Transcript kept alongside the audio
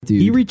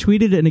dude. He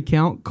retweeted an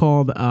account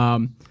called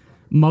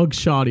Mug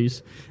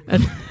Shotties,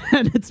 and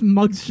it's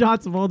mug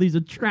shots of all these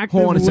attractive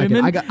Hold on a second.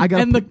 women I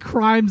gotta and the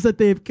crimes that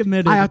they've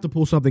committed. I have to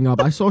pull something up.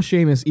 I saw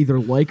Seamus either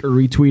like or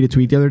retweet a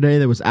tweet the other day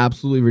that was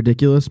absolutely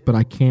ridiculous, but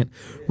I can't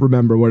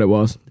remember what it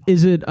was.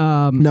 Is it?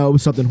 No, it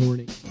was something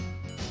horny.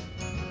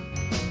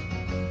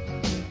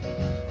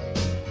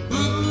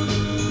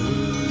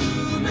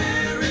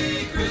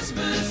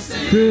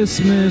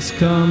 Christmas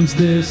comes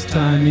this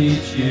time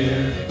each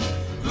year.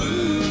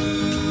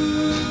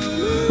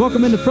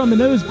 Welcome into From the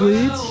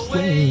Nosebleeds.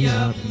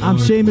 I'm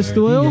Seamus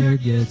Doyle,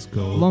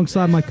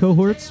 alongside my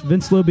cohorts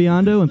Vince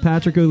Lobiondo and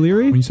Patrick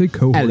O'Leary. When you say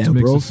cohorts, Hello, it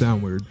makes bros. it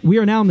sound weird. We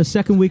are now in the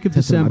second week of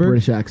That's my December.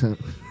 British accent.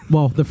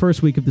 Well, the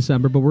first week of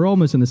December, but we're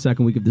almost in the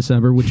second week of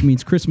December, which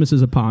means Christmas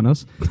is upon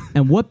us.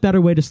 And what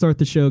better way to start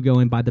the show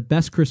going by the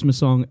best Christmas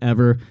song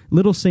ever,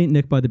 Little Saint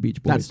Nick by the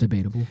Beach Boys. That's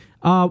debatable.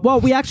 Well,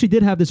 we actually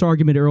did have this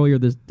argument earlier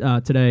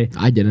today.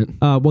 I didn't.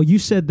 Well, you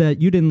said that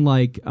you didn't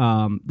like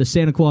the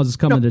Santa Claus is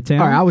coming to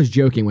town. All right, I was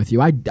joking with you.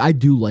 I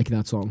do like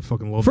that song.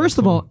 Fucking love First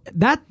that of song. all,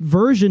 that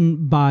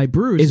version by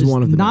Bruce Is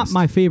one of the not best.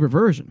 my favorite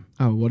version.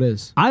 Oh, what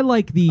is? I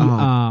like the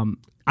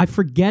I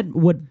forget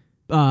what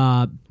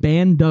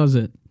band does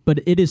it, but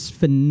it is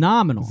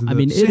phenomenal. I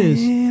mean, it is.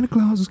 Santa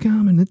Claus is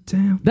coming to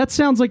town. That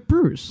sounds like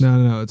Bruce.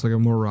 No, it's like a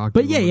more rock.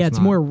 But yeah, it's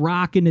more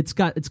rock, and it's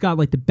got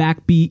like the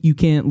backbeat. You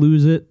can't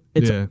lose it.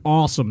 It's Yeah.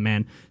 awesome,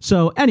 man.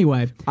 So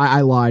anyway,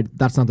 I lied.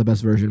 That's not the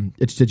best version.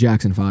 It's the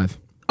Jackson 5.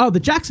 the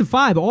Jackson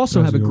 5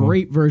 also That's have a a good one.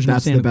 great version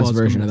That's of Santa the best Claus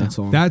version coming of to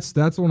that town. song.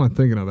 That's the one I'm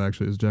thinking of.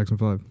 Actually, is Jackson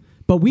 5.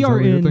 But we Is that are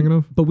what you're thinking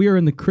of? But we are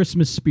in the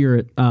Christmas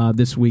spirit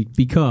this week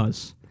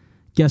because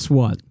guess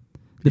what?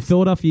 The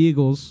Philadelphia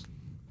Eagles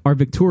are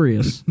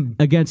victorious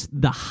against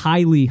the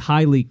highly,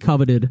 highly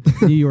coveted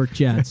New York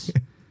Jets.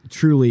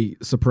 Truly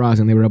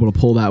surprising they were able to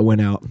pull that win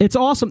out. It's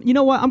awesome. You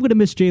know what? I'm going to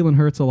miss Jalen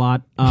Hurts a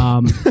lot.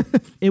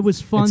 It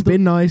was fun. It's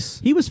been nice.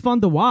 He was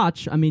fun to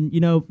watch. I mean,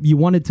 you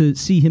wanted to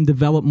see him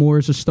develop more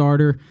as a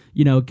starter,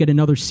 get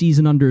another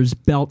season under his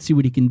belt, see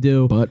what he can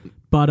do. But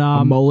a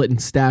a mullet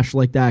and stash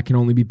like that can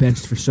only be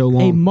benched for so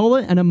long. a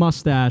mullet and a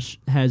mustache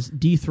has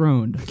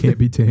dethroned Can't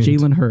be tamed.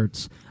 Jalen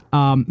Hurts.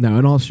 No,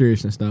 in all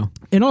seriousness, though.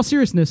 In all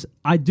seriousness,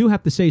 I do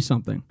have to say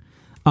something.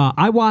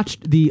 I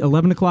watched the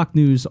 11 o'clock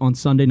news on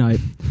Sunday night,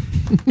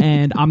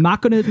 and I'm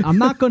not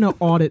gonna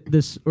audit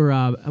this or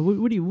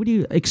what do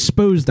you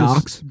expose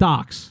this?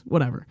 Dox,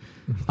 whatever.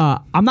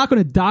 I'm not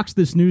gonna dox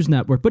this news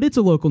network, but it's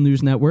a local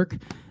news network,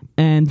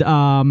 and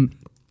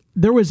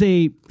there was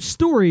a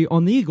story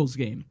on the Eagles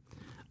game.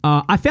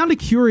 I found it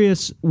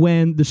curious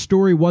when the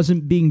story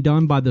wasn't being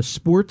done by the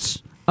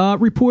sports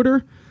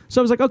reporter. So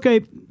I was like,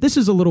 okay, this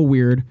is a little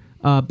weird,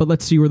 but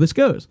let's see where this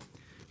goes.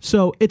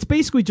 So it's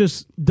basically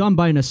just done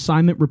by an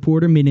assignment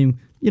reporter, meaning,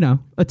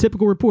 a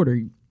typical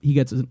reporter. He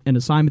gets an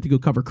assignment to go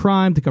cover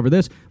crime, to cover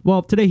this.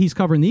 Well, today he's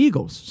covering the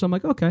Eagles. So I'm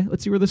like, okay,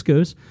 let's see where this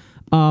goes.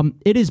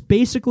 It is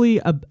basically,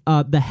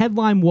 the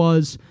headline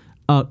was,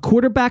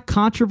 quarterback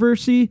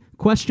controversy, ?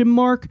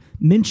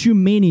 Minshew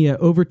mania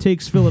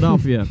overtakes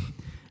Philadelphia.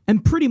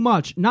 And pretty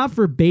much, not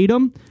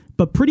verbatim,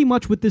 but pretty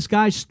much what this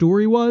guy's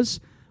story was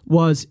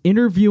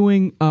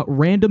interviewing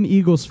random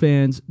Eagles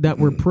fans that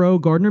were pro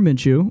Gardner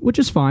Minshew, which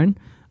is fine,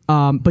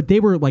 but they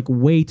were like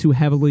way too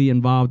heavily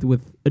involved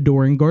with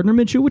adoring Gardner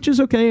Minshew, which is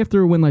okay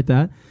after a win like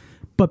that.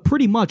 But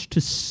pretty much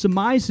to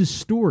surmise his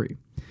story,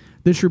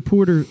 this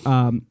reporter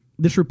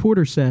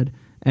said,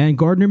 and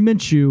Gardner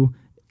Minshew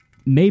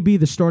may be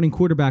the starting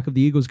quarterback of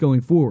the Eagles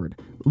going forward.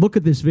 Look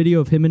at this video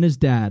of him and his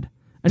dad.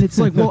 And it's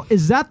like, well,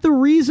 is that the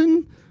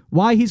reason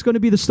why he's going to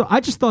be the star? I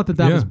just thought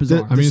that was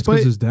bizarre. I mean, it's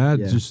because Despite- his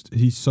dad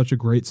he's such a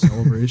great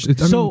celebration.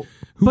 Who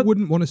but-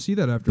 wouldn't want to see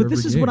that after but every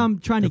this is game? what I'm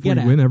trying to If get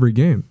we at. win every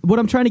game. What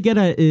I'm trying to get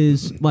at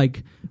is,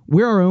 like,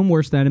 we're our own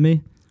worst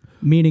enemy,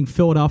 meaning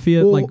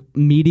Philadelphia, Well, like,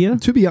 media.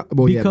 To be the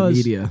Because,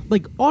 media.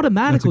 like,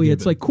 automatically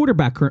That's it's a given. like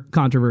quarterback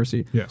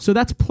controversy. Yeah. So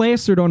that's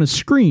plastered on a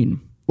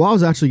screen. Well, I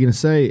was actually going to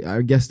say,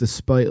 I guess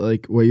despite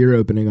like what you're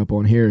opening up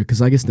on here,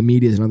 because I guess the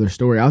media is another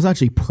story. I was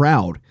actually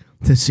proud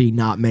to see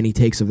not many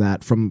takes of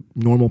that from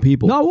normal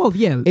people. No, well,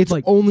 yeah. It's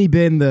like, only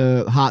been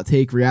the hot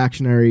take,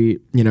 reactionary,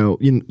 you know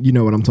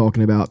what I'm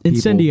talking about. people,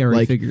 incendiary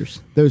like,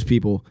 figures. Those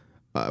people.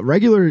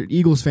 Regular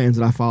Eagles fans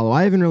that I follow,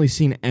 I haven't really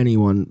seen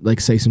anyone like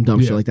say some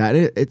dumb shit like that.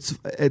 It's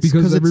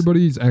Because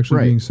everybody's actually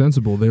right. being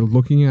sensible. They're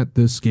looking at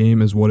this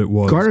game as what it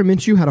was. Gardner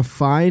Minshew had a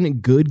fine,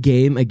 good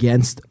game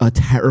against a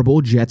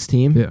terrible Jets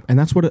team, Yeah. and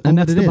that's what. And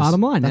that's it the is.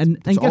 bottom line. That's, And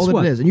that's guess all that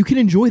what? it is. And you can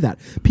enjoy that.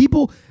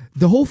 People,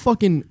 the whole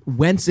fucking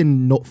Wentz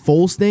and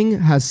Foles thing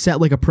has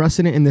set like a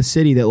precedent in this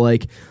city that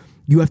like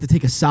you have to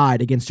take a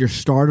side against your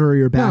starter or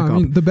your backup. I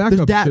mean, the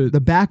backup shit-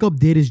 the backup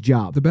did his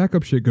job. The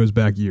backup shit goes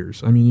back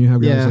years. I mean, you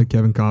have guys Yeah. like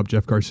Kevin Cobb,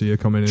 Jeff Garcia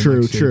coming in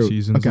True, like true.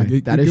 seasons. Okay,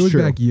 Like, that it is goes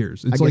true. back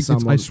years. It's I like guess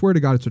I'm I on- swear to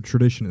God, it's a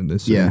tradition in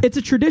this city. Yeah. It's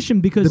a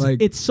tradition because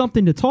Like, it's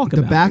something to talk The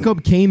about.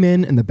 backup came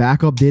in and the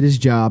backup did his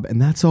job, and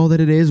that's all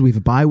that it is. We have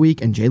a bye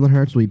week, and Jalen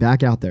Hurts will be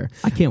back out there.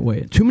 I can't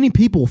wait. Too many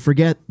people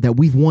forget that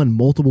we've won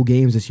multiple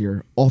games this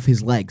year off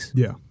his legs.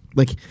 Yeah.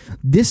 like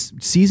this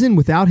season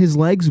without his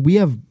legs, we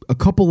have a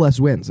couple less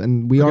wins,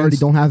 and we already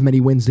don't have many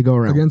wins to go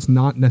around against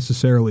not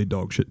necessarily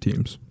dog shit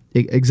teams.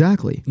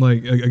 Exactly.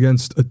 Like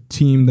against a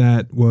team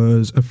that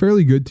was a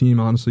fairly good team,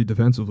 honestly,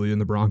 defensively in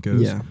the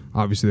Broncos. Yeah.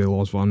 Obviously, they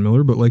lost Von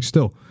Miller, but like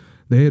still,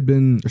 they had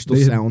been They're still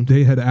sound.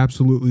 They had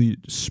absolutely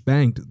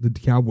spanked the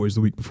Cowboys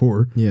the week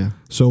before. Yeah.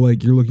 So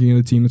like you're looking at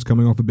a team that's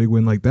coming off a big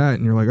win like that,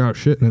 and you're like, oh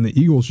shit, and then the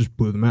Eagles just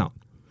blew them out.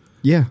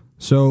 Yeah.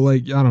 So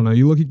like I don't know.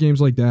 You look at games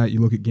like that.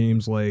 You look at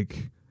games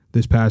like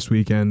this past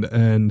weekend,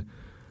 and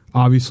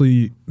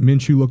obviously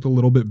Minshew looked a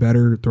little bit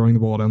better throwing the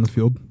ball down the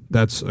field.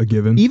 That's a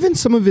given. Even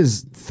some of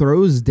his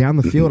throws down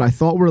the field, I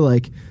thought were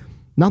like,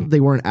 not that they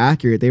weren't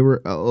accurate. They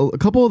were a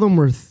couple of them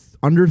were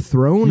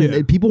underthrown,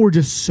 and people were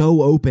just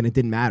so open it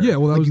didn't matter. Yeah,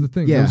 well, that like, was the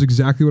thing. Yeah. That was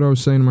exactly what I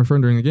was saying to my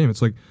friend during the game.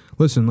 It's like,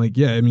 listen, like,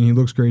 yeah, I mean, he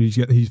looks great.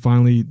 He's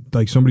finally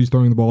like somebody's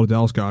throwing the ball to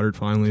Dallas Goedert.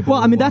 Finally, well,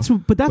 I mean, that's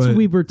what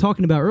we were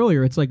talking about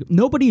earlier. It's like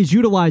nobody is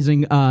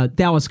utilizing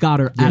Dallas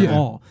Goedert at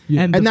all,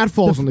 Yeah. and that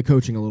falls on the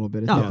coaching a little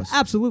bit. It does.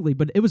 Absolutely.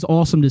 But it was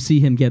awesome to see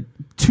him get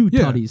 2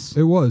 tutties.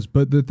 It was,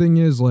 but the thing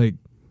is, like,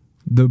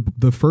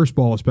 the first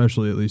ball,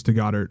 especially at least to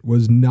Goddard,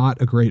 was not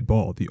a great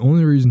ball. The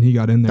only reason he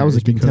got in there that was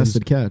is a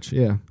contested catch.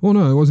 Yeah. Well,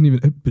 no, it wasn't even.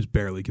 It was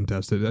barely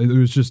contested. It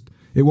was just.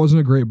 It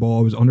wasn't a great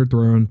ball. It was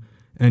underthrown,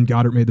 and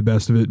Goddard made the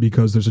best of it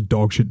because there's a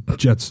dog shit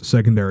Jets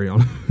secondary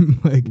on him.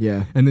 Like,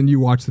 yeah. And then you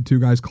watch the two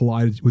guys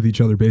collide with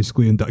each other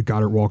basically, and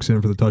Goddard walks in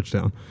for the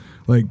touchdown.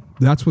 Like,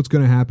 that's what's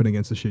going to happen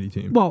against a shitty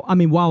team. Well, I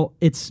mean, while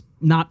it's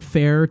not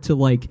fair to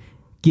like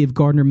give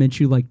Gardner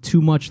Minshew like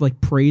too much like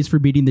praise for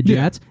beating the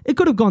Jets, it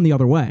could have gone the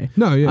other way.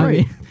 No,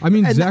 yeah. I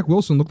mean, and Zach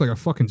Wilson looked like a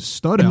fucking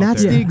stud out and there.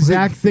 that's the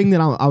exact thing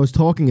that I was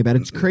talking about.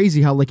 It's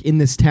crazy how like in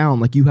this town,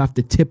 like you have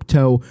to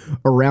tiptoe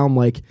around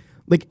like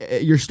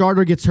your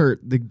starter gets hurt,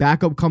 the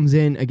backup comes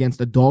in against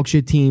a dog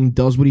shit team,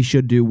 does what he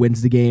should do,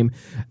 wins the game,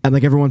 and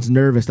like everyone's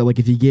nervous that like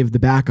if you give the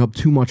backup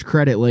too much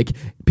credit, like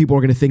people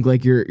are going to think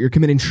like you're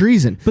committing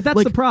treason. But that's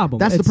like, the problem.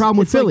 That's the problem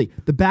with Philly.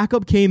 Like, the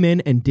backup came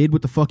in and did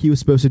what the fuck he was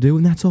supposed to do,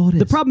 and that's all it is.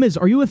 The problem is,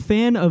 are you a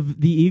fan of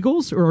the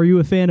Eagles or are you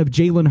a fan of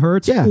Jalen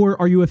Hurts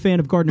or are you a fan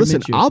of Gardner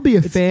Minshew? Minshew? I'll be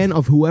a fan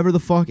of whoever the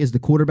fuck is the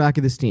quarterback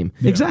of this team.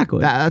 Yeah.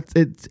 Exactly.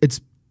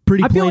 It's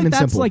pretty I feel plain like and that's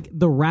simple. like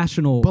the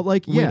rational way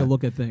to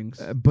look at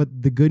things.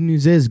 But the good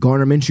news is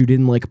Gardner Minshew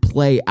didn't like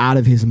play out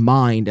of his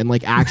mind and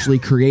like actually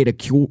create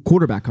a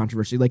quarterback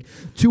controversy. Like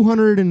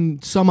 200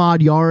 and some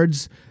odd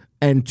yards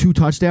and 2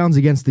 touchdowns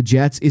against the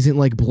Jets isn't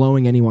like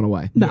blowing anyone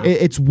away. No.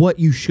 It's what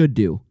you should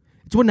do.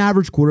 It's what an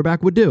average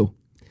quarterback would do.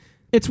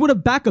 It's what a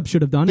backup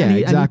should have done. Yeah,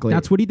 exactly. And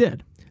that's what he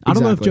did. I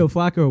don't know if Joe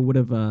Flacco would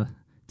have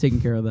taken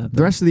care of that.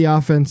 The rest of the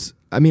offense,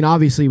 I mean,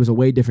 obviously it was a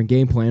way different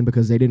game plan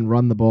because they didn't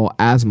run the ball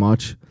as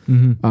much.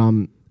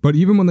 Mm-hmm. But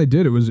even when they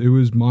did, it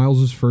was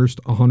Miles'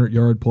 first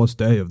 100-yard plus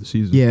day of the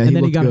season. Yeah, and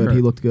then he got good. hurt.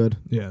 He looked good.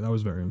 Yeah, that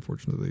was very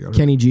unfortunate that he got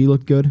Kenny G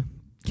looked good.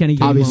 Kenny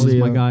G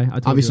obviously, was my guy.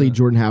 Obviously,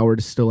 Jordan Howard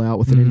is still out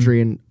with an injury,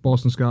 and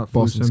Boston Scott,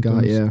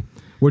 yeah.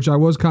 Which I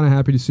was kind of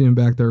happy to see him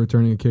back there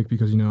returning a kick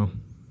because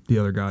the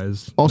other guy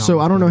is. Also,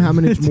 I don't know how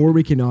much more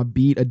we can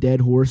beat a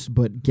dead horse,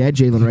 but get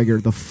Jalen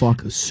Reagor the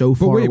fuck so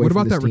far away from this team.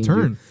 What about that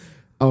return? Dude.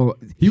 Oh,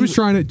 he was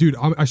trying to, dude.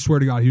 I swear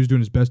to God, he was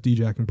doing his best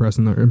D-Jack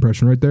impression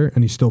right there,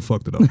 and he still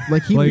fucked it up.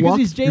 Like he lucked,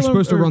 he's you're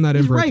supposed to run that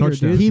in for a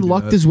touchdown. He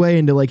lucked his way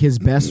into like his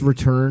best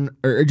return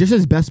or just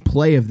his best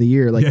play of the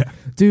year. Like,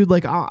 dude,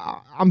 like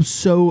I'm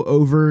so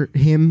over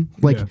him.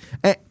 Like,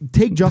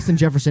 take Justin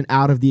Jefferson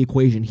out of the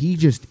equation. He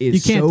just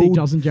is. You can't take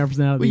Justin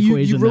Jefferson out of the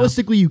equation.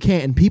 Realistically, you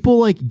can't. And people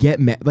like get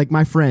mad. Like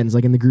my friends,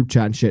 like in the group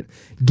chat and shit,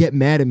 get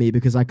mad at me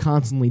because I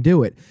constantly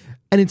do it.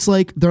 And it's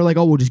like they're like,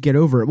 oh, we'll just get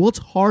over it. Well, it's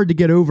hard to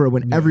get over it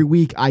when every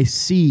week I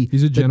see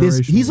he's a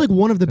generational. He's like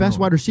one of the best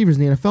wide receivers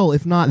in the NFL,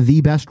 if not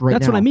the best right now.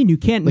 That's what I mean. You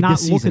can't like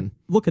not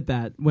look at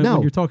that when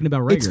you're talking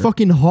about Reagor. It's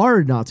fucking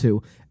hard not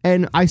to.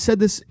 And I said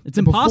this. It's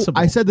impossible.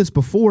 I said this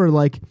before.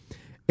 Like,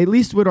 at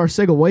least with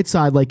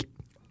Arcega-Whiteside, like,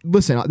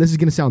 listen, this is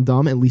gonna sound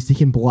dumb. At least he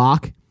can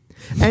block.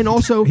 And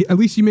also, at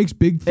least he makes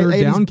big third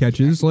down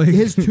catches. Like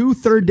his 2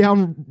 third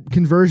down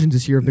conversions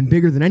this year have been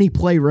bigger than any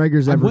play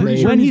Reagor's ever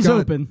made. When he's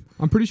open,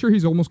 I'm pretty sure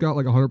he's almost got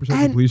like 100%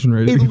 completion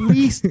rate.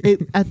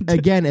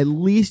 At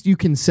least you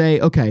can say,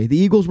 okay, the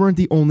Eagles weren't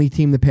the only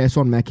team to pass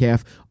on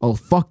Metcalf. A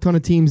fuck ton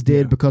of teams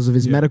did because of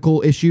his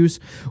medical issues.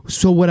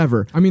 So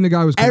whatever. I mean, the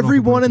guy was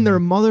everyone and their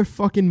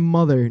motherfucking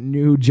mother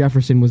knew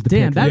Jefferson was the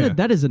pick.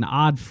 That is an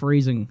odd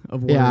phrasing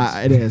of words.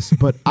 Yeah, it is.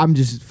 But I'm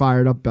just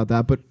fired up about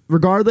that. But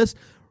regardless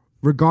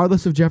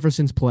of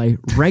Jefferson's play,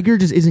 Reagor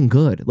just isn't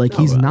good. Like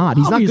he's not.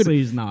 He's not good.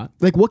 He's not.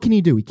 Like what can he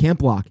do? He can't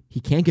block. He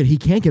can't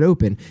get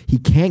open. He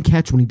can't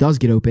catch when he does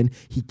get open.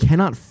 He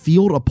cannot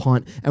field a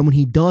punt. And when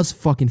he does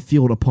fucking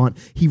field a punt,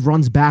 he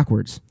runs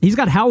backwards. He's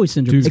got Howie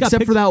syndrome.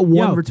 Except for that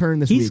one return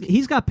this week.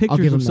 He's got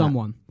pictures of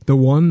someone. The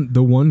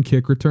one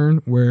kick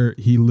return where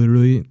he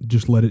literally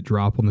just let it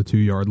drop on the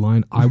 2-yard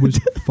line. I was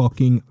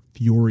fucking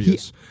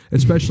furious,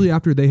 especially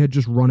after they had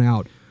just run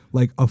out.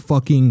 Like a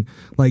fucking,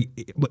 like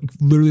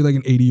literally like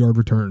an 80-yard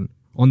return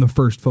on the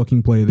first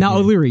fucking play of the Now,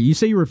 game. O'Leary, you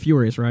say you were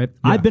furious, right?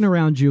 Yeah. I've been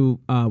around you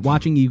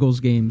watching Eagles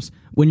games.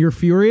 When you're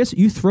furious,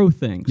 you throw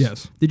things.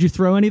 Yes. Did you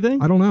throw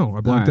anything? I don't know.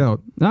 I blacked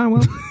out. Ah,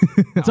 well,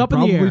 it's up in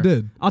the air. Probably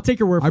did. I'll take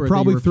your word for it. I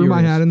probably threw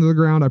my hat into the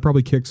ground. I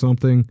probably kicked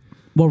something.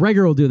 Well,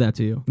 Rager will do that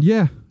to you.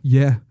 Yeah.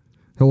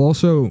 He'll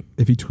also,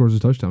 if he scores a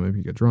touchdown, maybe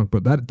he get drunk,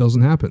 but that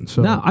doesn't happen.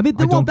 So No, I mean,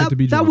 don't get to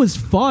be that drunk. was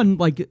fun.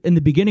 Like in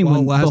the beginning Well,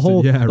 when it lasted, the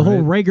whole yeah,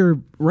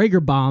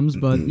 Rager bombs,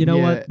 but you know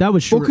Yeah. what? That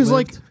was short. because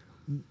like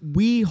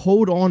we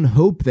hold on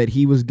hope that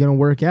he was gonna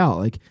work out.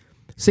 Like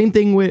same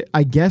thing with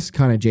I guess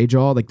kind of J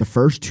Jaw. Like the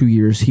first 2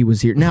 years he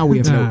was here. Now we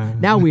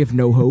have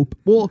no hope.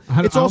 Well,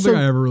 I it's don't also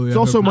think I ever really it's had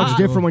also hope. much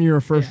different when you're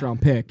a first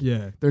round pick.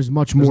 Yeah. There's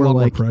much There's more a lot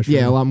more like pressure.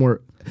 a lot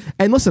more.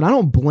 And listen, I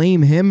don't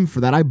blame him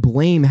for that. I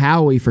blame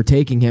Howie for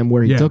taking him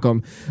where he Yeah. took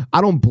him.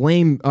 I don't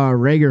blame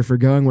Rager for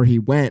going where he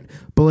went.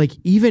 But like,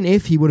 even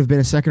if he would have been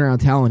a second round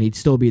talent, he'd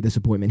still be a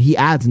disappointment. He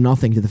adds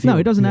nothing to the field. No,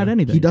 he doesn't add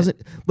anything. He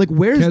doesn't. Like,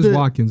 where's Kez the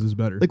Watkins is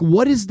better. like?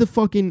 What is the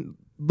fucking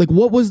like?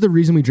 What was the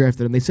reason we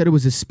drafted him? They said it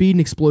was his speed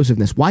and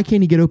explosiveness. Why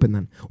can't he get open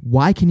then?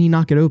 Why can he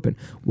not get open?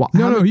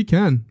 no, he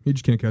can. He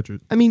just can't catch it.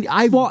 I mean,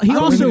 I Well, he I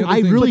also. I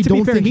really but to be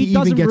don't fair, think he even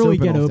doesn't gets really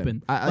open. get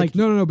often. open. Like,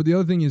 No. But the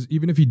other thing is,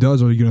 even if he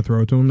does, are you going to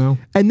throw it to him now?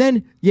 and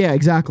then yeah,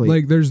 exactly.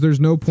 Like, there's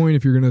no point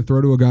if you're going to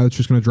throw to a guy that's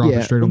just going to drop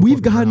it straight on the we've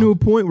fucking gotten to a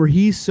ground. point where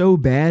he's so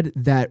bad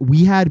that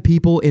we had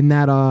people in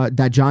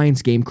that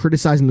Giants game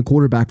criticizing the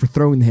quarterback for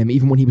throwing to him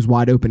even when he was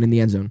wide open in the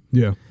end zone.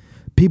 Yeah.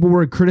 People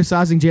were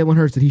criticizing Jalen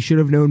Hurts that he should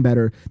have known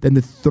better than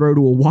to throw to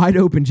a wide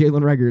open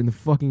Jalen Rager in the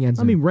fucking end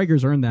I zone. mean,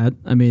 Rager's earned that.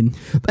 I mean,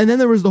 and then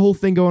there was the whole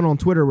thing going on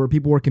Twitter where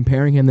people were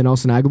comparing him to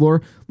Nelson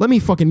Aguilar. Let me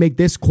fucking make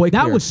this quite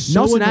That clear. was so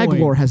Nelson annoying.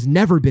 Aguilar has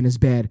never been as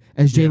bad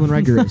as Jalen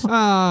Rager is.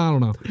 I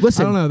don't know.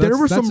 Listen, I don't know. there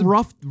were That's some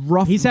rough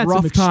He's had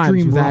some times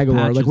extreme with rough Aguilar.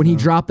 Like patches, when he though.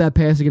 dropped that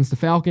pass against the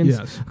Falcons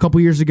Yes. a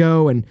couple years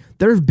ago, and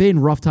there have been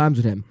rough times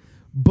with him.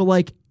 But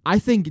like, I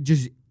think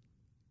just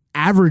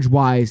average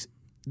wise,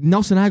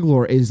 Nelson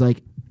Aguilar is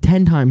like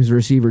 10 times the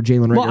receiver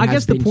Jalen Rager well, I has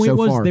guess the been point so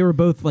was far. they were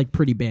both like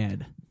pretty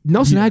bad.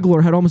 Nelson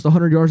Aguilar had almost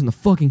 100 yards in the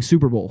fucking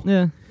Super Bowl.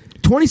 Yeah.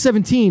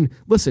 2017,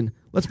 listen,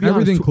 let's be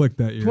Everything honest. clicked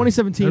that year.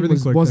 2017 Everything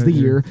clicked was that the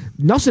year.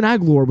 Nelson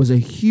Aguilar was a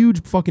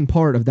huge fucking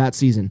part of that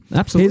season.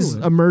 Absolutely. His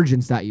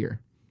emergence that year.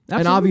 And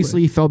Absolutely.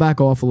 obviously he fell back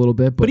off a little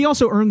bit, but But he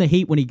also earned the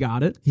hate when he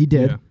got it. he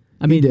did. Yeah.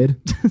 I mean, he did.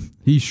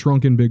 He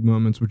shrunk in big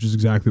moments, which is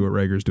exactly what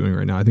Rager's doing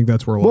right now. I think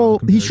that's where a lot Well,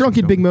 of he shrunk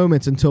in big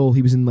moments. moments until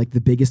he was in like the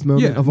biggest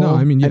moment Yeah, of no, all.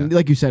 I mean, yeah. And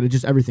like you said, it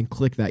just everything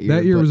clicked that year.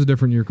 That year but- was a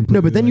different year completely.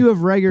 no, but then you have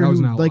Rager That was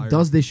an who like outlier.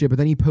 does this shit, but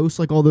then he posts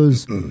like all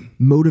those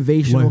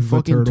motivational Like the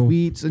fucking turtle.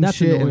 tweets and That's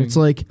shit, annoying. and it's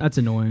like That's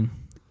annoying.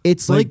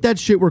 it's like that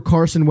shit where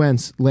Carson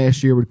Wentz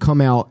last year would come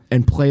out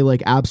and play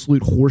like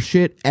absolute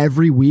horseshit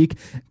every week,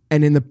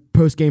 and in the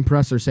post game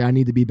presser say, "I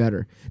need to be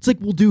better." It's like,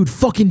 well, dude,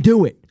 fucking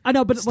do it. I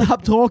know, but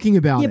Stop talking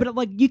about yeah, it. but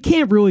like you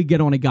can't really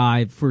get on a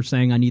guy for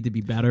saying I need to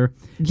be better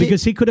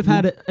because he could have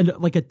had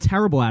a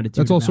terrible attitude.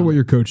 That's also about what it.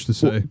 you're coached to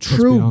say. Let's be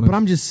True, honest. but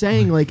I'm just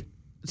saying, like,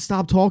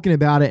 stop talking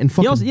about it and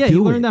fucking He also, do he it.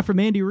 learned that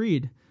from Andy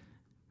Reid.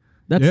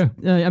 That's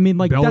Yeah. I mean,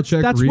 like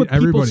Belichick, that's Reid, what people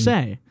everybody.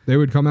 say. They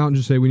would come out and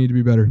just say we need to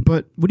be better.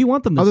 But What do you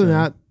want them to other say? than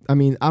that, I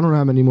mean, I don't know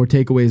how many more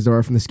takeaways there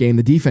are from this game.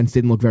 The defense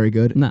didn't look very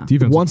good. No.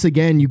 Defense- Once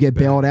again, you get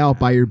bailed out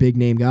by your big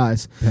name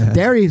guys.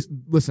 Darius,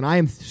 listen, I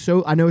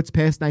know it's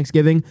past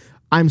Thanksgiving.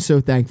 I'm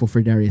so thankful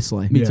for Darius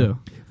Slay. Me Yeah. too.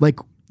 Like,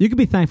 You could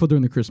be thankful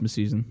during the Christmas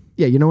season.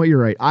 yeah, you know what? You're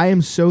right. I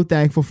am so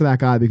thankful for that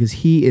guy because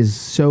he is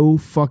so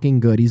fucking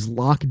good. He's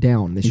locked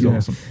down this He's year.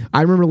 awesome.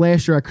 I remember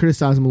last year I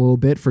criticized him a little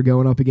bit for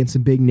going up against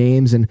some big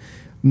names and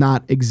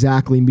not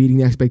exactly meeting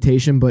the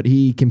expectation, but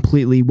he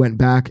completely went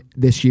back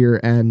this year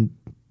and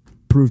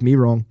proved me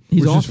wrong.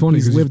 He's Which is awesome. funny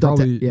He's because lived up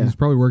to- yeah. he's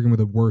probably working with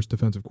a worse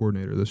defensive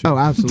coordinator this year. Oh,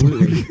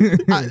 absolutely.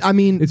 I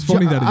mean, It's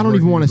funny that he's I don't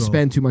even working want to as well.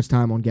 spend too much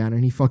time on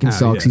Gannon. He fucking Ah,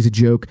 sucks. yeah. He's a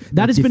joke.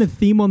 That has If- been a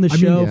theme on the I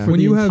mean, show yeah. for when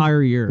the you have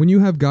entire year. when you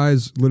have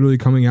guys literally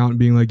coming out and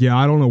being like, "Yeah,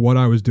 I don't know what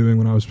I was doing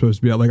when I was supposed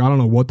to be at. Like, I don't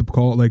know what the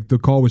call. Like, the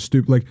call was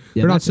stupid. Like,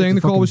 Yeah, they're not that's saying a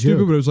the call was fucking stupid,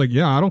 joke. but it was like,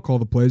 yeah, I don't call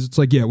the plays. It's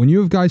like, yeah, when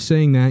you have guys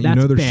saying that, you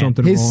That's know there's bad.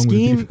 something his wrong with the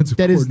scheme defensive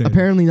that is coordinator.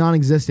 apparently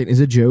non-existent is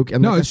a joke.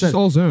 And No, like it's I just said,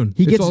 all zone.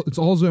 he It's gets- all, it's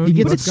all zone. he You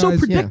gets- let but it's so guys-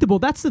 predictable.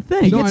 That's the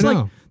thing. No, It's I like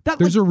know. that.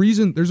 There's a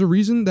reason. There's a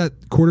reason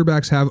that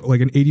quarterbacks have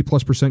like an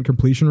 80+%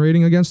 completion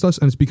rating against us,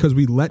 and it's because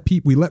we let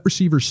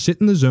receivers sit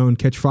in the zone,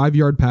 catch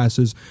 5-yard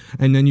passes,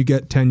 and then you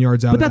get 10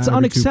 yards out. But of that's that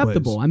every 2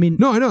 unacceptable. plays. I mean-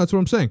 no, I know that's what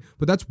I'm saying.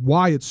 But that's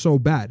why it's so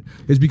bad.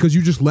 Is because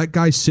you just let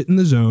guys sit in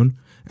the zone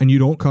and you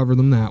don't cover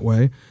them that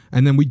way,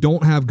 and then we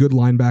don't have good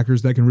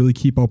linebackers that can really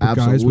keep up with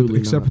guys. Absolutely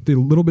Except not. with the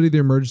little bit of the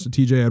emergence of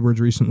T.J. Edwards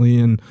recently,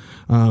 and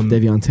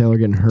Davion Taylor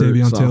getting hurt.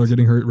 Davion sucks. Taylor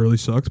getting hurt really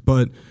sucks.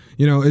 But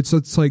you know,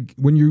 it's like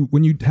when you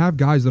have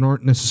guys that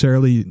aren't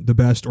necessarily the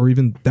best or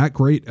even that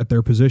great at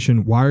their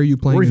position, why are you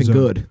playing Or a even zone?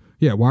 good.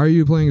 Yeah, why are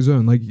you playing a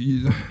zone? Like,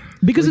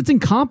 Because it's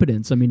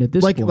incompetence. I mean, at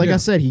this point. Like I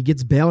said, he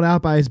gets bailed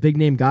out by his big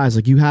name guys.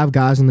 Like you have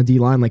guys on the D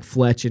line like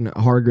Fletch and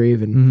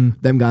Hargrave and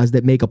them guys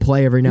that make a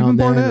play every now Even and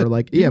then. Barnett. Or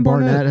like Even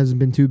Barnett Barnett. hasn't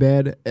been too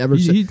bad ever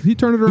since. he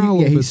turned it around a little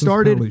bit. He since the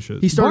penalty started.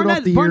 shit. He started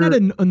off the year.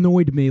 Barnett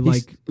annoyed me.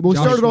 Like, He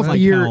started off the Like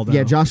year. hell, though.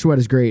 Yeah, Josh Sweat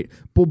is great.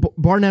 But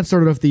Barnett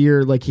started off the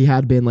year like he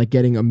had been like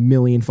getting a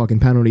million fucking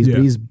penalties, Yeah.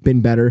 but he's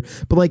been better.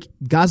 But like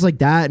guys like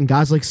that and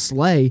guys like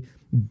Slay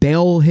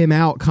bail him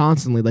out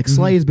constantly. Like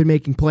Slay has been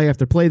making play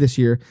after play this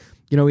year.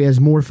 You know, he has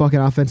more fucking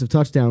offensive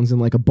touchdowns than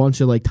like a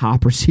bunch of like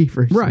top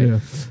receivers. right. Yeah.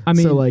 I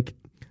mean, so like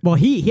well,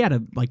 he had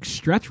a like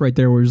stretch right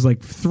there where it was like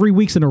 3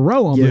 weeks in a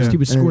row almost. Yeah. He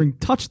was And- scoring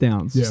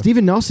touchdowns. Yeah.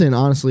 Steven Nelson,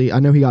 honestly, I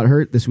know he got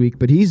hurt this week,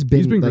 but he's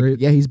been like, great.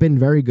 yeah, he's been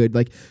very good.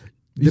 Like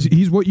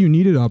He's what you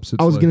needed opposite.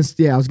 I was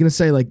gonna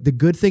say like the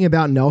good thing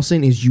about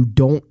Nelson is you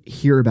don't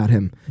hear about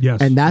him.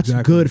 Yes, and that's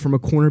exactly. good from a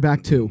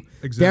cornerback too.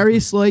 Exactly.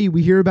 Darius Slay,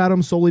 we hear about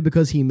him solely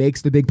because he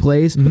makes the big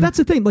plays. But that's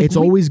the thing. Like, It's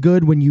always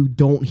good when you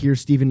don't hear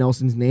Steven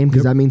Nelson's name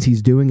because that means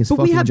he's doing his But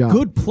fucking we have job.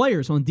 good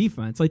players on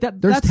defense. Like that.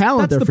 There's that's,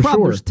 talent that's there the for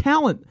problem. sure. There's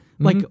talent.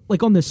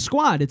 Like on this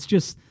squad, it's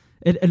just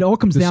it all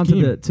comes The down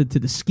scheme. to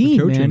the scheme,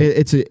 coaching. man.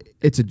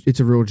 It's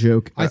a real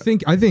joke. I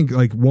think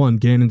like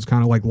Gannon's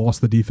kind of like lost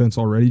the defense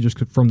already just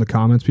from the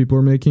comments people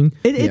are making.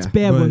 It's Yeah.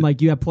 bad when But-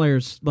 like you have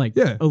players like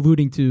Yeah.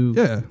 alluding to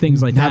Yeah.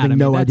 things like that. having I mean,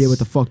 no idea that's- what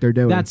the fuck they're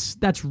doing.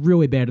 That's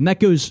really bad, and that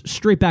goes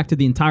straight back to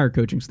the entire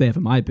coaching staff,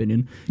 in my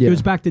opinion. Yeah. It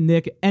goes back to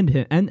Nick and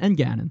him and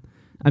Gannon.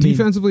 I mean,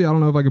 Defensively, I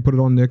don't know if I could put it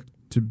on Nick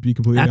to be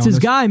completely That's honest. his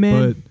guy,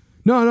 man. But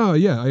no,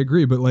 yeah, I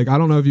agree. But like, I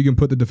don't know if you can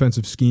put the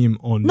defensive scheme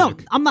on no,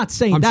 Nick. I'm not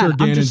saying I'm that. sure I'm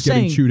Gannon's just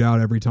getting saying. chewed out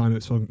every time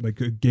it's like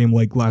a game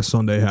like last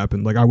Sunday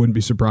happened. Like I wouldn't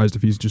be surprised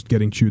if he's just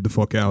getting chewed the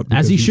fuck out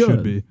As because he should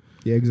should. be.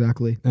 yeah,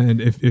 exactly. And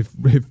if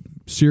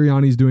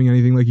Sirianni's doing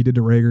anything like he did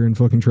to Rager in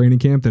fucking training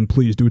camp, then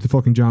please do it to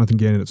fucking Jonathan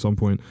Gannon at some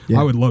point. Yeah.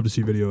 I would love to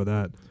see video of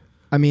that.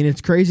 I mean,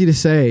 it's crazy to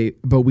say,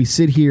 but we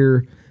sit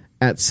here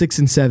at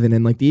 6-7,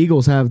 and like the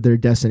Eagles have their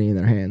destiny in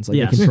their hands. Like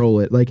Yes. they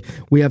control it. Like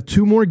we have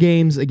 2 more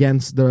games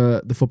against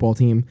the football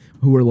team,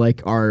 who are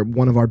like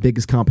one of our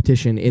biggest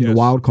competition in the Yes.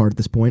 wild card at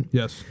this point.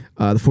 Yes.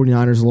 The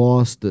 49ers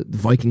lost. The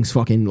Vikings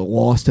fucking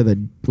lost to the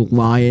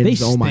Lions.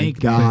 They Oh my stink,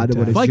 god, man.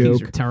 what a Vikings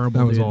joke! are terrible.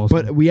 That was dude. awesome.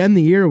 But we end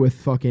the year with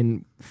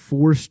fucking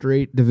 4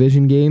 straight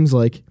division games.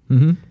 Like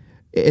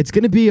it's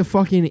going to be a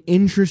fucking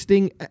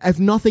interesting, if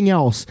nothing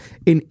else,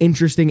 an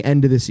interesting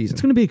end of the season.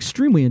 It's going to be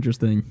extremely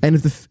interesting. And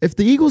if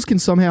the Eagles can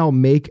somehow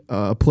make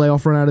a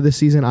playoff run out of this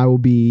season, I will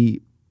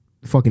be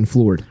fucking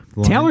floored.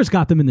 Taylor's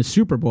got them in the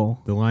Super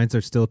Bowl. The Lions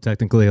are still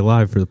technically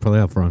alive for the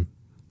playoff run.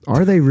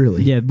 Are they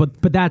really? Yeah,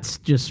 but that's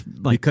just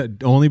like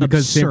Only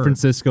because San absurd.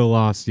 Francisco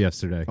lost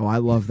yesterday. Oh, I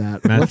love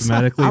that.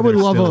 Mathematically, I would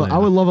they're love still I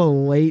would love a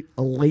late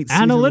season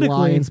analytically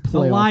Lions the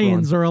playoff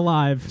Lions run. are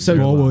alive. So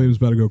Jamal Williams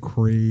about to go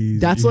crazy.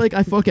 that's like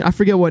I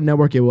forget what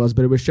network it was,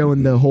 but it was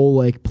showing the whole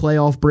like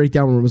playoff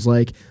breakdown where it was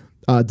like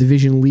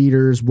division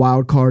leaders,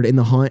 wild card in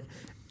the hunt,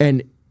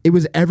 and it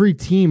was every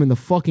team in the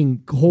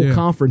fucking whole Yeah.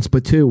 conference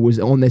but 2 was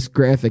on this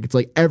graphic. It's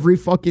like every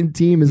fucking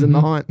team is in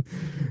the hunt.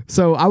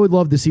 So I would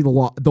love to see the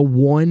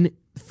one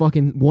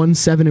fucking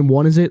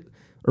 1-7-1 is it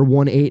or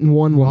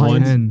 1-8-1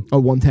 Lions? 1-10.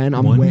 Oh, 1-10.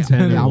 I'm 1-10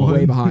 I'm and way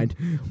 1. behind.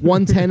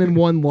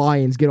 1-10-1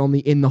 Lions get on the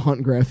in the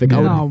hunt graphic.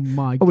 Oh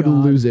my I would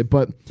God. lose it,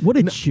 but What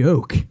a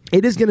joke.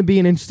 it is going to be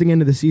an interesting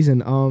end of the season.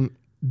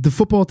 The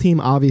football team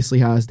obviously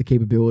has the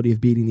capability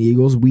of beating the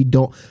Eagles. We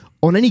don't,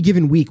 on any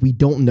given week, we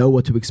don't know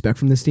what to expect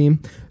from this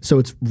team. So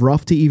it's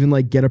rough to even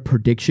like get a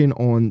prediction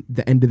on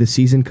the end of the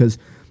season because,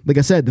 like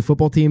I said, the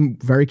football team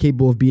very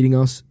capable of beating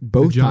us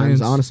both times.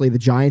 Giants- Honestly, the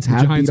Giants the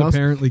have Giants beat us.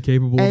 apparently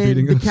capable of And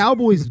beating the us.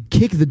 Cowboys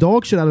kick the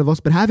dog shit out of us,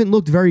 but haven't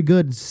looked very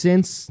good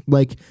since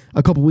like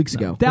a couple weeks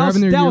ago. They're Dallas,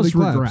 having their Dallas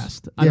yearly regressed.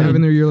 collapse. I They're mean,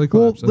 having their yearly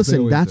Well, collapse. as they listen,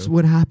 always that's do.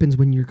 what happens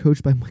when you're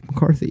coached by Mike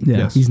McCarthy.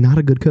 Yes. He's not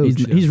a good coach.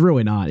 he's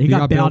really not. He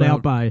got bailed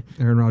out by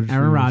Aaron Rodgers.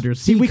 Aaron Rodgers.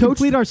 See, we coached-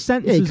 complete our Yeah,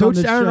 sentences he coached on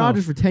this Aaron show.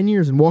 Rodgers for 10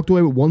 years and walked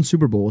away with 1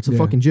 Super Bowl. It's a Yeah.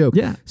 fucking joke.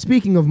 Yeah.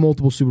 Speaking of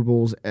multiple Super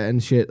Bowls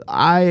and shit,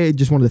 I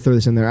just wanted to throw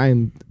this in there.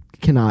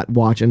 Cannot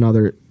watch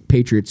another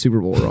Patriots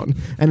Super Bowl run,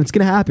 and it's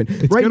gonna happen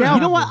right gonna now.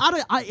 You know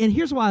what? And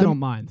here's why I don't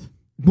mind.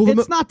 Well, the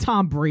It's not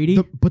Tom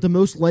Brady. but the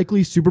most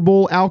likely Super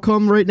Bowl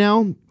outcome right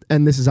now,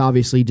 and this is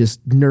obviously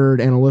just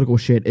nerd analytical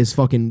shit, is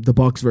fucking the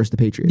Bucks versus the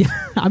Patriots.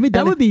 I mean,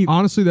 that would be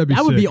Honestly, that'd be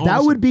That would be sick. awesome.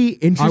 That would be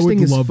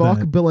interesting as love fuck,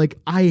 that. but like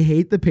I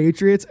hate the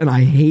Patriots and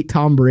I hate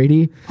Tom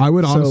Brady. I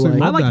would So, honestly like,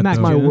 love I like that, Mac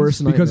though. my Jones.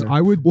 worst because nightmare.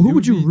 I would. Well, who it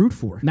would you be- root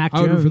for? Mac I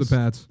Jones. would root for the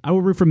Pats. I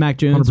would root for Mac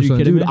Jones. Are you 100%.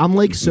 kidding Dude, me? I'm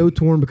like so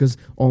torn because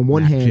on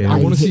one hand, Jones. I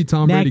want to see hate-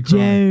 Tom Brady Mac cry.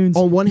 Jones.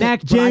 on one Mac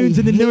hand, but I Jones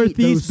in the hate Northeast,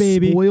 those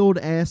baby. spoiled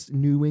ass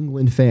New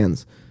England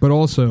fans. But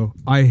also,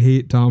 I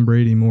hate Tom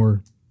Brady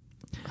more.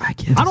 I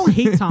can't. I don't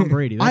hate Tom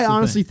Brady. That's I the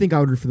honestly thing. think I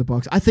would root for the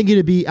Bucks. I think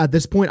it'd be at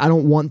this point. I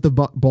don't want the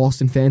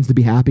Boston fans to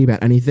be happy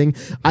about anything.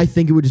 I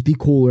think it would just be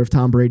cooler if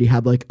Tom Brady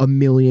had like a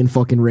million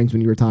fucking rings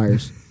when he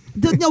retires.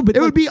 No, but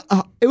It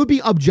would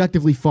be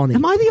objectively funny.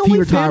 am I the if he only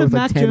retired fan of with,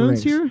 like, Mac 10 Jones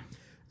rings. here?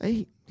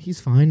 Hey,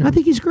 he's fine. I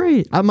think he's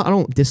great. I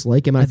don't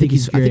dislike him. I think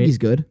he's great.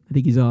 good. I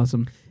think he's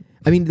awesome.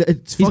 I mean,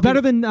 it's He's fucking,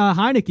 better than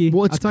Heineke.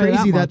 Well, it's I'll tell you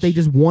crazy that much. they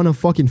just won a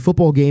fucking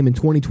football game in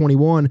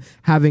 2021,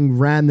 having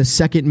ran the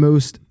second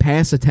most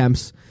pass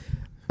attempts,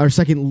 or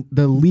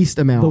the least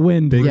amount. The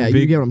wind. Big- Yeah, you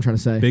big- get what I'm trying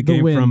to say. Big The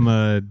game win.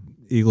 from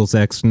Eagles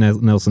ex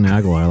Nelson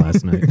Aguilar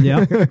last night.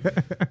 Yeah.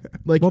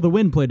 Like, Well, the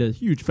wind played a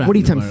huge factor. what do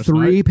you attempt? last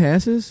 3 night.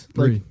 passes?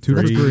 Three. Like, Two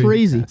that's for three.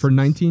 crazy. For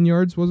 19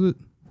 yards, was it?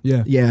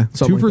 Yeah. Yeah, Two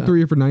something for like that.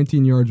 3 for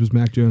 19 yards was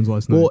Mac Jones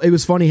last night. Well, it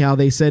was funny how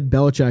they said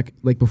Belichick,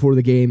 like before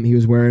the game, he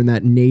was wearing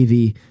that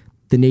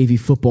the Navy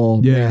football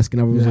Yeah. mask,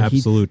 and everyone was Yeah. like,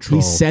 Absolute he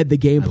troll. said the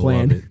game I love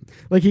plan. it.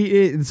 Like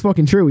it's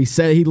fucking true.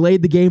 He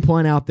laid the game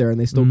plan out there, and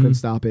they still couldn't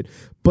stop it.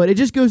 But it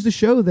just goes to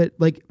show that,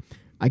 like,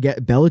 I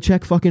get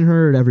Belichick fucking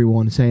heard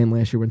everyone saying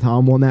last year when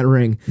Tom won that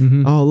ring.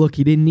 Oh, look,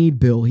 he didn't need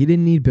Bill.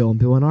 And Bill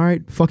went, all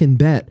right, fucking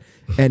bet.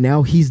 And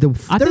now he's the.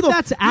 I they're think the-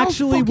 that's how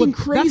actually fucking what.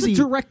 crazy. That's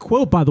a direct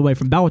quote, by the way,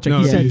 from Belichick. no,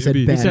 he said, said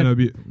he bet. said no,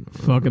 be-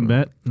 "Fucking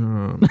bet."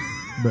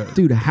 bet.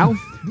 Dude, how?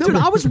 No, Dude,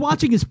 I was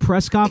watching his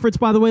press conference,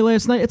 by the way,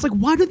 last night. It's like,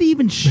 why do they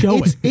even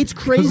show it? It's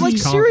crazy. Like, that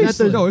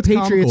seriously. the No, it's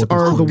Patriots comical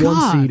are at the this point. one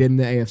Oh, God. seed in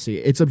the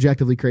AFC. It's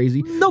objectively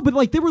crazy. No, but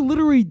like they were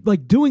literally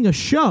like doing a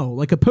show,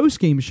 like a post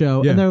game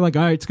show, Yeah. and they're like,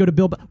 "All right, let's go to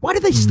Bill." Why do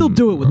they still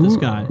do it with this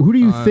guy? Who do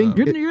you think?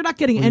 You're not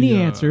getting any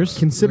answers.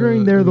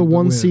 Considering they're the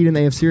one win. seed in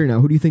the AFC right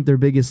now, who do you think their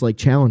biggest like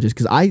challenge is?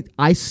 Because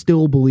I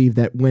still believe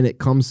that when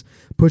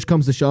push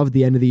comes to shove at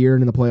the end of the year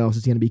and in the playoffs,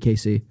 it's going to be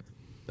KC.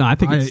 No, I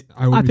think I it's.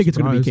 wouldn't I be think it's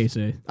going to be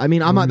surprised. KC. I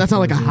mean, I'm not. That's not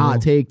like a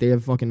hot take. They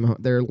have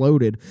they're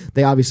loaded.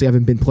 They obviously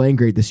haven't been playing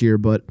great this year,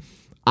 but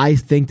I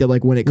think that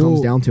like when it comes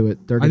Well, down to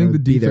it, they're I going think to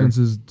the be there. defense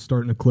is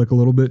starting to click a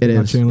little bit. It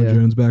Got is, Chandler yeah.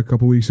 Jones back a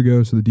couple weeks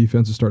ago, so the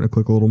defense is starting to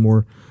click a little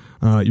more.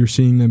 You're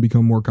seeing them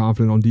become more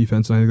confident on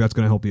defense, and I think that's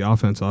going to help the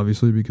offense,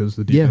 obviously, because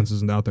the Yeah. defense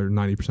isn't out there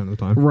 90% of the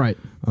time. Right.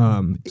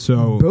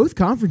 So Both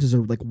conferences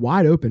are like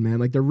wide open, man.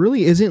 Like there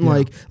really isn't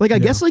Yeah. like I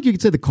guess like you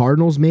could say the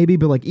Cardinals maybe,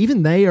 but like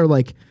even they are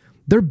like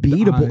they're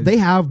beatable. They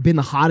have been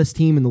the hottest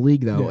team in the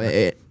league though.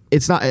 Yeah.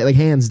 It's not like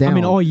hands down. I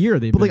mean, all year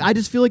they've. But like, been- I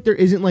just feel like there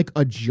isn't like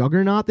a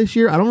juggernaut this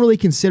year. I don't really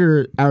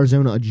consider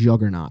Arizona a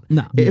juggernaut.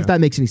 No. if Yeah.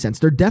 that makes any sense.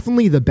 They're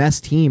definitely the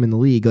best team in the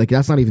league. Like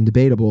that's not even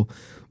debatable.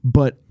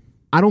 But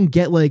I don't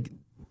get like.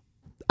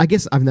 I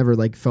guess I've never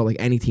like felt like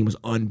any team was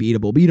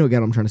unbeatable. But you don't get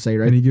what I'm trying to say,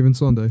 right? any given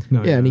Sunday.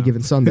 No, yeah, any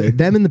given Sunday.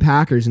 Them and the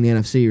Packers in the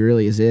NFC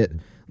really is it.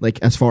 Like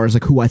as far as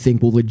like who I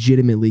think will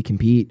legitimately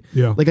compete.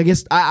 Yeah. Like I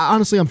guess I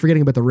honestly I'm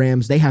forgetting about the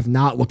Rams. They have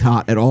not looked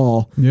hot at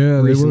all. Yeah,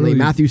 they recently. really-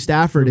 Matthew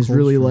Stafford is cold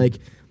really streak. like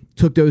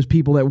took those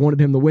people that wanted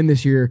him to win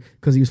this year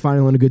because he was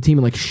finally on a good team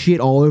and like shit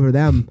all over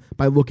them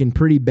by looking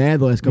pretty bad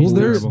the last couple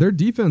Well, of weeks. their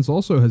defense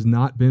also has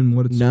not been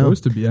what it's No.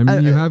 supposed to be. I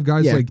mean, you have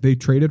guys yeah. like they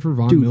traded for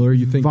Von Dude, Miller.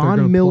 You think they're Von going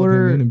to plug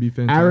Miller, him in and be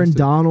fantastic? Aaron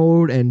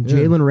Donald, and Yeah.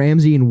 Jalen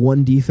Ramsey in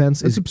one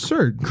defense It's is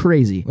absurd.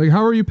 crazy. Like,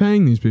 how are you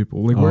paying these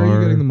people? Like, where are you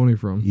getting the money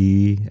from?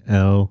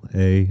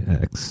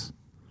 ELAX.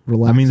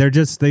 Relax. I mean, they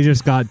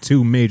just got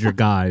two major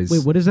guys.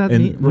 Wait, what does that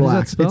And mean? What does that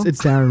relax. spell?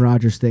 It's Darren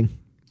Rodgers thing.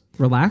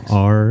 Relax.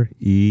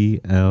 RELAX.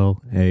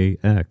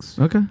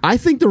 Okay. I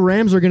think the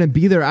Rams are going to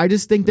be there. I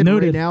just think that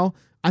Noted. right now,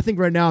 I think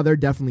right now they're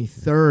definitely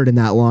third in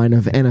that line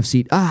of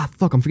NFC.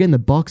 Fuck, I'm forgetting the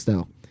Bucks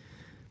though.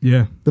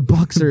 Yeah. The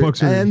Bucks are,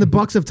 Bucks are- and the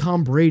Bucks have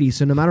Tom Brady.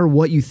 So no matter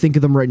what you think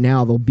of them right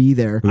now, they'll be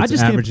there. I It's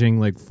just can't- averaging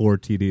like 4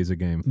 TDs a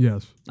game.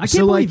 Yes. I can't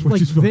So, like, believe like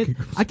which is fucking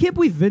I can't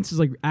believe Vince is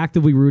like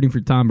actively rooting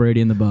for Tom Brady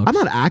and the Bucks. I'm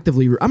not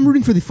actively. I'm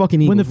rooting for the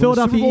fucking Eagles. when the Super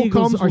Philadelphia Bowl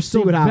Eagles comes, are we'll see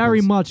still what happens.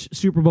 very much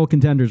Super Bowl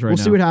contenders right We'll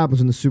now. see what happens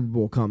when the Super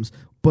Bowl comes.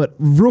 But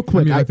real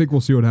quick, I think we'll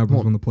see what happens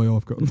Hold when the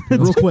playoff goes.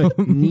 real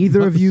quick,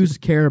 neither of you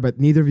care about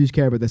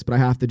this, but I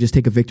have to just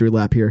take a victory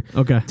lap here.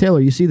 Okay. Taylor,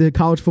 you see the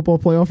college football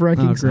playoff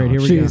rankings? Oh, great. Here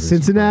we Jeez, go.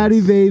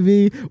 Cincinnati,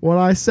 baby. What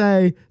I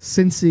say,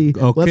 Cincy.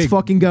 Okay. Let's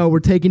fucking go.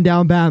 We're taking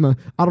down Bama.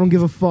 I don't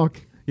give a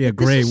fuck. Yeah, This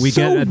great. is We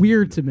so get a,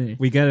 weird to me.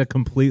 we get a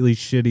completely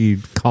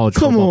shitty college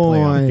Come football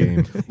on. playoff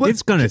game. What-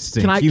 It's gonna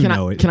stink. Can I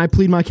it. can I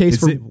plead my case Is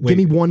for? it- Give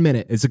me wait, 1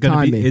 minute. Is it gonna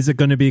Time be? me. Is it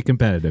gonna be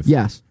competitive?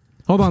 Yes.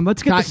 Hold on.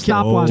 Let's get Can the I-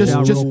 stopwatch just-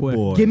 out just real quick.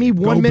 boy. Give me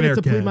 1 Go minute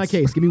to plead Bearcats. my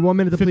case. Give me 1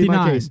 minute to plead my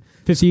 59, case.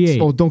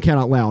 58. Oh, don't count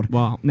out loud.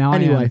 Well, now I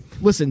Anyway, am.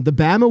 listen, the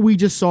Bama we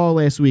just saw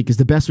last week is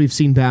the best we've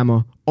seen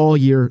Bama all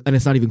year, and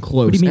it's not even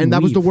close. What do you mean and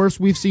that was the we've? worst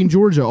we've seen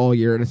Georgia all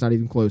year, and it's not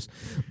even close.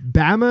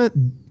 Bama,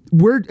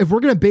 if we're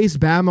going to base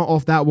Bama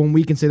off that 1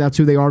 week and say that's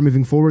who they are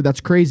moving forward,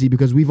 that's crazy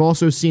because we've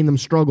also seen them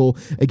struggle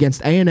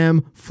against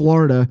A&M,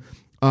 Florida,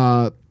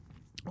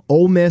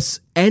 Ole Miss,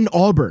 and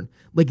Auburn.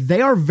 Like,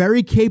 they are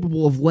very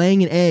capable of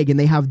laying an egg, and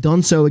they have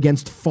done so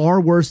against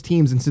far worse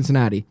teams than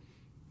Cincinnati.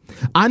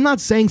 I'm not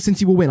saying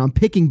Cincy will win. I'm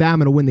picking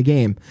Bama to win the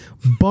game.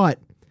 But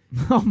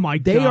Oh my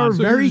god. they are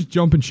So you're very... just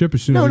jumping ship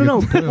as soon No, as no,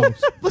 we no. get to the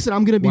playoffs. Listen,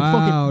 I'm going to be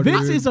Wow, fucking...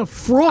 Vince dude. is a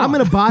fraud. I'm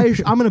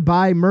gonna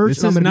buy merch.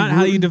 This I'm is gonna not be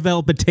how you rooting-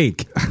 develop a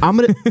take. I'm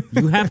gonna...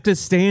 You have to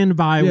stand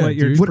by Yeah, what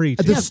you're dude.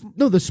 preaching.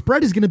 The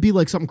spread is going to be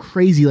like something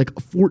crazy, like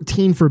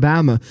 14 for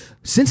Bama.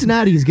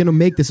 Cincinnati is going to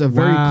make this a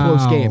very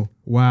close game.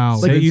 Wow.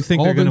 Say you think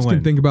all they're gonna Vince can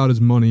win. think about is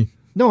money.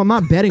 No, I'm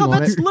not betting No, on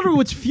that's it. literally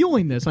what's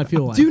fueling this. I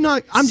feel like. Do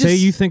not. I'm Say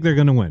just. you think they're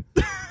going to win.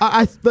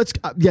 Let's.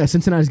 Yeah,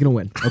 Cincinnati's gonna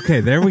win.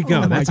 Okay, there we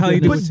go. Oh, That's my how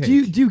you do But goodness.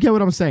 it. do you get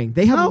what I'm saying?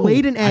 They have No,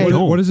 laid an I egg.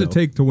 don't. What does it though.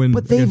 take to win?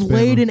 But they've against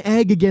laid Bama? an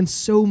egg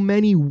against so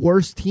many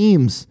worse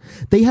teams.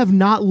 They have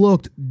not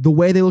looked the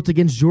way they looked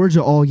against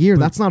Georgia all year.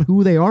 That's not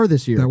who they are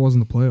this year. That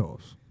wasn't the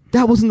playoffs.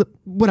 That wasn't the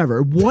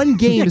whatever. One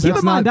game is keep not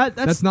in mind not,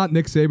 that's not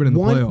Nick Saban in the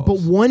one, playoffs. but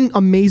one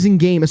amazing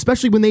game,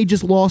 especially when they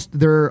just lost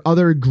their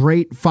other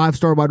great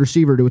 5-star wide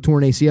receiver to a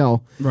torn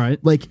ACL. right.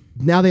 Like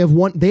now they have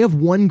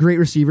one great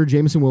receiver,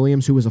 Jameson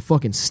Williams, who was a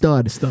fucking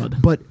stud.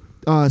 But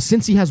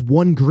since he has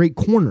one great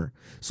corner,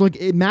 so like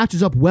it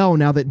matches up well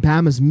now that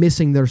Bama's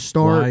missing their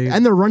star Why-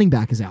 and their running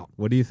back is out.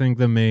 What do you think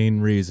the main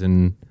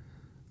reason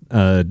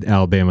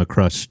Alabama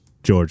crushed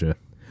Georgia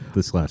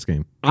this last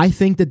game? I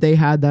think that they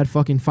had that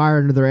fucking fire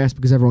under their ass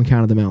because everyone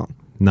counted them out.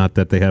 Not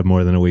that they had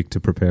more than a week to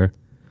prepare.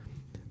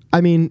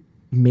 I mean,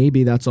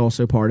 maybe that's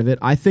also part of it.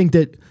 I think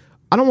that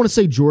I don't want to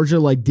say Georgia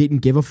like didn't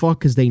give a fuck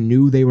because they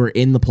knew they were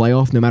in the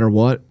playoff no matter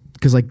what.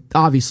 Because like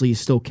obviously you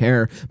still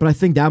care, but I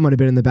think that might have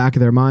been in the back of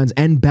their minds.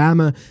 And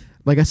Bama,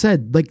 like I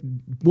said, like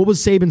what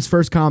was Saban's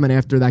first comment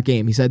after that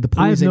game? He said the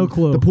poison, I have no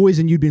clue. the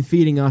poison you've been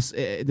feeding us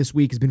this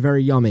week has been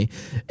very yummy.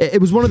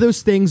 It was one of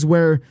those things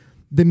where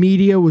the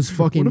media was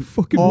fucking What a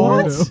fucking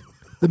all- weirdo.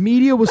 The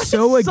media was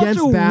so Such against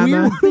a Bama.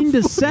 weird thing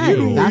to say.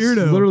 Ew. That's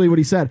Weirdo. literally what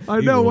he said.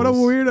 I know, what a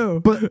Eagles.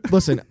 weirdo. But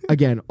listen,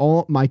 again,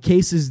 all my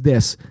case is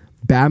this: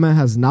 Bama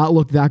has not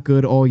looked that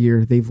good all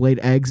year. They've laid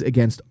eggs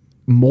against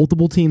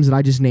multiple teams that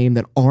I just named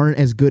that aren't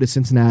as good as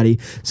Cincinnati.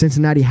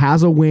 Cincinnati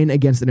has a win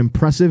against an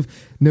impressive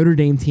Notre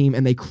Dame team,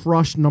 and they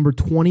crushed number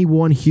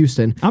 21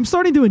 Houston. I'm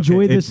starting to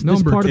enjoy Okay, this it's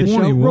number part of the show.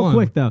 Real 21.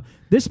 quick though,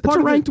 this part a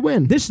of the- ranked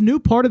win. This new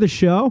part of the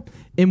show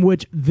in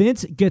which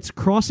Vince gets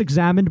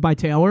cross-examined by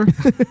Taylor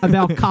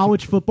about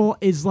college football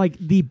is like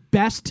the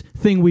best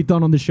thing we've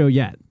done on the show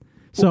yet.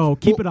 So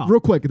keep it up. Real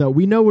quick though,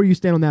 we know where you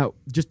stand on that.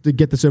 Just to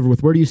get this over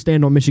with, where do you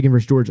stand on Michigan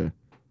versus Georgia?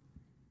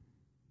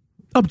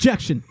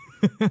 Objection.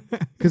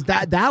 Because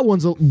that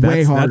one's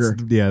way harder.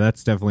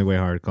 That's definitely way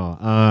hard call.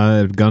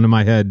 Gun to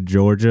my head,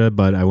 Georgia,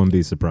 but I wouldn't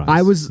be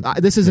surprised.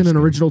 This isn't an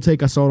original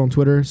take. I saw it on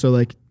Twitter, so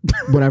like,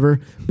 whatever.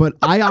 But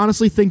I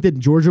honestly think that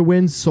Georgia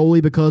wins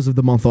solely because of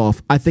the month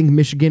off. I think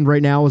Michigan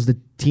right now is the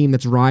team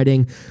that's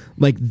riding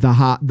like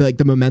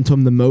the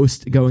momentum the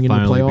most going into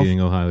the finally playoff.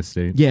 beating Ohio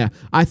State. Yeah,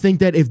 I think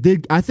that if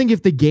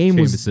the game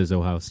was Seamus'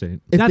 Ohio State.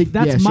 if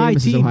That's my Seamus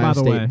is team, Ohio by the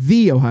State. way.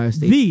 The Ohio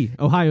State. The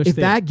Ohio State. If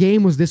that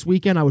game was this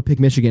weekend, I would pick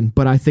Michigan.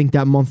 But I think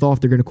that month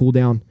off they're going to cool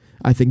down.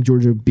 I think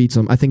Georgia beats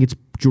them. I think it's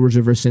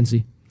Georgia versus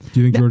Cincy.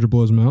 Do you think Georgia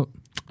blows them out?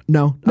 No.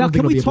 I now, don't think can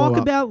it'll we be a talk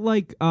blowout. about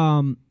like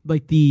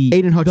the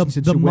Aiden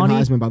Hutchinson the should win money,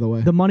 Heisman? By the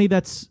way, the money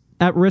that's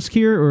at risk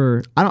here,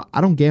 or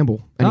I don't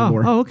gamble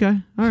anymore. Oh, okay,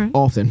 all right.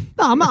 Often.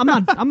 No,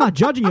 I'm not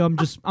judging you. I'm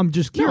just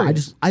No,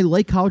 curious. I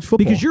like college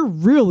football because you're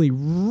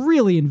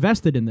really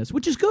invested in this,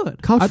 which is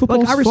good. College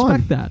football I is respect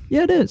fun. that.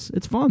 Yeah, it is.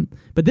 It's fun.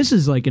 But this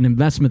is like an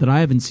investment that I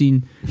haven't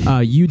seen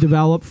you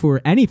develop for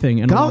anything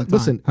in a long time.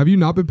 Listen. Have you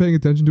not been paying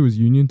attention to his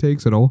union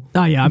takes at all?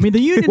 Oh yeah, I mean the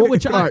union,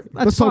 which all right,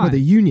 that's let's talk about fine. the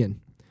Union.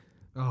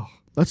 Oh,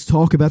 Let's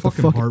talk about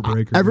Fucking the fucking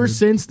heartbreaker, Ever dude.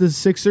 since the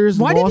Sixers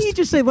Why lost, didn't he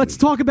just say, "Let's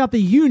talk about the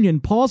union"?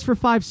 Pause for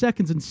 5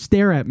 seconds and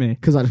stare at me.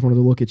 because I just wanted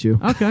to look at you.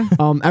 Okay.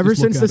 Ever Just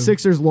since look the at him.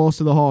 Sixers lost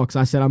to the Hawks,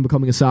 I said I'm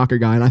becoming a soccer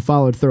guy, and I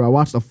followed through. I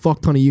watched a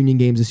fuck ton of Union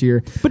games this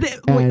year. But wait,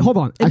 and hold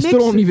on. It I still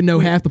makes- don't even know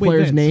wait, half the wait,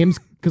 players' Vince. names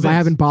because I Vince.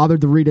 haven't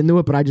bothered to read into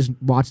it. But I just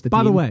watched the By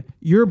team. the way,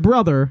 your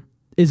brother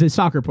is a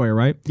soccer player,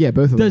 right? yeah,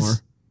 both of them are.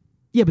 Does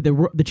yeah, but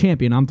the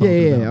champion I'm talking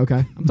Yeah, about.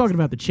 okay. I'm talking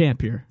about the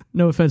champ here.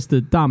 No offense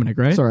to Dominic,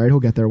 right? It's all right. He'll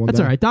get there one That's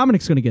day. all right.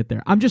 Dominic's going to get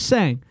there. I'm just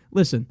saying,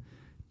 listen,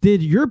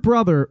 did your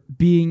brother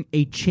being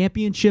a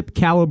championship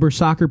caliber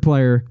soccer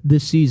player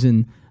this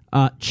season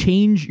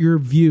change your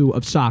view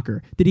of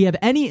soccer? Did he have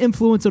any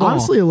influence at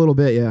Honestly, a little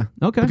bit, yeah.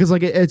 Okay. Because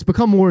like it's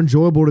become more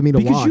enjoyable to me to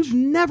all? Because watch. you've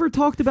never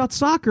talked about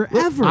soccer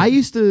ever. I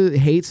used to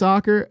hate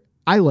soccer.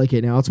 I like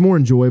it now. It's more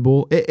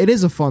enjoyable. It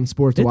is a fun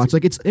sport to It's- watch.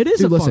 Like it is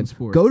dude, a fun listen,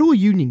 sport. Go to a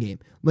Union game.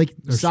 Like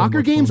They're so soccer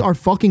much games fun. are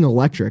fucking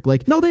electric.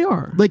 Like No, they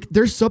are. Like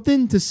there's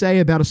something to say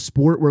about a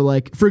sport where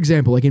like for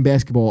example like in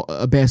basketball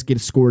a basket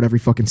is scored every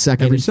fucking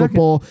second. Every in second.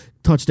 football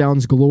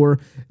touchdowns galore.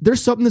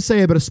 There's something to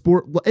say about a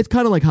sport. It's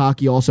kind of like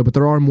hockey also, but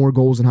there are more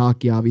goals in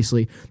hockey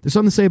obviously. There's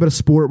something to say about a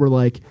sport where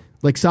like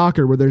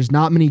soccer where there's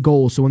not many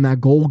goals, so when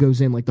that goal goes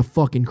in like the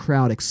fucking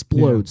crowd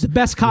explodes. The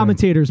best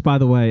commentators, by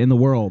the way, in the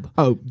world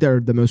Oh, they're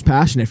the most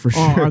passionate for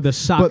sure. are the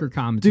soccer But,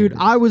 commentators. Dude,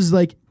 I was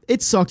like,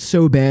 it sucked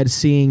so bad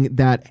seeing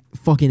that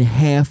fucking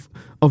half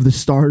of the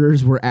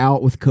starters were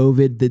out with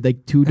COVID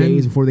like 2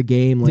 days before the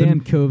game. Like,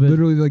 Damn COVID.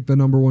 Literally like the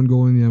number one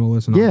goal in the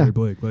MLS and Yeah. Andre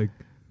Blake. Like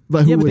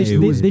like, Yeah, who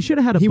but was- they should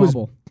have had a he was-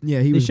 bubble.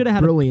 yeah, he They was should have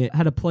had brilliant.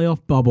 had a playoff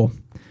bubble.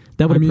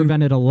 That would have I mean-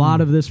 prevented a lot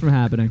of this from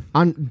happening.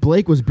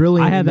 Blake was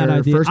brilliant. I had in that their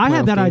idea. First I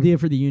had playoff that game. idea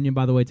for the Union,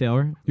 by the way,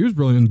 Taylor. He was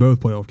brilliant in both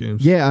playoff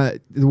games. Yeah,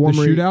 the one The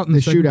where he- shootout in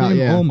the second shootout. game.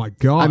 Yeah. Oh my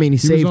god! I mean, he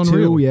was saved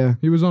unreal. two. Yeah,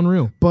 he was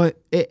unreal.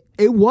 but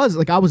it was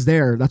like I was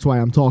there. That's why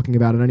I'm talking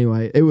about it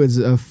anyway. It was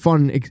a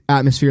fun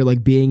atmosphere,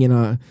 like being in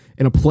a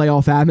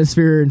playoff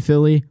atmosphere in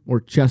Philly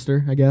or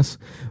Chester, I guess.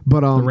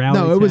 But The rally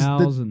no, it was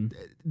towels and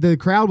the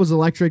crowd was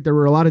electric. There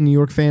were a lot of New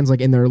York fans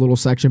like in their little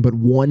section, but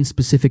one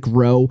specific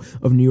row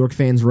of New York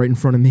fans right in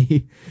front of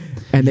me,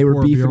 and they were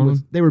pour a beer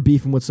on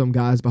beefing with some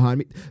guys behind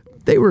me.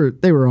 They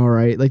were all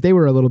right. Like they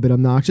were a little bit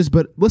obnoxious,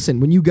 but listen,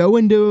 when you go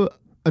into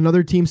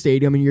another team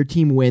stadium and your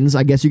team wins,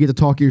 I guess you get to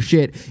talk your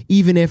shit,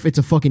 even if it's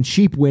a fucking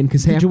cheap win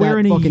because half you wear that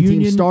any fucking team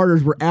Union-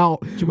 starters were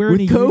out did you wear with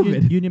any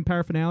COVID. union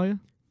paraphernalia?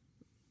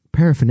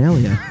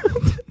 Paraphernalia.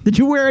 Did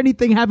you wear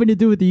anything having to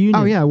do with the Union?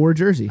 Oh yeah, I wore a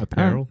jersey.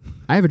 Apparel.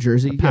 I have a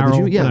jersey. Apparel,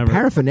 yeah, did you? Yeah, whatever.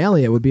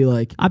 paraphernalia would be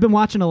like I've been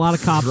watching a lot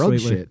of Cops Drug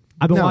lately. shit.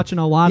 I've been No. watching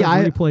a lot Yeah,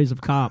 of replays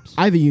of Cops.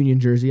 I have a Union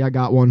jersey. I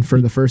got one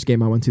for the first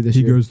game I went to this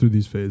He year. goes through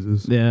these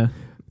phases. Yeah.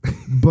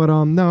 But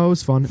no, it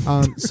was fun.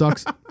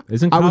 Sucks.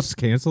 Isn't I Cops was-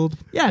 canceled?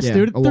 Yes, Yeah,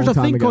 dude. a There's long a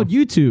time thing ago. called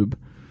YouTube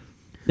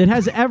that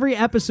has every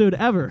episode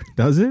ever.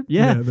 Does it?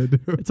 Yeah. they do.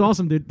 It's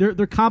awesome, dude.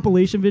 Their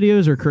compilation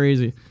videos are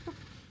crazy.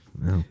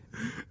 No.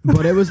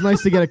 But it was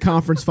nice to get a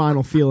conference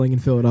final feeling in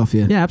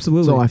Philadelphia. Yeah,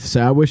 absolutely. So I have to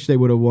say, I wish they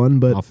would have won,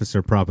 but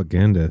Officer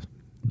propaganda.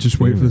 Just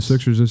wait for the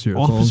Sixers this year.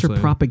 That's all I'm Officer saying.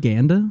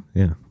 propaganda.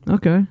 Yeah.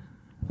 Okay,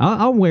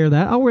 I'll wear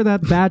that. I'll wear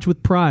that badge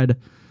with pride.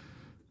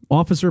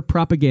 Officer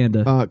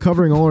propaganda.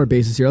 covering all our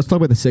bases here, let's talk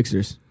about the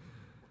Sixers.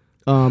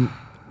 And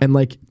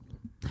like,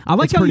 I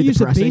like it's how you pretty use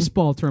the depressing.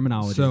 baseball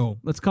terminology. So,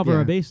 let's cover yeah.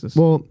 our bases.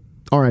 well,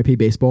 RIP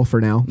baseball for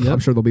now. Yep. I'm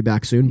sure they'll be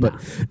back soon. But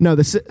no,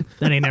 that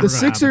ain't never the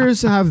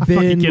Sixers have Fucking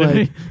been kidding like,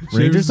 me?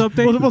 Rangers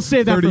update? We'll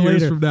save that 30 for years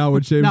later. from now,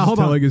 when James Now, is hold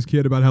on. telling his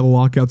kid about how the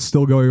lockout's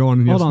still going on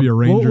and he Hold has on. to be a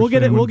Rangers We'll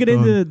get fan we'll when get it's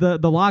into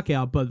done. the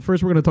lockout, but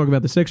first we're going to talk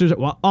about the Sixers.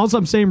 Well, all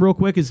I'm saying real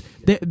quick is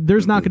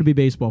there's not going to be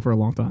baseball for a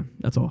long time.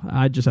 That's all.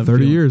 I just have a 30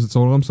 feeling. years. That's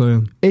all I'm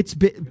saying. it's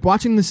been,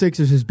 watching the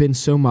Sixers has been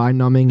so mind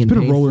numbing and It's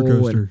been a roller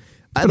painful coaster. and-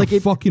 It's been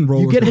a fucking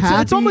roller You get coaster.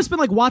 happy. It's almost been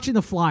like watching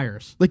the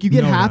Flyers. like you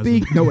get No, it happy.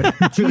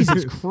 hasn't. No,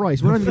 Jesus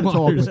Christ, we're not even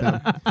talking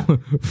about that.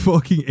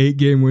 Fucking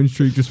 8-game win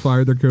streak just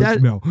fired their coach.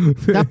 That- No.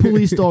 That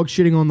police dog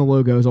shitting on the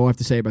logo is all I have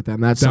to say about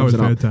them. That sums was it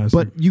up. fantastic.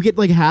 But you get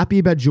like happy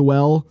about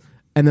Joel,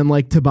 and then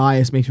like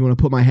Tobias makes me want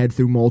to put my head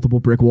through multiple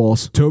brick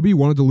walls. Toby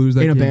wanted to lose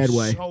that In a game bad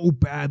way. so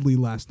badly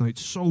last night.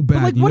 So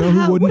bad. like, you what know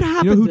hap- who what wouldn't? You know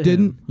happened who to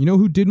didn't? him? You know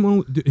who didn't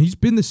want to, he's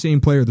been the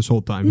same player this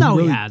whole time. No,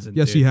 he hasn't,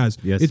 Yes, dude. he has.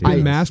 Yes, It's he been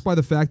has. masked by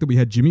the fact that we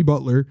had Jimmy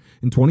Butler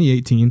in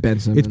 2018. Ben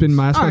Simmons. It's been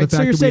masked All by right, the so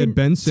fact you're that we saying had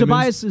Ben Simmons.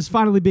 Tobias is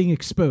finally being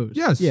exposed.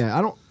 Yes. Yeah,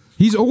 I don't.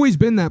 He's always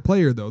been that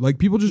player, though. Like,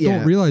 people just Yeah.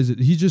 don't realize it.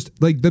 He's just,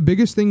 like, the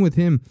biggest thing with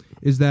him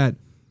is that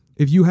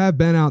if you have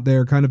Ben out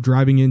there kind of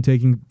driving in,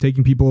 taking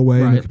people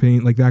away in Right. the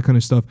paint, like that kind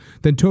of stuff,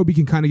 then Toby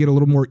can kind of get a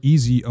little more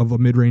easy of a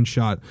mid-range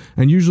shot.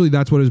 And usually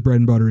that's what his bread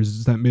and butter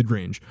is that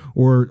mid-range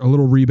or a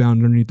little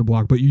rebound underneath the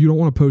block. But you don't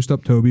want to post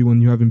up Toby when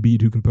you have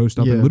Embiid who can post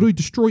up and Yeah. literally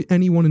destroy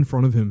anyone in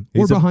front of him or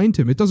He's a- behind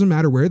him. It doesn't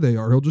matter where they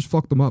are. He'll just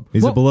fuck them up.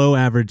 He's Well- a below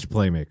average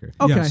playmaker.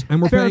 Okay. Yes,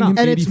 and we're Fair paying enough. him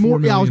And it's more.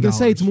 $84 Yeah, I was million. gonna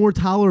say it's more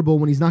tolerable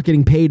when he's not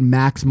getting paid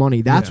max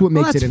money. That's Yeah. what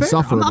Well, makes that's it fair.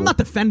 insufferable. I'm not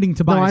defending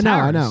Tobias No, I know,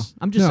 I Harris. know.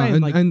 I'm just No, saying,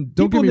 and- like, and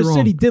don't people get in me the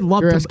city wrong. did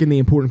love You're Tob- asking the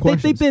important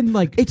questions. They've been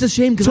like It's a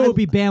shame because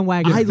Toby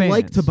bandwagon I fans.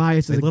 like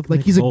Tobias. They As love like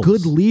Nick he's a Foles.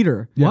 good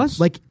leader. What?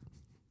 Like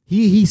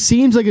he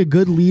seems like a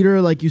good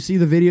leader. Like you see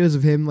the videos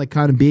of him like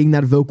kind of being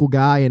that vocal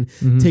guy and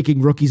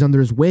taking rookies under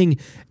his wing.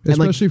 And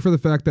like Especially for the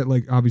fact that,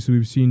 like, obviously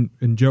we've seen,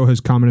 and Joe has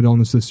commented on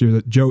this year,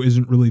 that Joe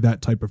isn't really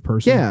that type of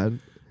person. yeah,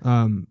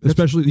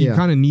 Especially, you yeah.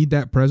 kind of need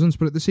that presence,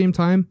 but at the same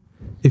time,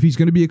 if he's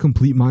going to be a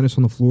complete minus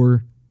on the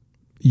floor,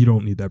 you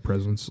don't need that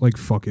presence. Like,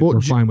 fuck it, we're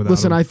fine without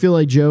listen, him. I feel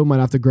like Joe might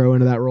have to grow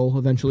into that role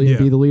eventually Yeah,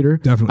 and be the leader.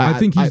 Definitely, I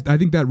think I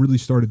think that really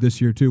started this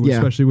year too, Yeah.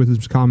 especially with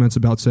his comments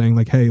about saying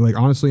like, "Hey, like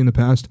honestly, in the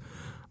past,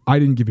 I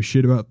didn't give a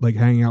shit about like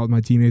hanging out with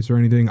my teammates or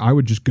anything. I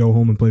would just go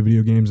home and play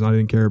video games, and I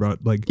didn't care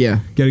about like Yeah.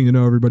 getting to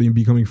know everybody and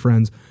becoming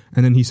friends."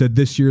 And then he said,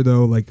 "This year,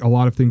 though, like a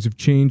lot of things have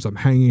changed. I'm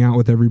hanging out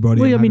with everybody.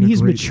 Well, I'm I mean, having a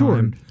he's great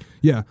matured. time."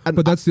 Yeah, And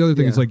but that's the other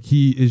thing. yeah. Is like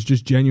he is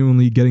just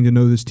genuinely getting to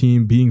know this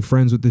team, being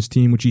friends with this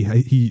team, which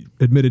he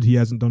admitted he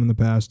hasn't done in the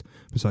past,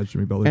 besides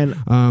Jimmy Butler.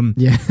 And-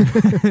 Yeah.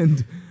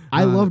 and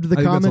I loved the I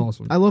think that's comment.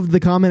 awesome. I loved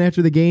the comment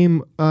after the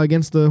game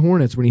against the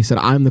Hornets when he said,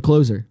 "I'm the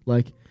closer."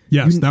 Like,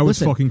 Yes, you- that was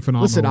listen, fucking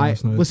phenomenal. Listen,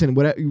 last night. listen.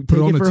 Whatever, Put take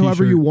it on it a for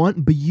however t-shirt. you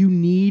want, but you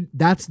need.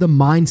 That's the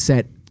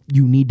mindset.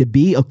 You need to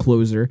be a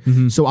closer.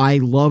 Mm-hmm. So I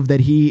love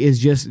that he is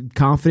just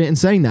confident in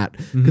saying that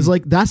because Mm-hmm.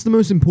 like that's the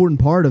most important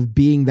part of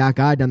being that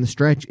guy down the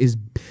stretch is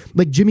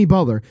like Jimmy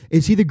Butler.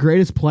 Is he the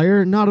greatest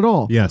player? Not at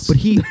all. Yes. but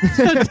he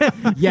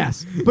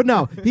yes, but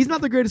no, he's not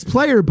the greatest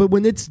player. But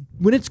when it's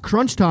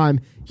crunch time,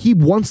 he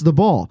wants the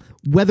ball.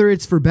 Whether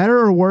it's for better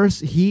or worse,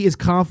 he is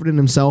confident in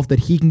himself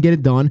that he can get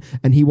it done,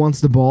 and he wants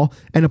the ball.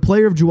 And a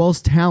player of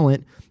Joel's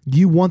talent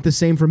you want the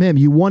same from him.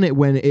 You want it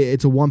when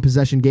it's a one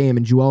possession game,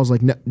 and Joel's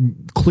like, no,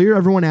 clear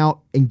everyone out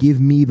and give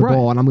me the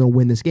ball, and I'm going to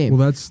win this game.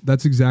 Well,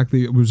 that's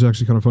exactly. It was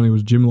actually kind of funny.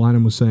 Was Jim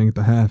Lynam was saying at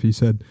the half? He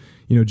said,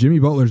 Jimmy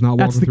Butler's not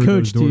That's walking the through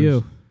coach those doors. to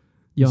you.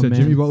 He said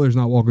man. Jimmy Butler's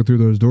not walking through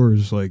those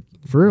doors. Like,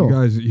 For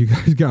real. you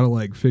guys got to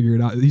like figure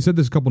it out. He said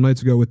this a couple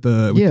nights ago with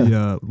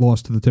the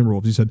loss to the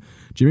Timberwolves. He said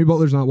Jimmy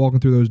Butler's not walking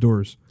through those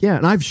doors. Yeah,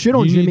 and I've shit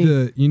on Jimmy.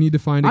 You need to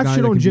find. I've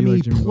shit on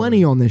Jimmy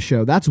plenty on this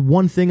show. That's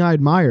one thing I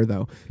admire,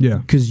 though. Yeah,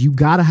 because you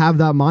got to have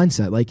that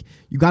mindset. Like,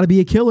 you got to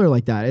be a killer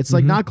like that. It's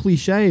like not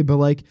cliche, but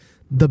like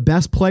the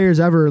best players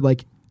ever.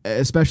 Like,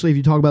 especially if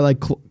you talk about like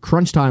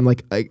crunch time.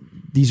 Like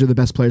these are the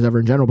best players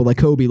ever in general. But like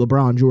Kobe,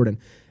 LeBron, Jordan.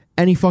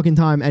 Any fucking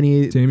time,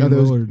 any Damian of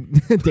those,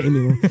 Lillard.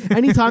 Damian.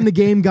 Anytime the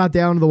game got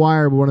down to the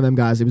wire with one of them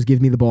guys, it was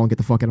give me the ball and get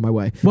the fuck out of my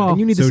way. Well, and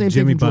you need So the same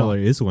Jimmy thing from Butler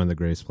Joel. is one of the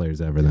greatest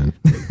players ever. Then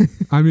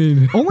I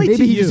mean, Only Maybe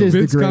to he you. just is the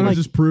Vince kind of great.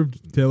 just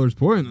proved Taylor's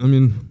point. I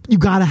mean, You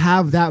got to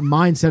have that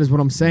mindset, is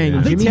what I'm saying. Yeah.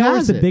 And I think Jimmy Taylor's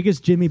has the it.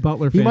 biggest Jimmy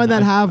Butler fan. He might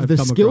not have I've the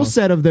come skill across.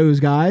 set of those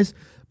guys,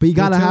 but you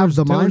got to have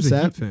the Taylor's a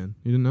mindset. Heat fan.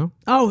 You didn't know?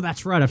 Oh,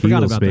 that's right. I forgot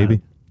Eagles, about baby.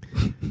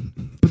 that.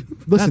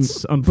 Listen,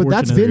 That's but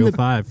that's unfortunate. been the,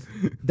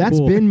 305. that's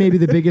Cool. been maybe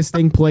the biggest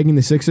thing plaguing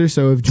the Sixers.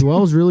 So if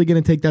Joel's really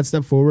going to take that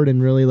step forward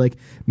and really like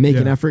make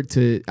an Yeah. effort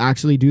to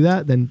actually do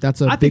that, then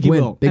that's a I think big he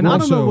win. will. Big And win. I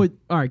don't know Also, what.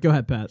 All right, go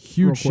ahead, Pat.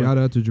 Huge shout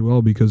out to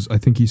Joel because I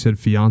think he said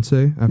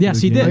fiance after Yes,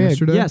 the he game did.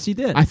 yesterday. Yes, he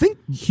did. I think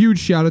Huge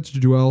shout out to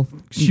Joel.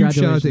 Huge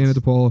shout out to Anna Congratulations.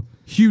 DePaula.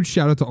 Huge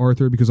shout out to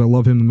Arthur because I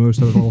love him the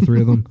most out of all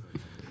three of them.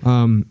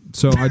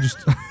 So I just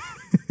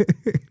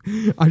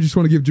I just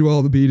want to give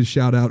Joel the beat a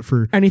shout out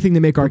for anything to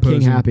make our king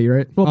Proposing. happy,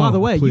 right? Well, by Oh, the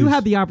way, please. you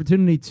had the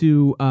opportunity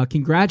to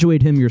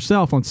congratulate him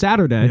yourself on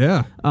Saturday.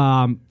 Yeah.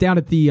 Down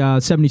at the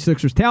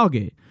 76ers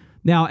tailgate.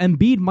 Now,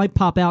 Embiid might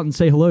pop out and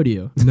say hello to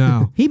you.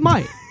 No. He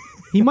might.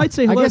 He might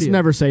say I hello guess to you.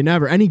 never say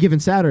never. Any given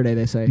Saturday,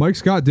 they say. Mike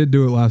Scott did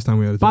do it last time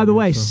we had a By the tailgate,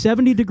 way, so.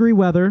 70-degree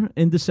weather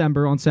in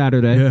December on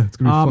Saturday. Yeah, it's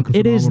gonna be fucking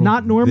It is phenomenal.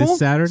 not normal. This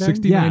Saturday?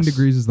 69 Yes.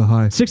 degrees is the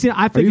high. 60.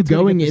 I Are think you it's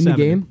gonna going get to in the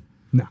 70. game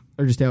No.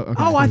 or just out?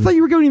 Okay. Oh, I thought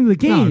you were going into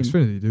the No, game.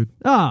 Xfinity, dude.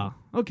 Oh,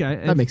 okay.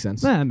 That makes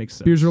sense. That makes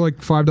sense. Beers are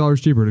like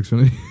 $5 cheaper at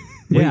Xfinity.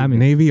 Yeah, I mean.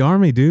 Navy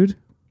Army, dude.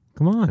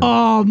 Come on.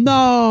 Oh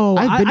no!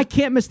 I've been- I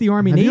can't miss the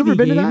Army Have Navy you ever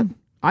been game. to that?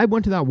 I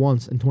went to that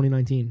once in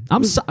 2019.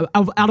 I'm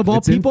out of all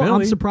It's in people, I'm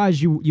Philly.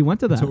 surprised you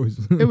went to that. It's always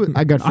It was,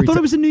 I got I free. thought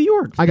it was in New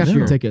York. I got free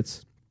No.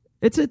 tickets.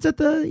 It's at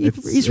the East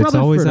it's Rutherford.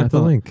 always I at the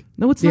thought. link.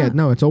 No, it's Yeah, not.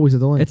 no, it's always at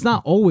the link. It's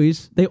not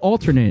always. They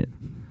alternate.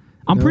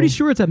 I'm No. pretty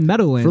sure it's at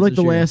Meadowlands for like this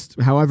the year. last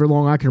however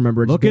long I can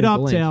remember. It's Look been it at the up,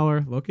 link.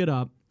 Taylor. Look it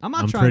up. I'm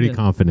not I'm trying pretty to.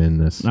 confident in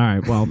this. All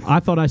right. Well, I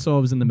thought I saw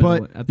it was in the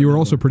middle. But You were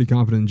also pretty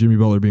confident in Jimmy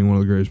Butler being one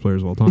of the greatest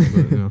players of all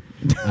time.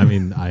 But, I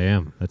mean, I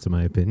am. That's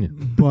my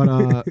opinion. But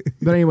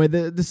anyway,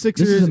 the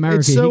Sixers. This is America.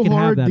 It's He so can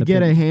have hard that to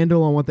get a opinion.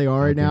 handle on what they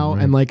are right now,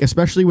 right. and like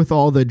especially with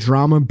all the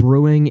drama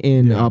brewing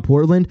in Yeah.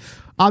 Portland.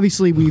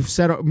 Obviously, we've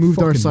moved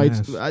our Fucking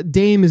sights. mess.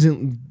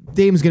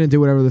 Dame's gonna do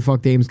whatever the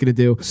fuck Dame's gonna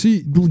do.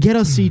 See, Get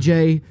us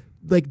CJ.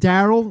 Like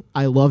Daryl,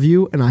 I love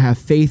you and I have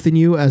faith in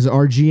you as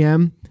our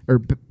GM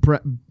or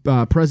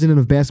president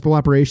of basketball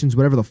operations,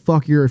 whatever the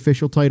fuck your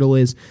official title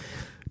is.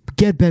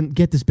 Get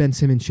this Ben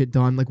Simmons shit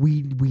done. Like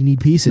we need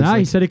pieces. Nah, he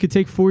Like, said it could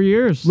take 4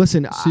 years.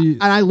 listen, See-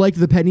 and I like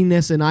the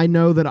pettiness, and I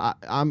know that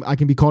I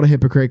can be called a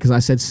hypocrite because I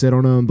said sit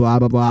on him, blah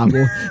blah blah.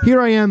 Well, here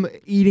I am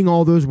eating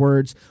all those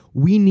words.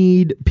 We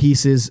need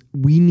pieces.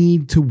 We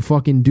need to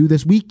fucking do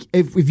this.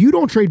 If you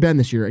don't trade Ben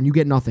this year and you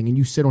get nothing and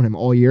you sit on him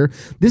all year,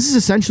 this is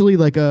essentially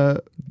like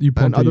You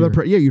punt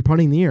the year. you're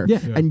punting the year. Yeah.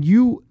 And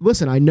you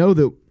listen. I know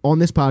that on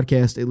this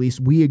podcast, at least,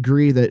 we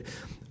agree that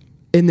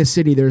in this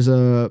city there's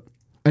a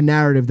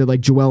narrative that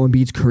like Joel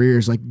Embiid's career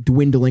is like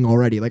dwindling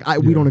already. Like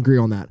we don't agree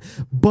on that,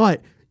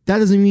 but that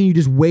doesn't mean you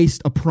just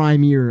waste a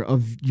prime year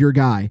of your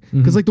guy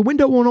because like the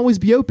window won't always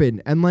be open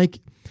and like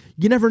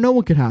you never know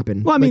what could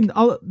happen. Well, I Like,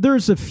 mean,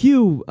 there's a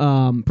few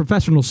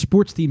professional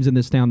sports teams in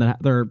this town that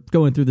they're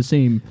going through the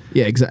same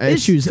yeah, exactly.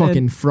 issues. It's fucking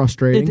and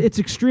frustrating. It's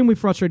extremely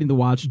frustrating to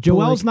watch.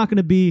 Joel's like- not going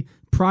to be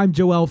prime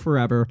Joel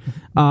forever.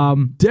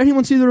 Did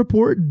anyone see the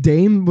report?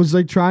 Dame was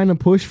like trying to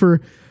push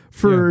for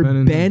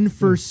Yeah, Ben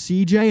for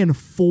CJ and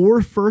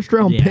 4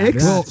 first-round Yeah,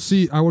 picks. well,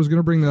 see, I was going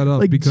to bring that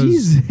up like because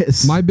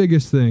Jesus. my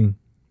biggest thing,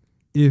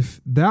 if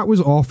that was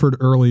offered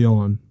early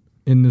on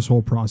in this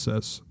whole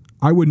process,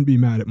 I wouldn't be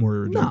mad at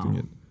Morey rejecting No.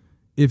 it.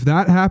 If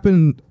that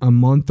happened a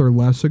month or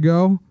less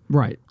ago,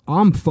 Right.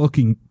 I'm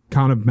fucking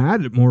kind of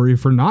mad at Morey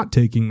for not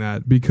taking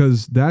that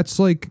because that's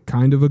like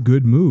kind of a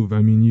good move.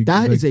 I mean,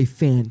 that like, is a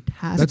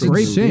fantastic that's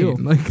great insane. deal.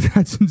 Like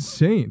that's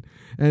insane.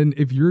 And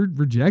if you're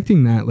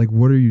rejecting that, like,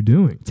 what are you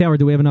doing? Taylor,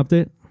 do we have an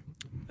update?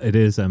 It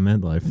is at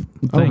MetLife.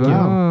 Thank you.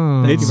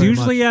 Oh. Thank It's you very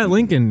usually at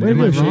Lincoln. Wait a Am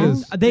I minute, wrong? it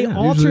is. They Yeah,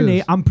 alternate. usually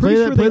is. I'm pretty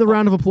sure play they the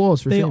round of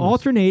applause for They Seamus.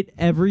 alternate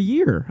every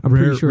year. I'm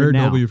pretty sure rare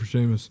now. W for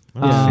Seamus.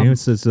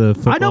 Seamus is a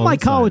football I know my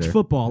college insider.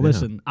 football. Yeah.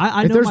 Listen,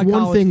 I If know there's my one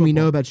college thing we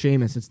football. know about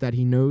Seamus, it's that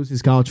he knows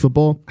his college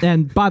football,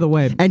 And by the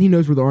way, and he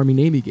knows where the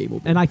Army-Navy game will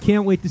be. and I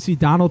can't wait to see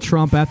Donald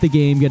Trump at the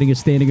game getting a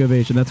standing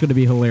ovation. That's going to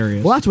be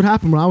hilarious. Well, that's what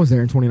happened when I was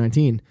there in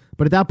 2019.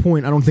 But at that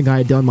point, I don't think I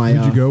had done my.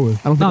 Who'd you go with?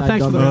 I don't think No, I had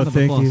thanks done for the my- round of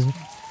thank applause. you.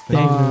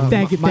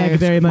 Thank you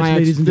very much,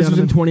 ladies and This was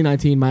in gentlemen.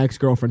 2019. My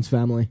ex-girlfriend's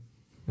family.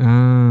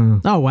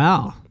 Oh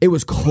wow. It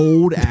was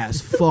cold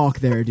as fuck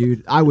there,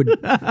 dude. I would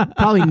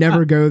probably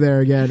never go there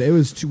again. It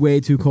was way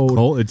too cold.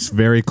 Cold. It's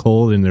very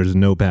cold and there's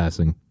no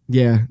passing.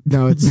 Yeah,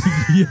 no, it's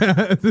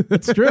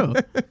It's true.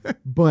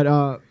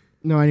 but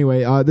no.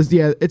 Anyway,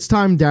 it's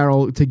time,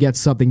 Daryl, to get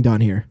something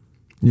done here.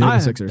 Yeah, the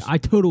Sixers. I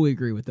totally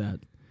agree with that.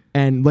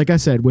 And like I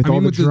said, with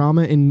all the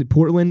drama in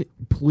Portland,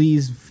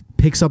 please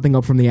pick something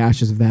up from the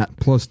ashes of that.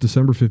 Plus,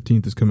 December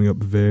 15th is coming up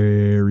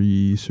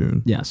very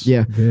soon. Yes.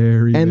 Yeah.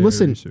 Very, And very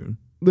listen, soon.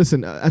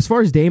 Listen, as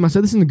far as Dame, I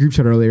said this in the group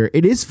chat earlier.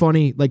 It is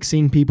funny, like,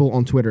 seeing people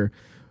on Twitter,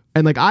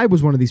 and like I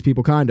was one of these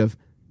people, kind of,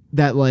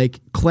 that like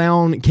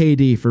clown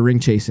KD for ring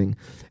chasing,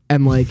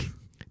 and like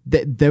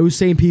those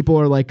same people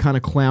are like kind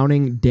of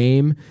clowning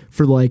Dame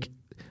for like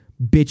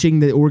bitching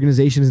the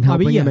organization isn't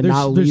helping him and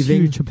not there's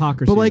leaving. huge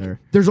hypocrisy But like,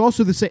 there. there's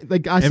also the same.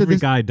 Like I said, Every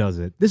this, guy does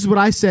it. this is what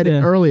I said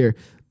Yeah. earlier.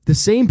 The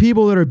same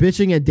people that are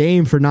bitching at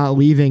Dame for not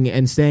leaving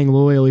and staying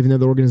loyal, even though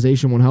the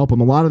organization won't help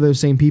him, a lot of those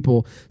same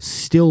people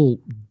still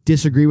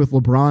disagree with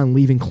LeBron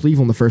leaving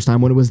Cleveland the first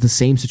time when it was the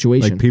same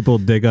situation. Like people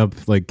dig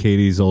up like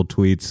Katie's old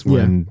tweets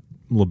when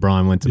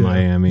LeBron went to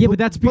Miami. Yeah, but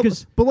that's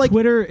because but like,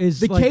 Twitter is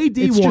the like, KD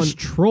it's one- just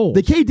troll.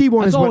 the KD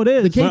one That's is all what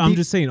it is. The But I'm KD,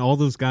 just saying, all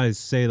those guys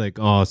say like,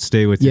 "Oh,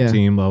 stay with your Yeah.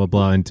 team," blah blah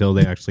blah, until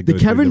they actually go. the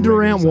through Kevin the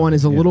Durant rigors of one it.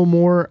 is a Yeah. little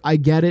more. I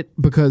get it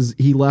because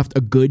he left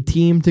a good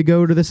team to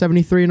go to the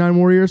 73-9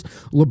 Warriors.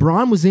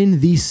 LeBron was in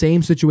the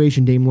same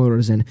situation Dame Lillard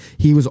is in.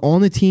 He was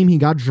on the team he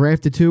got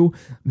drafted to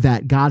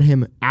that got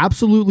him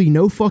absolutely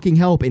no fucking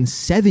help in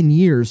 7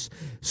 years,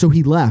 so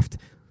he left.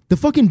 The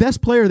fucking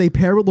best player they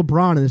paired with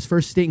LeBron in his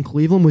first stint in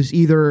Cleveland was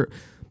either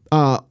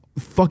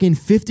fucking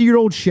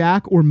 50-year-old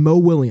Shaq or Mo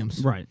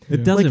Williams. right.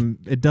 It doesn't.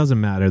 It doesn't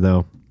matter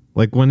though.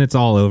 Like when it's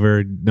all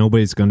over,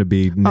 nobody's going to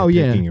be nitpicking Oh,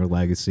 yeah. your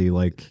legacy.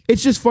 Like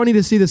It's just funny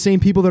to see the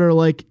same people that are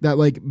like that,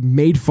 like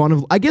made fun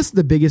of. I guess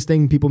the biggest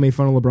thing people made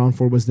fun of LeBron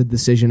for was the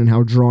decision and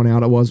how drawn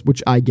out it was,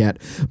 which I get.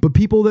 But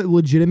people that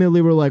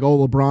legitimately were like,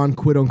 "Oh, LeBron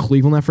quit on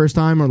Cleveland that first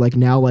time," or like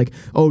now, like,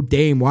 "Oh,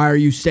 Dame, why are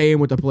you staying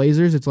with the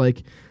Blazers?" It's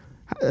like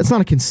that's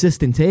not a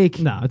consistent take.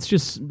 No, it's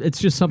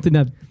just something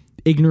that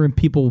ignorant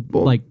people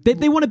like.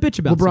 They want to bitch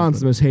about. LeBron's the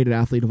something. most hated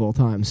athlete of all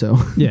time. So,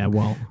 Yeah,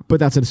 well, but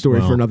that's a story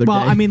for another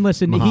well. day. I mean,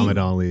 listen, Muhammad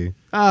Ali.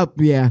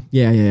 Yeah.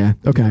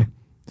 Okay,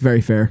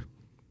 very fair.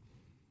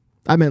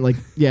 I meant like,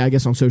 yeah, I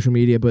guess on social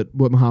media, but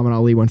what Muhammad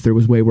Ali went through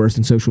was way worse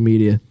than social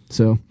media.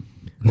 So,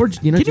 or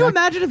you know, Can you Jack-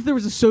 imagine if there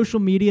was a social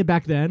media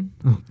back then?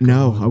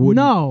 No, I wouldn't.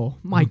 No,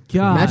 my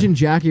God. Imagine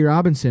Jackie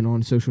Robinson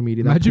on social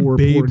media. That Imagine poor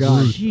Babe guy.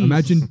 Ruth. Jeez.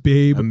 Imagine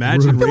Babe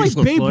Imagine Ruth. I feel like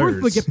racial Babe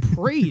Ruth slurs. would get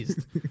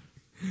praised.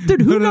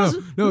 Dude, who knows?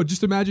 No,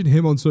 just imagine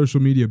him on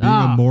social media being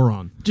Ah. a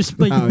moron. Just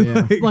like Oh,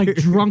 yeah. like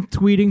drunk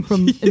tweeting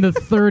from in the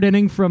third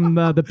inning from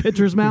the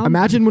pitcher's mound.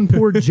 Imagine when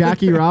poor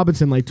Jackie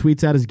Robinson like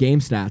tweets out his game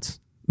stats.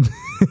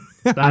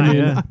 I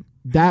mean,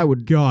 that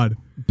would God.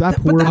 that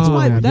But poor. that's oh,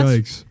 why- man.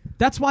 Yikes.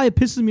 That's why it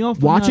pisses me off.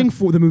 when, Watching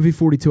for the movie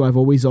 42, I've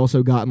always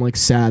also gotten like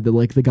sad that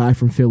like the guy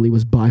from Philly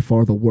was by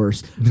far the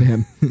worst to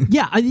him.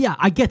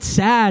 I get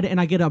sad and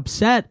I get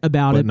upset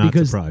about But it not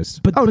because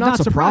surprised. But, Oh, but not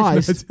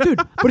surprised. dude.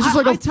 But it's just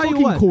like I a tell you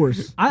fucking what,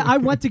 course. I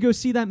went to go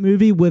see that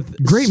movie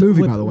with Great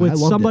movie, by the way. with I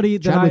loved somebody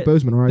it. that Chadwick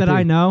Boseman, R.I.P. that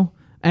I know,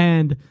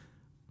 and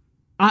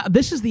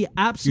this is the You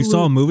absolute.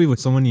 saw a movie with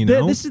someone you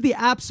know. This is the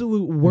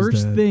absolute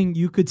worst dead. thing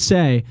you could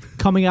say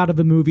coming out of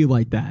a movie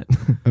like that.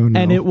 Oh, no.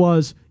 And it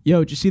was, yo,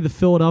 did you see the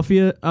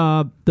Philadelphia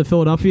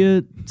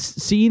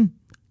scene?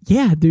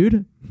 Yeah,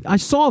 dude, I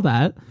saw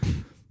that.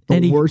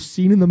 the worst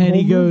scene in the and whole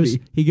he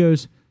movie.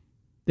 goes,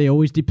 they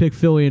always depict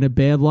Philly in a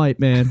bad light,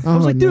 man. I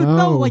was Oh, like, dude, no,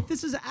 no. like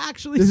this is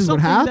actually This is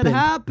what something that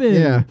happened. happened.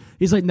 Yeah.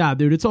 He's like, nah,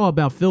 dude, it's all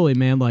about Philly,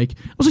 man. Like,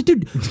 I was like,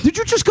 dude, did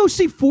you just go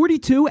see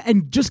 42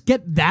 and just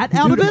get that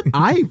out of it?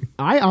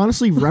 I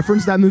honestly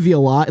reference that movie a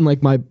lot in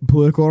like my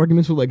political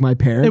arguments with like my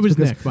parents. It was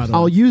because Nick, by the way.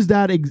 I'll use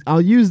that.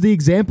 I'll use the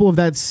example of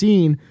that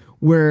scene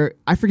where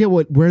I forget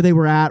where they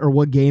were at or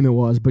what game it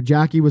was, but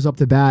Jackie was up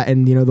to bat,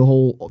 and you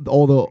know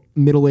all the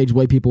middle-aged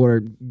white people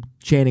are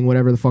chanting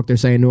whatever the fuck they're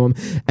saying to him,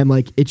 and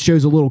like it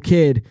shows a little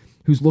kid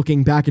who's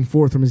looking back and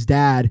forth from his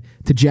dad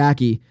to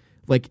Jackie,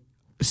 like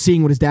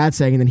seeing what his dad's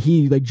saying, and then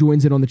he like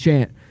joins in on the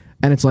chant,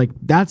 and it's like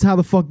that's how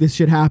the fuck this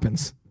shit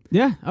happens.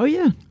 Yeah. Oh,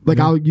 yeah. Like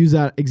I'll use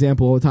that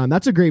example all the time.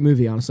 That's a great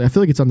movie, honestly. I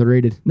feel like it's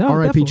underrated. No,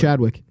 R.I.P. definitely.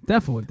 Chadwick.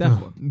 Definitely.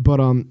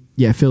 But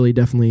yeah, Philly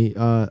definitely.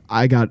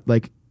 I got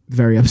like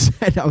very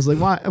upset. I was like,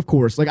 why? Of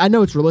course. Like I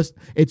know it's realistic.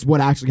 It's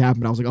what actually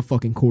happened. But I was like, a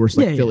fucking course.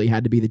 Like Yeah, yeah. Philly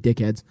had to be the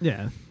dickheads.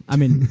 Yeah. I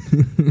mean,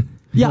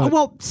 yeah. But-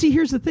 Well, see,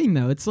 here's the thing,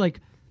 though. It's like,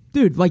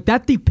 dude, like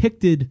that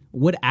depicted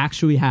what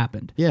actually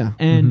happened. Yeah.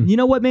 And you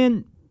know what,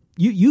 man?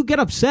 You get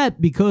upset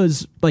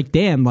because, like,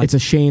 damn, like It's a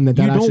shame that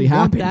you actually don't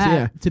want happened. that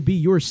Yeah. to be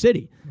your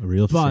city. a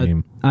real But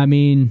shame. I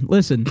mean,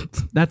 listen,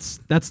 that's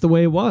the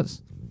way it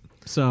was.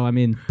 So I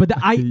mean, but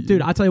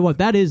dude, I tell you what,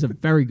 that is a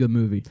very good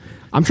movie.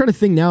 I'm trying to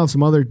think now of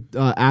some other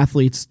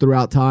athletes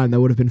throughout time that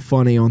would have been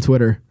funny on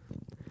Twitter,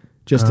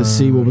 just to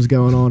see what was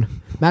going on.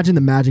 Imagine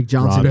the Magic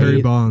Johnson. Barry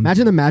AIDS, Bonds.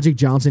 imagine the Magic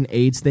Johnson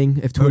AIDS thing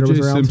if Twitter was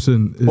O.J. around.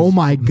 Simpson. Is, Oh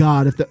my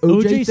God! If the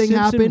OJ thing Simpson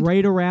happened,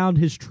 right around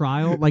his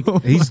trial, like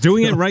He's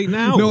doing it right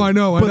now. No, I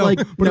know. But, like,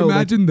 but no,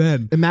 imagine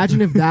then.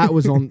 imagine if that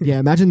was on. Yeah,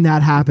 imagine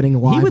that happening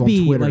live he would on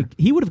be Twitter. like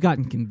he would have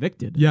gotten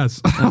convicted.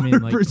 Yes, I mean,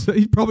 like- 100%.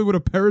 He probably would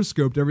have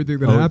periscoped everything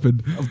that Oh.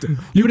 happened.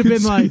 He would have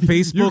been like,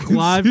 Facebook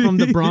Live from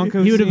the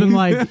Broncos. he would have been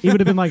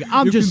like,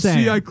 I'm you just can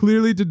saying. see I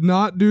clearly did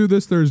not do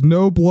this. There's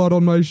no blood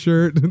on my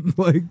shirt.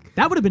 Like,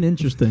 That would have been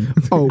interesting.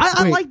 Oh,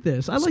 I wait. like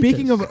this. I like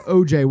Speaking this. of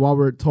OJ, while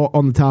we're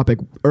on the topic,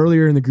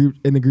 earlier in the group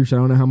chat, I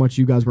don't know how much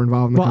you guys were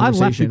involved in the Well, I left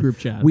conversation. the group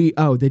chat. We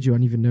did you? I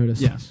didn't even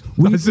notice. Yes.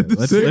 We, I said the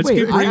Let's, same. let's Wait,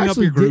 keep I bringing up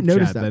actually your group didn't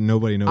notice chat that. that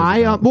nobody knows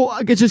about. Well,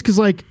 it's just because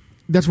like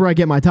that's where I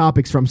get my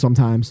topics from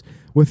sometimes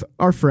with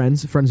our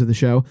friends of the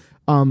show.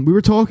 We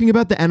were talking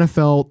about the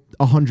NFL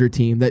 100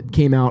 team that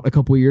came out a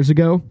couple of years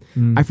ago.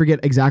 I forget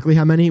exactly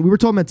how many. We were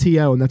talking about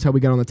T.O., and that's how we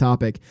got on the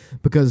topic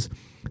because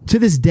to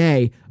this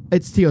day,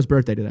 it's T.O.'s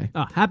birthday today.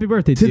 Oh, happy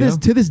birthday To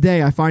T.O. this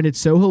day, I find it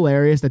so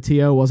hilarious that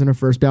T.O. wasn't a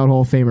first ballot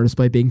Hall of Famer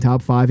despite being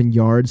top 5 in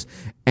yards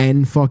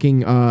and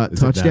fucking Isn't that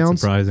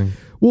touchdowns. surprising?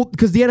 Well,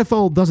 because the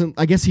NFL doesn't.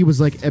 I guess he was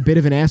like a bit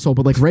of an asshole,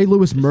 but like Ray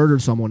Lewis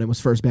murdered someone and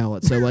was first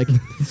ballot. So like,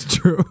 It's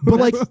true. but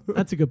like,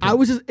 That's a good point. I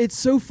was just. It's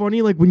so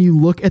funny like when you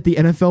look at the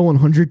NFL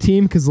 100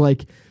 team because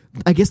like.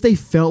 I guess they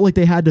felt like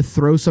they had to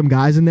throw some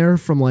guys in there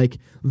from like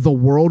the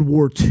World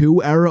War II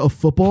era of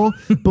football,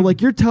 but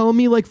like you're telling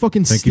me like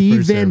fucking Thank you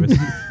for Steve your Van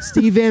service.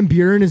 Steve Van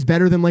Buren is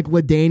better than like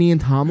LaDainian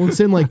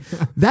Tomlinson. Like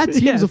that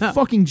team's Yeah, a no.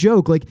 fucking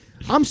joke. Like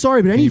I'm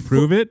sorry, but Can any you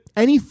prove it?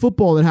 any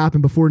football that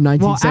happened before well,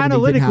 1970 didn't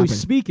analytically happen.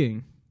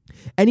 speaking,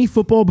 Any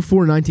football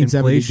before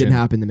 1970 Inflation. didn't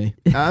happen to me.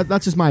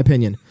 That's just my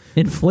opinion.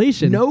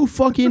 inflation. No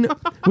fucking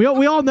we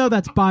all know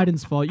that's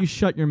Biden's fault. You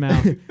shut your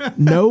mouth.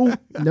 no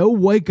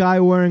white guy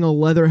wearing a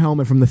leather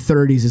helmet from the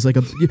 30s is like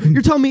a.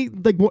 You're telling me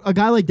like a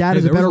guy like that Hey,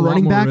 is a there was better a lot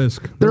running more back.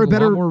 risk. They're There a was a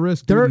better lot more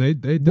risk, they're-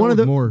 dude. They dealt one of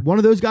with the more. one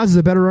of those guys is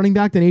a better running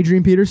back than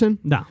Adrian Peterson.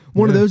 No.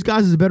 One of Yeah. those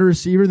guys is a better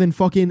receiver than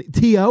fucking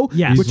T.O.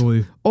 Yes. Which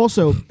Easily.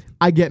 also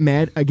I get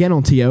mad again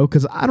on T.O.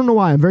 because I don't know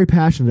why I'm very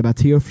passionate about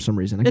T.O. for some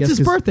reason. I It's guess his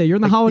 'cause- birthday. You're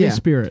in the like, holiday yeah.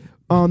 spirit.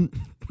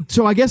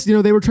 So I guess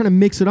they were trying to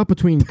mix it up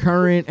between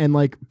current and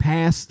like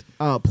past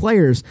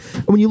players.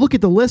 And when you look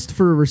at the list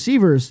for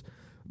receivers,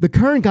 the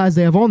current guys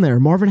they have on there: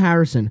 Marvin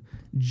Harrison,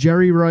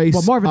 Jerry Rice,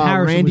 Well, Marvin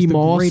Harrison Randy was the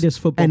Moss, greatest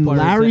football and player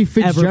Larry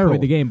to ever Fitzgerald. play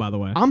the game, by the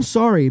way. I'm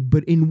sorry,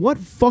 but in what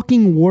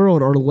fucking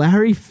world are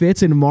Larry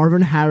Fitz and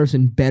Marvin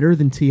Harrison better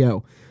than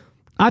T.O.?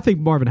 I think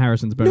Marvin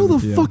Harrison's better No, than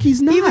the T.O. fuck he's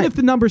not. Even if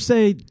the numbers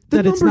say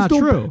that it's numbers not don't-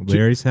 true.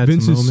 Larry's had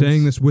Vince some is moments.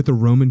 saying this with a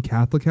Roman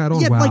Catholic hat on.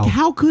 Yeah, wow. like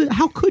how could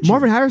you?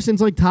 Marvin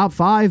Harrison's like top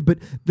 5, but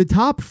the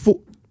top 4.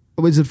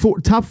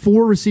 Top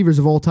 4 receivers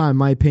of all time, in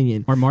my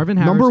opinion. Or Marvin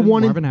Harrison, Number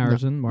one, Marvin and,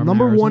 Harrison, Marvin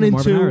number Harrison, one and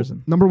Marvin two.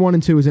 Harrison. Number 1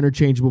 and 2 is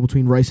interchangeable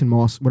between Rice and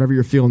Moss, whatever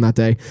you're feeling that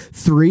day.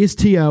 3 is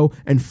T.O.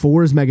 and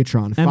 4 is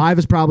Megatron. 5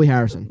 is probably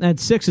Harrison. And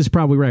 6 is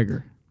probably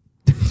Rager.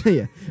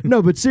 Yeah,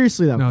 no, but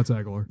seriously though, No, it's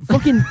Aguilar.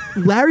 fucking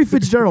Larry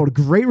Fitzgerald,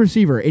 great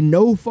receiver. In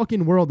no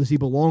fucking world does he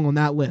belong on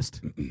that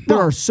list. There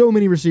are so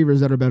many receivers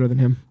that are better than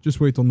him. Just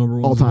wait till number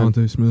All 1 time.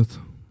 Devontae Smith.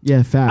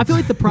 Yeah, facts. I feel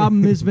like the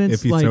problem is Vince.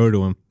 if you like, throw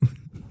to him.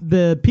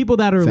 the people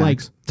that are like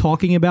Facts.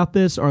 talking about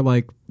this are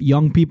like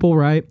young people,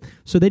 right?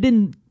 So they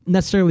didn't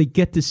necessarily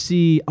get to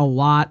see a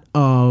lot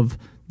of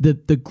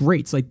the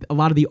greats, like a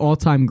lot of the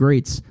all-time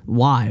greats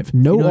live.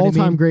 no You know what I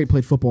all-time mean? great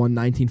played football in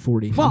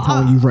 1940. Well, I'm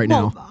telling you right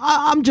well, now.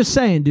 I'm just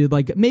saying, dude.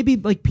 Like maybe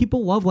like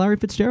people love Larry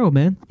Fitzgerald,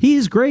 man. He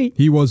is great.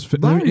 He was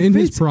Larry in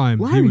Fitz, his prime.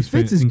 Larry he was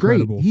Fitz is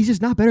incredible. great. He's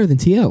just not better than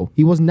T.O.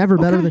 He was never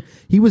better Okay. than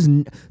he was.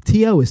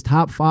 T.O. is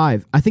top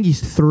 5. I think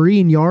he's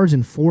 3 in yards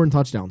and 4 in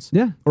touchdowns.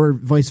 Yeah. or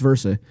vice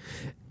versa.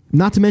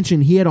 Not to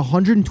mention he had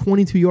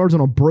 122 yards on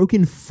a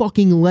broken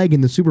fucking leg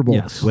in the Super Bowl.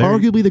 Yes. Larry-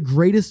 Arguably the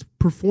greatest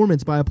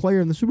performance by a player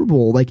in the Super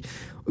Bowl. Like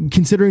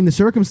considering the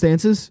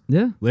circumstances.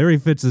 Yeah. Larry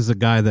Fitz is a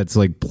guy that's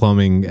like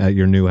plumbing at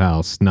your new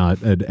house,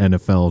 not an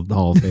NFL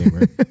Hall of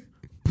Famer.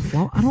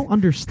 Well, I don't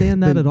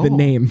understand that the, at all. the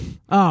name.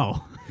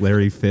 Oh,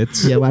 Larry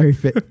Fitz. Yeah, Larry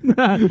Fitz.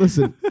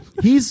 Listen,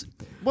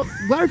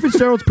 Larry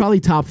Fitzgerald's probably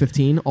top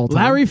 15 all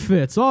time. Larry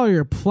Fitz. All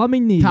your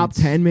plumbing needs. top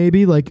 10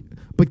 maybe.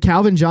 But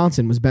Calvin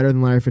Johnson was better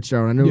than Larry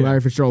Fitzgerald. I know Yeah.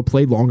 Larry Fitzgerald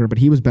played longer, but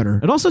he was better.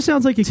 It also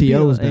sounds like it could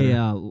T.O. was be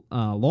better.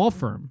 a law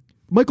firm.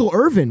 Michael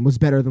Irvin was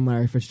better than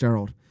Larry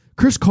Fitzgerald.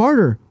 Chris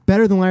Carter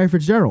better than Larry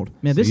Fitzgerald.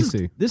 Man, this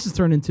CC. is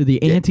turned into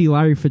the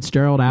anti-Larry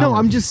Fitzgerald hour. No,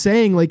 I'm just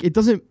saying, like, it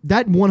doesn't.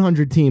 That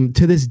 100 team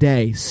to this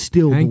day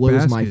still Hank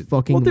blows my Baskett.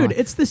 fucking Well, dude, mind.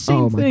 it's the same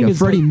oh my thing God. as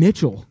Freddie like-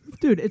 Mitchell.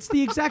 dude. It's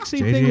the exact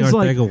same thing JJ as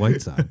like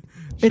Arcega-Whiteside.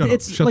 Shut up.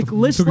 it's Shut like the- you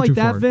lists took it like too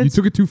that, far. Vince.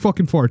 You took it too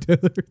fucking far,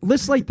 Taylor.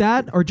 Lists like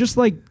that are just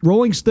like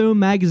Rolling Stone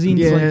magazine's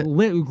Yeah.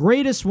 like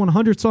greatest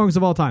 100 songs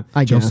of all time.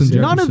 I guess. Justin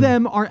yeah. None of Jefferson.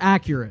 them are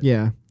accurate.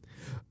 Yeah.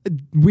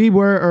 We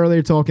were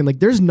earlier talking, like,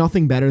 there's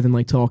nothing better than,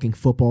 like, talking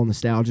football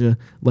nostalgia.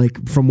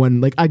 Like, from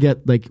when, like, I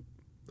get, like,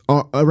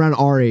 around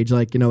our age,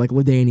 like, like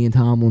LaDainian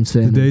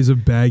Tomlinson. The days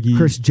of baggy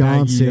Chris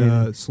Johnson,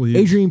 baggy, sleeves.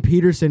 Adrian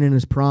Peterson in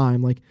his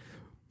prime. Like,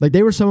 Like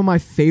they were some of my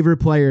favorite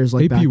players.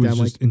 Like AP back was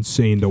then, just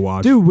insane to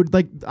watch. dude.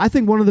 Like I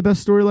think one of the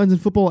best storylines in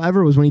football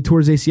ever was when he tore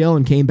his ACL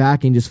and came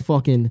back and just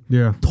fucking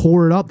Yeah.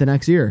 tore it up the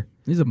next year.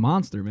 He's a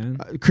monster, man.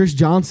 Chris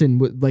Johnson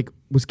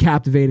was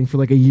captivating for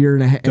like a year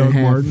and a Doug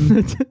half.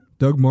 Martin.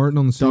 Doug Martin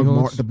on the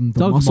Seahawks. The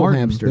Doug muscle Martin.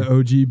 hamster. The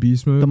OG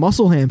beast mode. The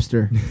muscle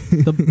hamster.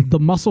 the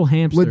muscle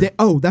hamster.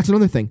 Oh, that's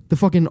another thing. The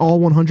fucking all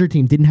 100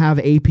 team didn't have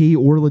AP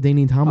or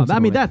LaDainian Tomlinson. I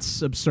mean, on it.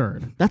 that's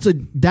absurd.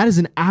 that is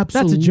an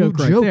absolute That's a joke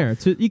right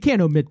there. You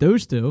can't omit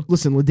those two.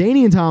 Listen,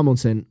 LaDainian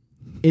Tomlinson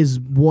is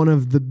one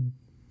of the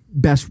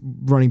best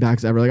running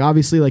backs ever. Like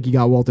obviously, like you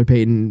got Walter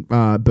Payton,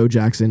 Bo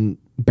Jackson,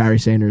 Barry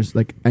Sanders,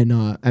 like and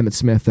Emmitt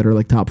Smith that are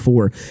like top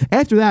 4.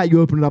 After that, you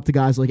open it up to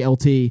guys like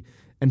LT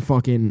and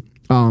fucking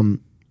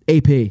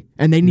AP,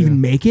 and they didn't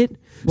even make it.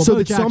 Well, so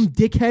Bo that some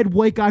dickhead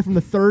white guy from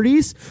the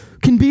 30s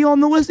can be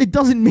on the list, it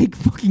doesn't make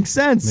fucking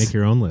sense. Make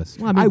your own list.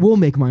 Well, I mean, I will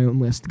make my own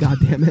list. God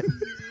damn it.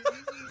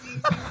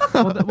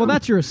 well,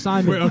 that's your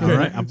assignment. Wait, okay. All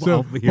right, I'll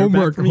So hear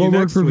back from you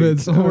homework next for week.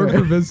 Vince. Homework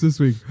for Vince this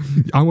week.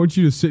 I want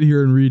you to sit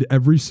here and read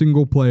every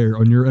single player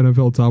on your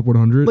NFL top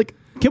 100. Like,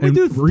 Can we and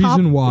do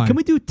reason top, why? Can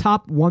we do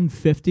top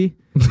 150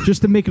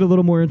 just to make it a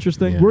little more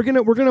interesting? Yeah. We're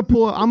gonna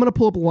pull. I'm gonna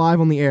pull up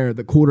live on the air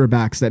the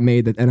quarterbacks that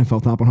made the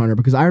NFL top 100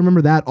 because I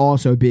remember that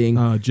also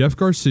being Jeff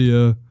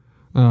Garcia,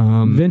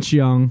 Vince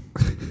Young.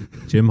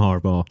 Jim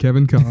Harbaugh.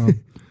 Kevin Cobb,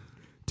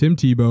 Tim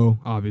Tebow,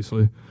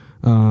 obviously.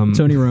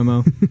 Tony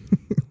Romo.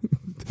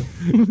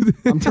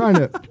 I'm trying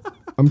to.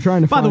 By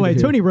the find way, it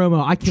here. Tony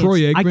Romo, I Troy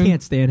Aikman?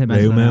 can't stand him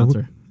as an Mayo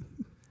announcer.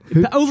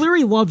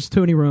 O'Leary loves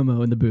Tony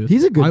Romo in the booth.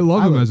 He's a good. I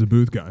love him as a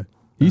booth guy.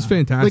 He's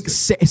fantastic.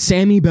 like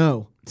Sammy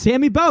Bowe.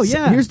 Sammy Bowe,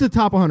 yeah. Here's the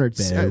top 100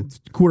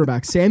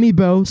 quarterbacks: Sammy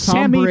Bowe, Tom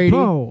Sammy Brady,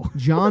 Bowe.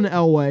 John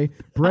Elway,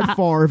 Brett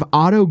Favre,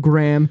 Otto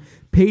Graham,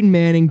 Peyton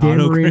Manning, Dan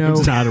Otto Marino,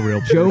 Graham's not a real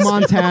Joe person.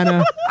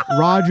 Montana,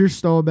 Roger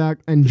Staubach,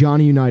 and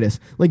Johnny Unitas.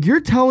 Like you're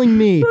telling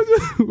me,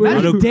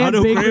 Otto, Dan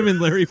Otto Baker. Graham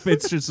and Larry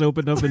Fitz just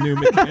opened up a new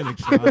mechanic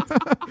shop.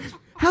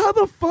 how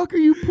the fuck are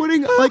you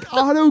putting like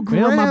Otto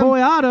Graham? Well, my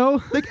boy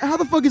Otto. Like how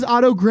the fuck is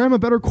Otto Graham a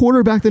better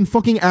quarterback than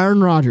fucking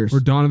Aaron Rodgers?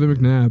 or Donovan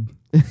McNabb.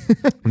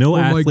 No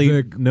Or Mike athlete.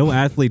 Vick. No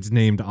athlete's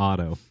named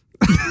Otto.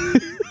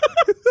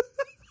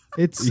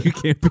 It's You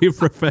can't be a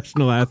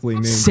professional athlete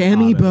named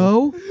Sammy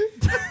Otto. Bowe.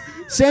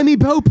 Sammy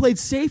Bowe played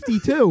safety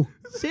too.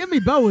 Sammy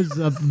Bowe is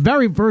a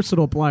very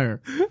versatile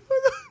player.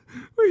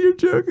 Wait, you're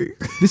joking.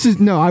 This is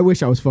no. I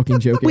wish I was fucking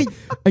joking. Wait.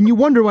 And you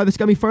wonder why this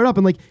got me fired up.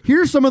 And like,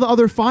 here's some of the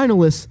other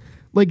finalists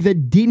like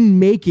that didn't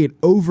make it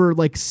over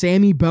like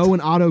Sammy Bowe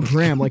and Otto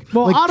Graham. Like,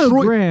 Well, like Otto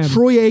Troy, Graham-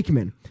 Troy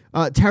Aikman,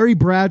 Terry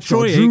Bradshaw,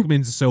 Troy Drew,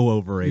 Aikman's so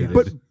overrated.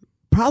 but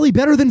probably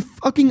better than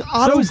fucking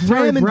Otto is Terry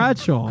Graham and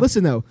Bradshaw.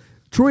 Listen though,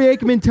 Troy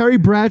Aikman, Terry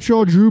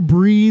Bradshaw, Drew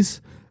Brees.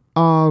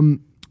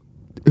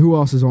 Who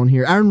else is on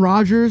here? Aaron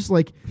Rodgers.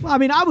 Like, Well, I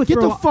mean, I would get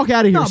throw the fuck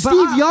out of here. No, but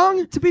Steve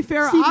Young. To be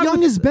fair, Steve I Young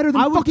would- is better than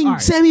I would- fucking all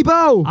right. Sammy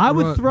Bowe. I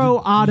would Did throw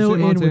you Otto say in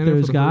Montana with those for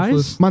the first guys.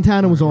 list?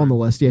 Montana was on the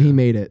list. Yeah, he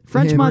made it.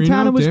 French Him-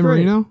 Montana was Dan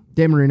great. Marino?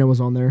 Dan Marino was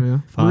on there. Yeah.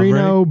 Favre?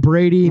 Marino,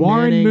 Brady,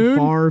 Warren Manning, Moon.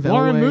 Favre,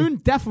 Warren Elway. Moon,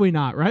 definitely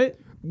not, right?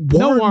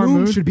 Warren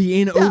Moon should be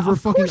in Yeah, over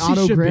of fucking course he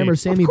Otto should Graham be. or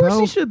Sammy Of course Bowe.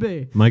 he should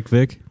be. Mike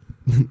Vick.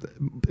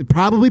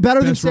 Probably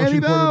better Best than Sammy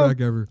rushing Bowe.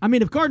 quarterback ever. I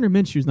mean, if Gardner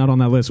Minshew's not on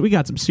that list, we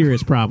got some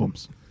serious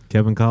problems.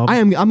 Kevin Cobb.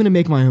 I'm going to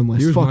make my own He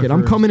list. was Fuck my it. I'm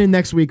first. coming in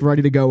next week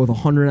ready to go with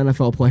 100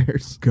 NFL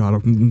players. God,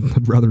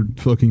 I'd rather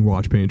fucking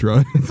watch paint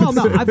dry. Well,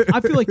 no, I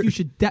feel like you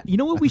should. You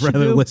know what we should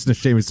rather do? listen to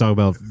Seamus talk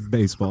about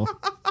baseball.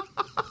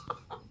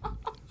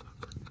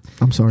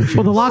 I'm sorry.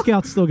 Well, the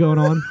lockout's still going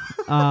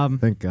on.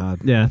 Thank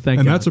God. Yeah, thank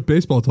And God. that's a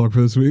baseball talk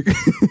for this week.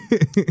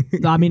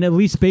 I mean, at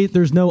least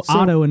there's no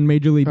Otto in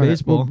Major League All right,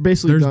 Baseball. well,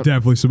 basically, There's done.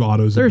 definitely some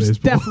autos There's in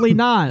baseball. definitely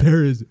not.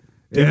 There is.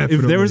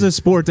 If there was a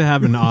sport to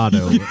have an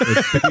auto,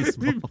 it's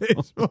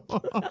baseball.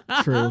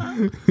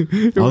 True.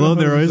 Although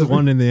there is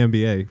one in the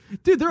NBA.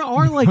 Dude, there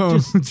are like Oh,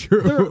 just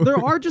true. there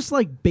are just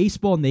like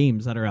baseball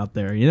names that are out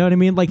there. You know what I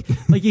mean? Like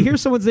you hear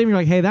someone's name, you're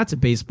like, hey, that's a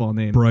baseball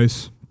name.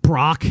 Bryce.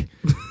 Brock.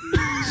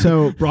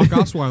 So, Brock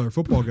Osweiler,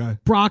 football guy.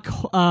 Brock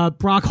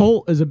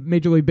Holt is a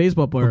Major League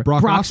Baseball player.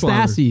 Brock Osweiler.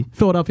 Stassi,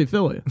 Philadelphia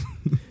Philly.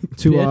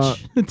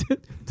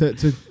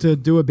 to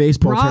do a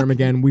baseball Brock- term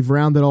again, we've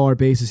rounded all our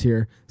bases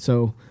here.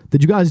 So,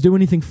 did you guys do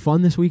anything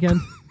fun this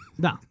weekend?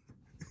 No,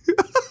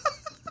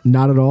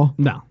 Not at all.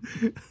 no,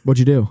 What'd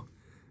you do?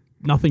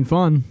 nothing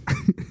fun.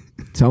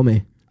 Tell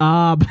me.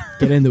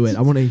 Get into it.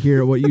 I want to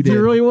hear what you Do did.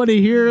 you really want to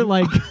hear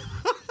like?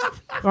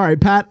 All right,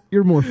 Pat,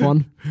 you're more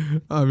fun.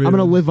 I mean, I'm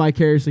gonna live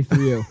vicariously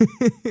through you.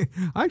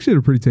 I actually had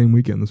a pretty tame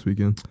weekend this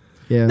weekend.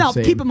 Yeah. No,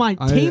 same. keep in mind,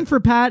 tame for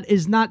Pat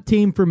is not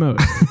tame for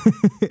most.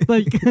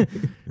 Like,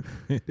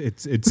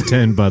 It's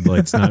 10 Bud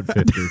Lights, not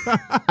 50.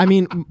 I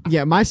mean,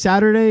 yeah, my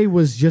Saturday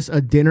was just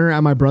a dinner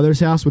at my brother's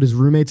house with his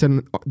roommates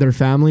and their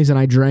families, and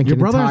I drank Your an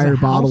brother has entire a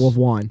bottle house? of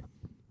wine.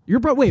 your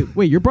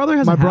your brother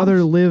has My a house?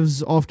 brother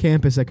lives off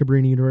campus at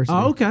Cabrini University.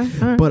 Oh, okay.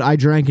 All right. But I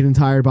drank an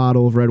entire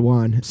bottle of red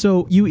wine.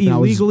 So you And I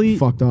was illegally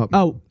fucked up.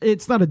 Oh,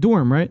 it's not a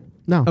dorm, right?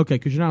 No. Okay,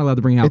 because you're not allowed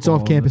to bring alcohol.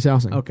 It's off campus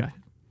housing. Okay,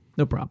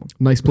 no problem.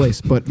 Nice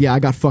place. But yeah, I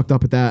got fucked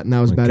up at that, and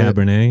that was Like about it.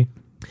 Cabernet.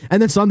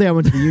 And then Sunday I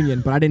went to the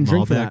Union, but I didn't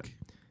drink for that.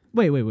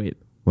 Malbec. Wait.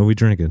 What are we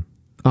drinking?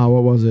 Oh,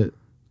 what was it?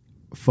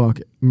 Fuck,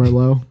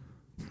 Merlot.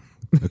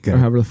 Okay. Or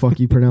however the fuck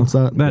you pronounce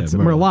that. That's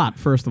Merlot. Merlot,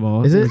 first of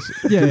all. Is it?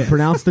 Yeah.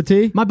 Pronounce the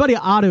T? My buddy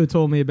Otto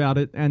told me about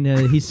it, and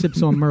he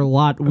sips on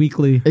Merlot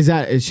weekly.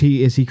 Is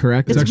he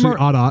correct? It's actually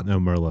Oddot. No,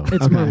 Merlot.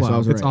 It's Okay, Merlot. so I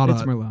was it's, right.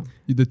 it's Merlot.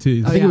 The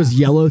T's. I think it was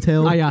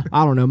Yellowtail. Oh, yeah.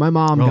 I don't know. My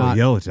mom got.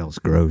 Yellowtail's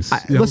gross.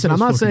 Listen, I'm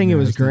not Yellowtail's saying it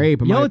was fucking great,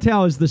 but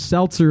Yellowtail is the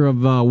seltzer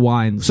of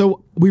wines.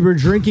 so we were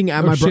drinking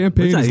at my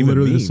Champagne What's that is even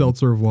literally the mean?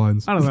 seltzer of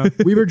wines. I don't know.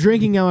 we were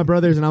drinking at my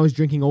brother's, and I was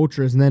drinking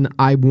ultras, and then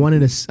I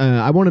wanted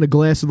a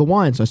glass of the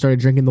wine, so I started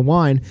drinking the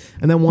wine,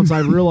 and then once I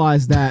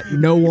realized that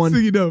no So one.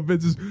 you know,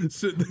 Vince is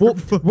sitting there Well,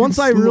 fucking once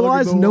I slugging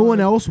realized the no wine. one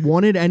else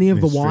wanted any of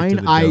the Went straight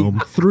to wine, the I dome.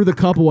 threw the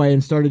cup away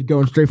and started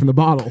going straight from the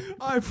bottle.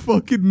 I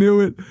fucking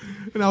knew it.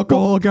 An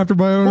alcoholic after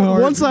my own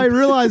heart. Once I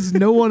realized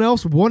no one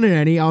else wanted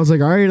any, I was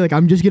like, all right, like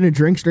I'm just gonna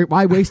drink straight.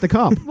 Why waste the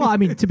cup? Well, I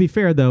mean, to be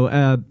fair though,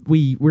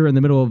 we're in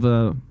the middle of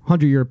a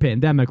 100-year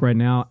pandemic right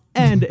now,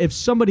 and if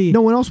somebody,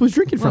 No one else was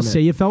drinking from let's say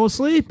it. you fell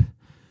asleep,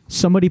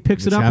 somebody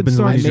picks Which it up and happens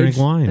when starts you drink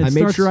wine. and I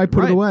made sure I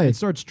put it away. and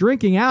starts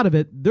drinking out of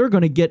it, they're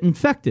going to get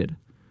infected.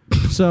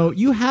 So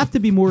you have to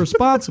be more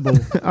responsible.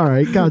 All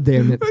right, god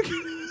damn it.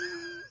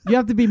 You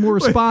have to be more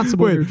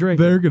responsible when you're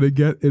drinking. They're gonna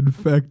get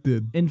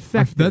infected.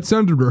 Infected. That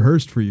sounded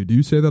rehearsed for you. Do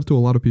you say that to a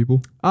lot of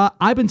people?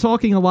 I've been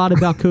talking a lot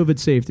about COVID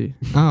safety.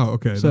 Oh,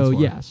 okay. So that's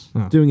why. yes,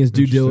 Oh, Doing his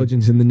due interesting.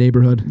 diligence in the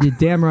neighborhood. you're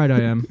damn right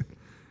I am. You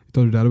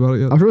told your dad about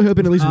it yet? I was really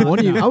hoping at least one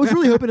of you. I was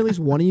really hoping at least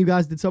one of you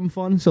guys did something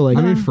fun. So like,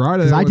 I mean,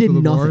 Friday 'cause I went did to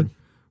the nothing. bar.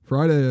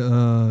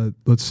 Friday,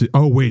 let's see.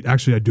 Oh wait,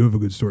 actually, I do have a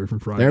good story from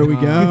Friday. There we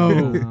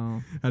go.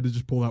 Oh. Had to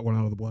just pull that one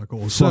out of the black hole.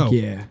 Fuck so,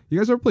 yeah. you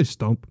guys ever play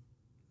Stump?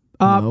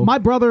 No. My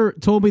brother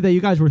told me that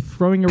you guys were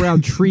throwing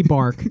around tree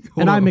bark,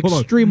 and I'm hold on.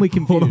 extremely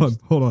confused.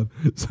 Hold on.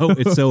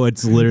 So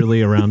it's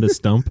literally around a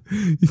stump.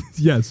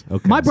 Yes.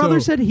 Okay. My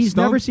brother So, said he's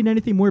Stump- never seen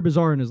anything more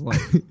bizarre in his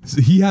life.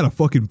 So he had a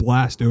fucking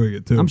blast doing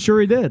it too. I'm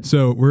sure he did.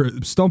 So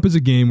Stump is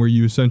a game where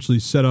you essentially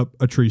set up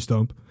a tree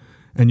stump,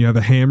 and you have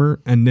a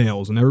hammer and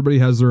nails, and everybody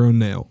has their own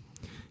nail.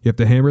 You have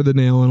to hammer the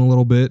nail in a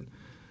little bit,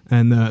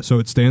 and so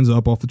it stands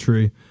up off the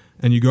tree.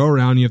 And you go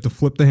around, you have to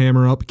flip the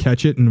hammer up,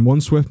 catch it, and in one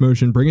swift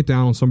motion, bring it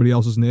down on somebody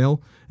else's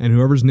nail, and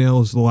whoever's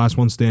nail is the last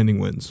one standing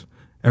wins.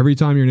 Every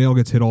time your nail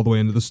gets hit all the way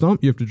into the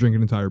stump, you have to drink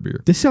an entire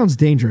beer. This sounds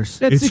dangerous.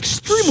 That's It's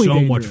extremely so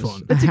dangerous. much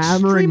fun. That's a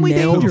hammer and extremely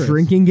nail dangerous.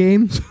 drinking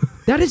game.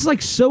 That is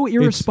like so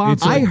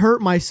irresponsible. I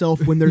hurt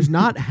myself when there's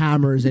not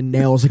hammers and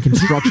nails and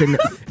construction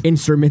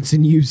instruments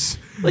in use.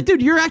 Like,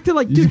 dude, you're acting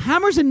like, dude,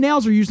 hammers and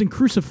nails are used in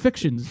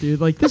crucifixions, dude.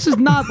 Like, this is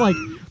not like,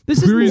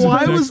 this We were is using Why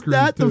deck was screws,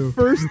 that too. the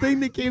first thing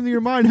that came to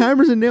your mind?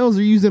 Hammers and nails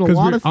are used in a Because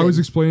lot of things. I was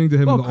explaining to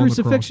him well, the on the cross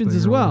crucifixions thing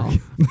as well. earlier.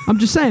 I'm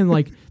just saying,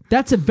 like,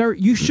 that's a very,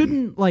 you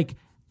shouldn't like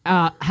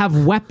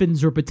have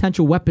weapons or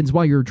potential weapons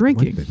while you're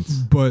drinking.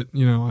 But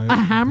A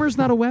hammer's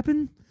not a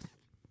weapon.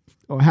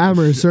 Oh,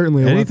 hammer is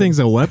certainly a Anything's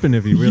a weapon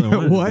if you really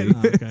Yeah, want it.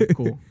 what? to be. Okay,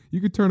 cool.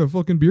 you could turn a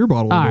fucking beer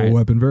bottle All into right. a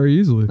weapon very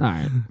easily. All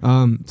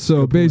right.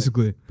 So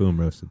basically, Boom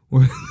roasted.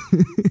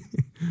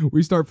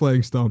 we start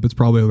playing Stump. It's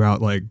probably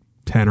about like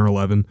 10 or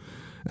 11.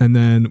 And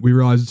then we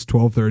realize it's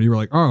 12:30. We're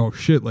like, oh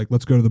shit, like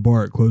let's go to the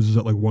bar. It closes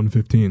at like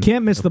 1:15.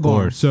 Can't miss the Of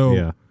bar. course. So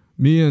yeah.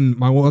 me and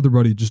my other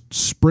buddy just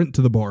sprint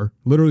to the bar.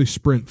 Literally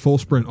sprint, full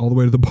sprint all the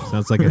way to the bar.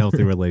 Sounds like a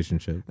healthy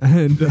relationship.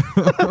 And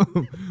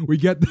we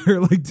get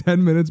there like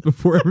 10 minutes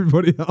before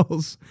everybody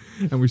else,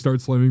 and we start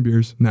slamming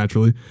beers,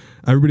 naturally.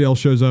 Everybody else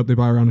shows up. They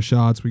buy a round of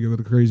shots. We go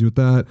crazy with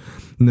that.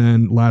 And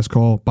then last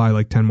call, buy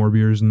like 10 more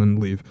beers and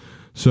then leave.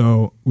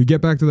 So we get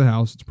back to the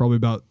house. It's probably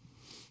about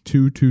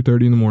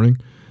 2:30 in the morning.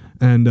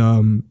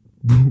 And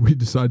we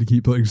decide to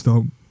keep playing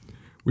Stump.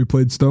 We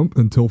played Stump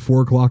until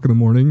 4 o'clock in the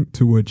morning,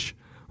 to which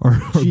our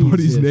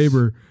buddy's Jesus.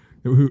 neighbor,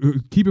 who,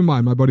 keep in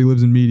mind, my buddy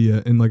lives in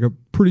Media in like a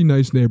pretty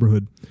nice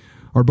neighborhood.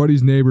 Our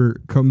buddy's neighbor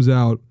comes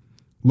out,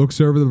 looks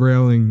over the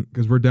railing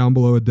because we're down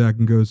below a deck,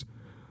 and goes,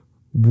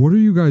 "What are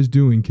you guys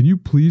doing? Can you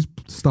please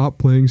stop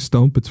playing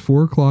Stump? It's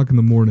 4 o'clock in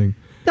the morning."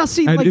 Now,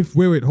 see, And like, if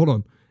wait, hold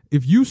on.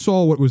 If you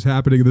saw what was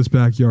happening in this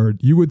backyard,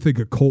 you would think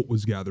a cult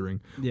was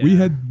gathering. Yeah. We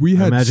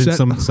had Imagine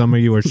set, some of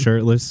you were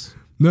shirtless.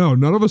 No,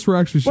 none of us were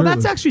actually well,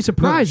 shirtless. that's actually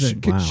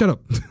surprising. No, shut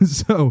up.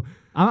 So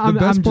I'm the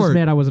best just part-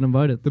 mad I wasn't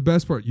invited. the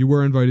best part, you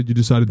were invited. You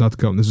decided not to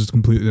come. This is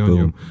completely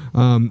on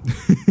Boom.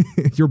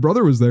 you. Your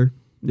brother was there.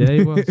 Yeah,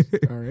 he was.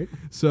 All right.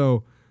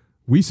 So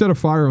we set a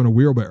fire on a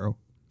wheelbarrow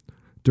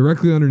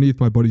directly underneath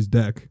my buddy's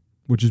deck,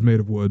 which is made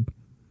of wood.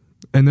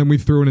 And then we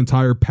threw an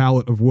entire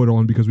pallet of wood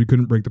on because we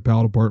couldn't break the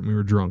pallet apart and we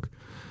were drunk.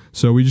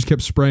 So we just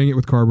kept spraying it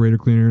with carburetor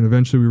cleaner, and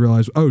eventually we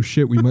realized, oh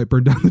shit, we might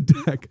burn down the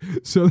deck.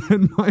 So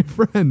then my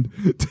friend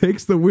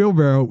takes the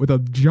wheelbarrow with a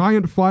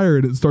giant fire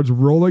and it starts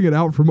rolling it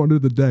out from under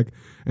the deck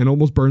and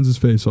almost burns his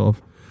face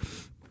off.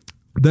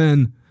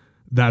 Then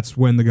that's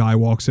when the guy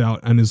walks out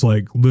and is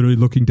like literally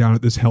looking down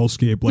at this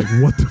hellscape like,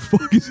 what the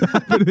fuck is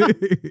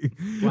happening?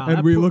 Wow, And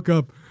that we poor- look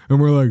up and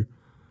we're like,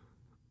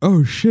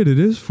 oh shit, it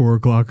is 4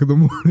 o'clock in the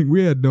morning.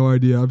 We had no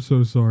idea. I'm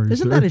so sorry.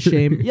 Isn't sir. that a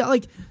shame? Yeah,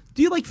 like,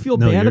 do you like feel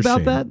No, bad you're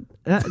about ashamed. that?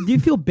 Do you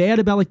feel bad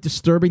about like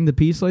disturbing the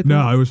peace like that?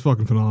 No, it was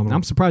fucking phenomenal.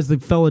 I'm surprised the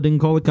fella didn't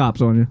call the cops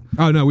on you.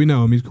 Oh no, we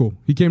know him. He's cool.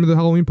 He came to the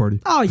Halloween party.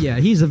 Oh yeah,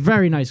 he's a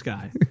very nice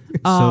guy.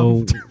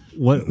 So,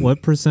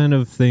 what percent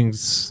of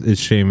things is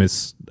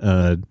Seamus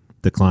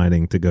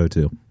declining to go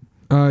to?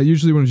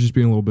 Usually when it's just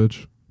being a little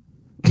bitch.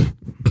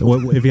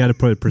 What, if you had to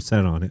put a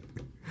percent on it?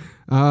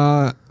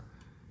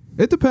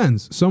 It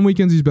depends. Some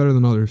weekends he's better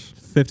than others.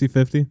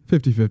 50-50?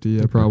 50-50,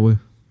 yeah, probably.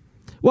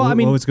 Well, I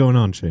mean, what was going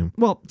on, Shane?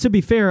 well, to be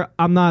fair,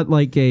 I'm not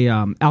like a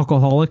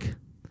alcoholic,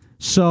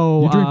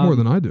 so You drink more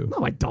than I do.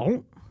 No, I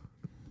don't.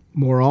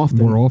 More often.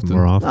 More often.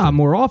 More often.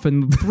 More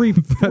often, 4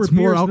 That's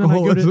more beers,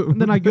 alcoholism.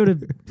 Then I go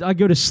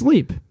to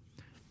sleep.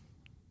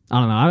 I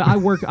don't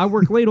know. I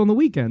work late on the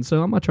weekend,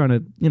 so I'm not trying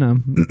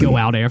to go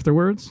out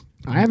afterwards.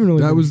 I haven't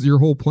really. That was your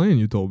whole plan,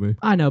 you told me.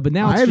 I know, but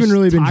now I it's haven't just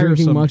really been tiresome.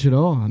 drinking much at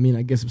all. I mean,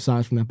 I guess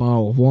aside from that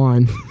bottle of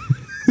wine,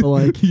 but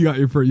like, You got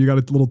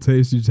a little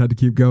taste, you just had to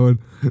keep going.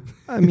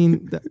 I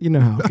mean, you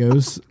know how it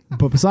goes.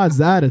 But besides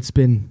that, it's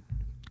been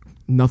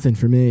nothing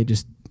for me.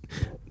 Just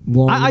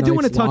long. I do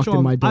want to nights touch locked in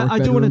on. my dark I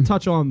do want to bedroom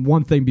touch on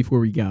one thing before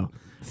we go.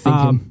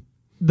 thinking.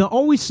 The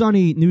Always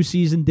Sunny new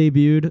season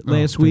debuted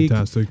last week,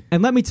 Fantastic.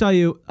 and let me tell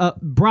you,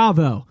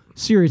 bravo!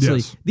 Seriously,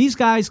 Yes. these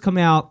guys come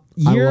out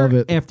I year love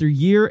it. after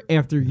year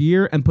after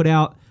year and put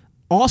out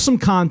awesome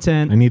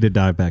content. I need to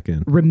dive back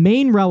in.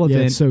 Remain relevant.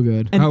 Yeah, it's so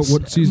good. And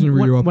What season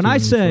were you up when to? I you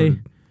say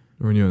started?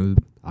 Or when you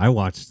ended? I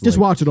watched. Just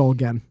like, watch it all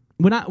again.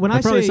 when I I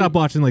probably say stopped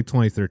watching like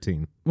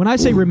 2013. when I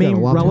say remain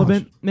gotta love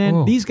relevant, Josh. man,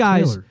 Oh, these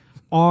guys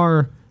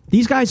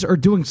Taylor. are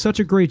doing such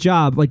a great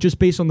job. Like just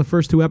based on the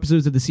first 2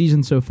 episodes of the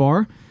season so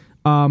far,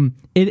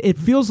 it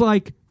feels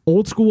like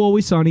old school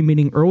Always Sunny,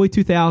 meaning early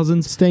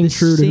 2000s, Staying the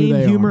true to who same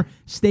they humor, are.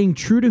 staying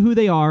true to who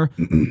they are,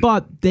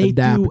 but they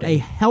do Adapting. a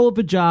hell of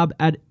a job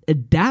at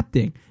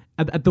adapting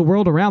at the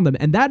world around them,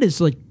 and that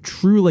is like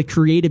true like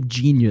creative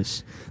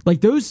genius.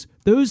 Like those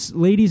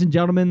ladies and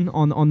gentlemen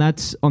on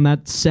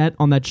that set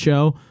on that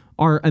show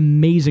are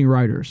amazing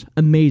writers,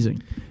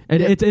 amazing,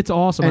 and Yeah. it's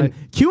awesome. And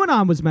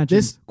QAnon was mentioned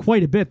this-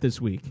 quite a bit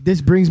this week.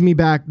 This brings me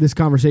back this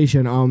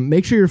conversation.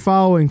 Make sure you're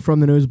following From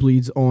the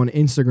Nosebleeds on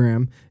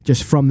Instagram,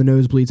 just From the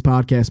Nosebleeds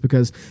podcast,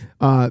 because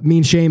me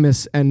and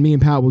Seamus and me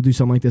and Pat will do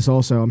something like this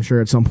also, I'm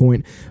sure at some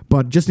point.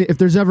 But just if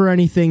there's ever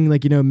anything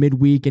like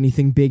midweek,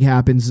 anything big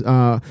happens,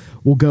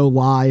 we'll go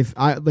live.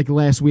 Like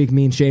last week,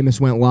 me and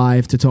Seamus went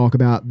live to talk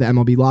about the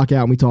MLB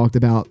lockout, and we talked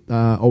about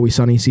Always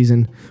Sunny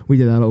season. We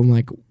did that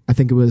on I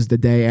think it was the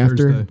day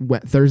after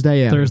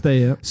Thursday. Yeah.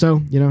 Thursday, yeah.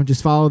 So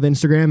just follow the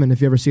Instagram, and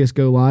if you ever see us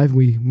go live,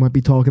 we might be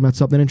talking about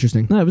something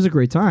interesting. No, it was a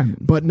great time.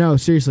 But no,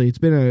 seriously, it's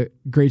been a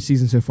great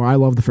season so far. I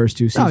love the first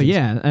 2 seasons. Oh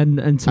yeah,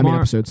 and tomorrow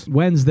episodes.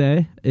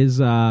 Wednesday is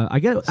I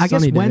guess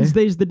Sunny day.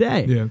 Wednesday's the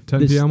day. Yeah, 10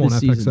 this- p.m. on this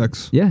season.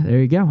 FXX. Yeah, there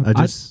you go.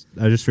 I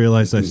just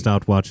realized I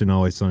stopped watching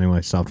Always Sunny when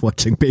I stopped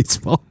watching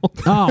baseball.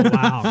 Oh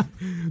wow.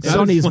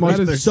 Sunny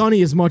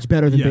is much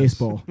better than Yes.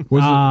 baseball.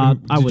 Was I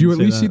did you wouldn't at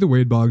say least see that. the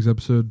Wade Boggs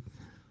episode?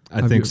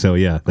 I think so.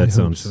 Yeah, that hope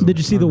sounds. so. Did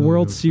you see I the really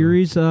World hope so.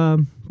 Series,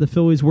 the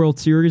Phillies World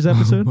Series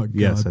episode? Oh my God,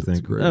 Yes, I that's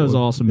think. great. That was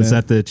awesome, man. Is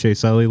that the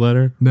Chase Utley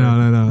letter?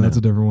 No, that's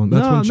a different one.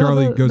 That's No, when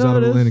Charlie no, goes no, out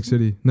of it is. Atlantic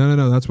City.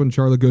 No, that's when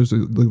Charlie goes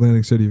to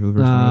Atlantic City for the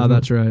first time. isn't it?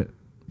 That's right.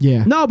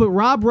 Yeah. No, but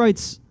Rob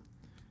writes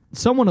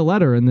someone a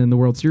letter and then the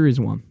World Series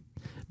won.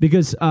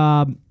 Because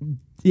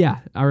yeah,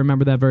 I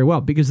remember that very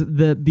well. Because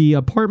the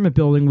apartment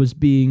building was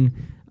being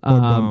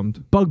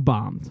bug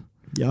bombed.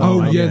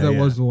 Oh, yeah, that yeah.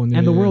 was the one. Yeah,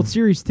 And the yeah, World yeah.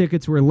 Series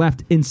tickets were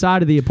left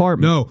inside of the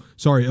apartment. No,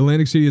 sorry.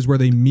 Atlantic City is where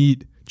they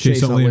meet Chase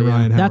Chase Utley and Utley, yeah.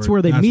 Ryan Howard. That's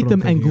where they meet what I'm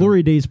them, and thinking of.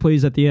 Glory Days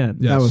plays at the end.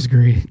 Yes. That was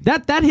great.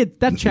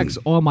 That checks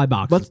all my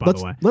boxes. By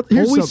the way,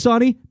 here's Always some-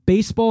 Sunny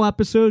baseball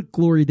episode,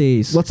 Glory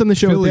Days. Let's end the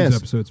show Phillies with this.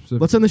 episode specifically.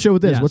 Let's end the show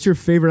with this. Yes. What's your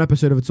favorite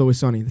episode of It's Always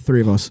Sunny? The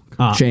three of us.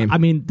 Shame. I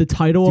mean, the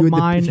title If you of had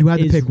to- mine if you had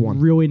to is pick one.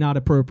 really not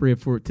appropriate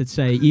for to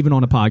say even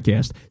on a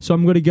podcast. So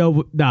I'm going to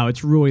go. No,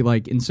 it's really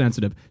like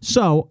insensitive.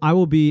 So I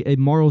will be a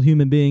moral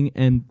human being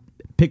and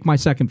pick my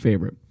second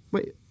favorite.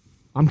 Wait,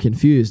 I'm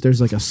confused. There's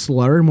like a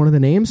slur in one of the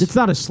names. It's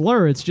not a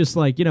slur. It's just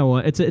like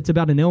it's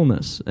about an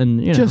illness,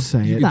 and Just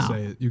say You it. can No.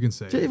 say it. You can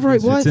say it. Right,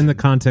 what? It's in the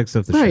context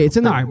of the Right, show. it's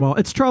in the. all right. Well,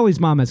 it's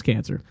Charlie's mom has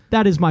cancer.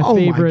 That is my Oh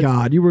favorite. my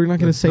God! You were not going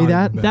to That's say not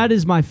that. even bad. That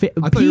is my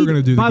favorite. I thought you were going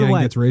to do the by gang the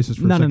way, gets racist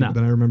for no, a second, no. but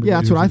then I remember. Yeah,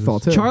 that's what I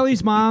thought too.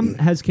 Charlie's mom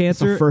has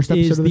cancer. first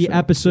episode is of the the show.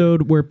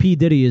 episode where P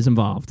Diddy is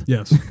involved.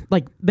 Yes.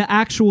 Like the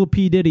actual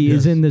P Diddy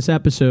is Yes. in this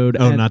episode.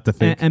 Oh, and, not the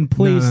fake. and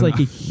plays No. like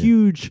a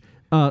huge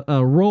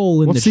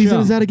role in What the season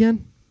show. is that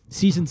again?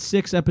 Season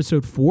 6,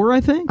 episode 4,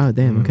 I think. Oh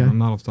damn. Okay. I'm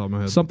not off the top of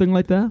my head. Something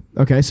like that.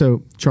 Okay.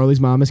 So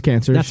Charlie's mom has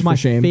cancer. That's for my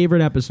shame.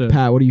 favorite episode.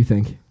 Pat, what do you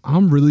think?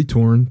 I'm really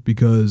torn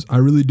because I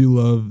really do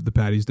love the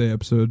Patty's Day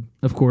episode.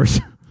 Of course.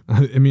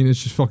 I mean,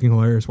 it's just fucking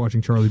hilarious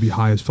watching Charlie be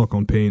high as fuck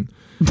on paint.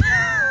 No,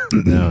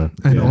 And yeah,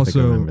 I think I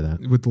also remember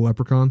that. with the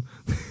leprechaun.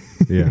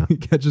 Yeah. He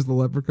catches the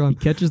leprechaun.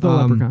 Catches the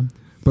Um, leprechaun.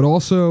 But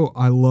also,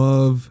 I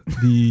love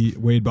the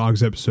Wade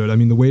Boggs episode. I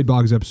mean, the Wade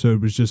Boggs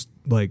episode was just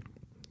like,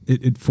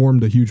 it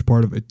formed a huge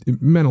part of it.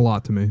 It meant a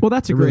lot to me. Well,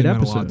 that's a It really great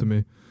meant a lot episode. to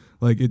me.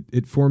 Like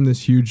it formed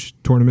this huge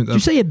tournament. Did you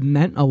say it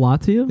meant a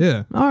lot to you?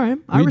 Yeah. All right.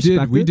 I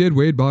respect We it. did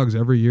Wade Boggs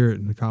every year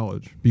in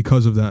college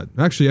because of that.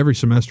 Actually, every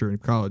semester in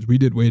college, we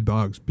did Wade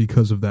Boggs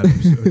because of that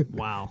episode.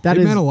 Wow. That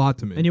it is meant a lot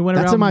to me. And you went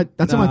that's around.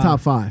 in my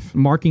top 5.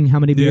 Marking how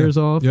many beers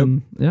off. Yep.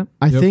 And, yeah.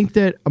 I Yep. think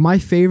that my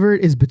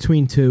favorite is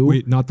between 2.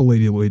 Wait, not the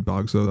Lady of Wade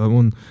Boggs though.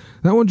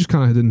 That one just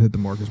kind of didn't hit the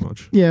mark as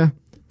much. Yeah,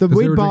 the 'Cause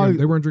Wade Boggs.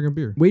 they weren't drinking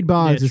beer. Wade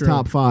Boggs Yeah, is true.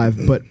 top 5,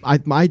 but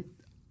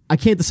I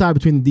can't decide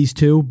between these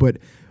two. But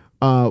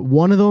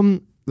one of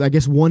them, I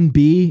guess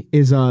 1B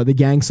is the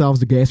gang solves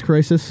the gas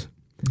crisis.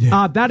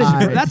 That is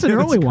that's an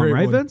early a one, great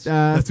right, one. Vince?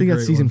 I That's a think that's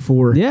great season one.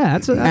 4. Yeah,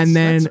 And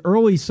then that's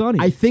early Sunny.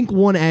 I think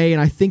 1A,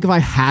 and I think if I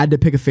had to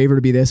pick a favorite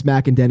to be this,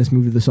 Mac and Dennis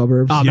moved to the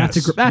suburbs. Oh, Yes,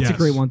 that's a yes.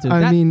 great one too.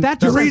 I mean, that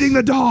They're just eating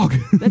the dog.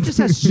 that just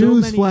has so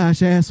many.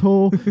 Newsflash,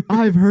 asshole!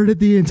 I've heard it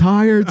the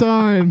entire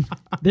time.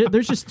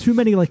 There's just too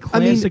many like I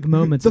mean, classic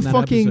moments. the in that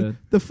fucking episode.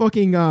 the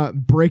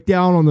fucking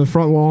breakdown on the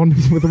front lawn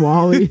with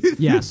Wally.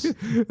 Yes.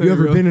 You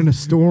ever go. been in a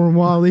storm,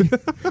 Wally?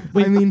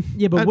 I mean,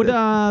 Yeah, but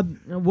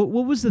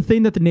what was the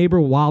thing that the neighbor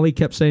Wally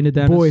kept saying to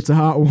Dennis? boy, it's a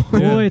hot one.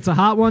 Boy, it's a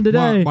hot one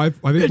today. I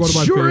think one of my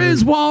sure favorite,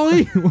 is,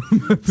 Wally.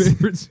 my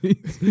favorite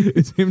scenes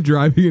is him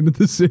driving into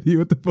the city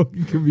with the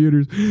fucking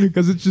computers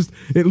because it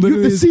You literally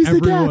have to is seize the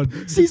everyone.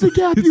 gap. Seize the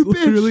gap, It's you bitch.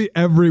 literally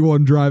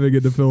everyone driving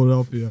into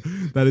Philadelphia.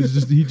 That is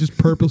just he just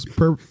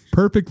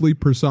perfectly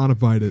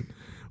personified it.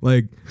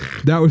 Like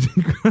that was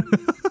incredible.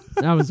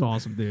 That was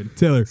awesome, dude.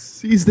 Taylor,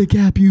 Seize the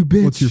gap, you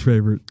bitch. what's your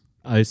favorite?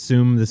 I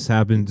assume this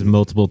happened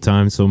multiple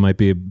times, so it might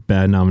be a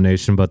bad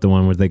nomination. But the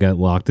one where they got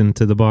locked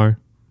into the bar,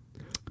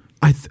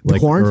 The like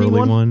quarantine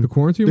early one? The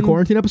quarantine. The one?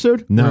 quarantine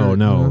episode? No, Right,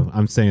 no. yeah.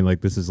 I'm saying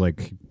like this is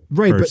like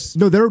Right, first.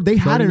 but no, they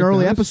had Starting an with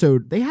early Dennis?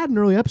 episode. They had an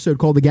early episode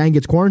called "The Gang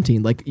Gets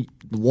Quarantined," like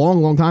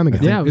long time ago.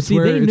 Yeah, It's see,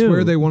 where they it's knew.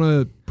 where they want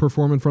to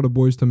perform in front of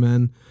Boys to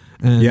Men.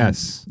 And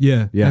Yes.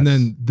 Yeah. Yes. And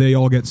then they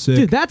all get sick.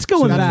 Dude, that's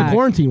going that's back. the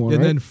quarantine one,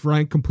 and right? then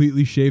Frank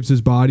completely shaves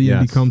his body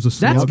and Yes. becomes a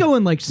slug. That's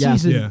going like Yeah.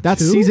 season. Yeah.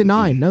 That's 2? season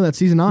 9. No, that's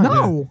season 9.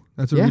 No.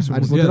 That's a Yeah, recent I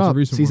just one. looked Yeah, it it's a up.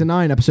 recent Season one.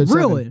 9, episode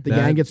Really? 7. The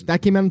gang gets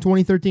that came out in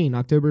 2013,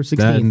 October 16th.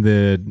 That and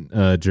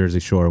the Jersey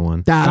Shore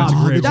one. That's a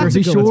great the one. Jersey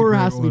That's a great Shore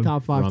has to be one.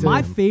 top 5 too.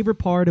 My favorite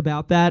part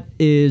about that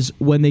is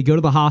when they go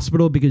to the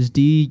hospital because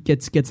D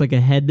gets like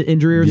a head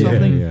injury or Yeah,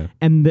 something, yeah.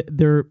 and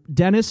they're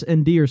Dennis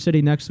and D are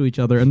sitting next to each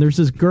other, and there's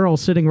this girl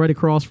sitting right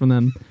across from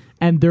them,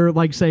 and they're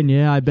like saying,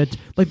 "Yeah, I bet,"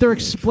 like they're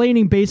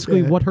explaining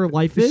basically Yeah. what her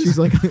life is. She's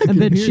like, "I can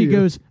and then hear she you."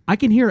 goes, "I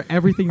can hear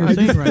everything you're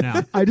saying right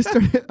now." I just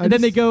started. And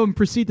then they go and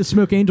proceed to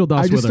smoke angel dust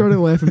I just with her. started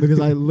laughing because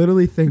I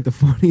literally think the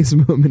funniest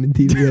moment in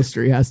TV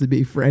history has to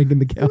be Frank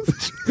and the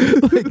couch.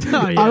 Like,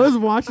 Oh, yeah. I was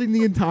watching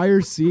the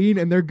entire scene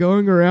and they're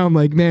going around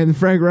like, man,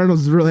 Frank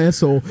Reynolds is a real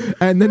asshole.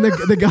 And then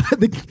the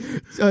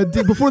guy,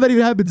 D, before that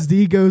even happens,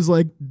 D goes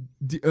like,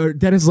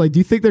 Dennis is like, do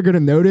you think they're gonna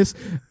notice?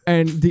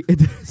 And D,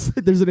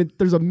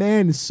 there's a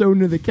man sewn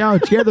to the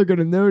couch. Yeah, they're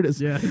gonna notice.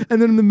 Yeah.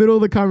 And then in the middle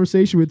of the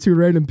conversation with two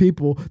random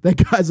people, that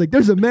guy's like,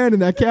 there's a man in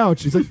that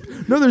couch. He's like,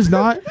 no, there's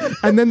not.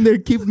 And then they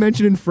keep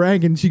mentioning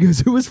Frank, and she goes,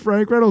 who is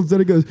Frank Reynolds?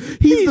 Then it goes,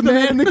 he's the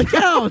man in the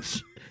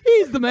couch.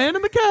 He's the man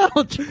in the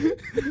couch.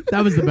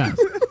 That was the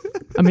best.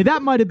 I mean,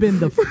 that might have been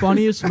the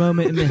funniest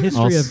moment in the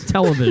history of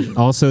television.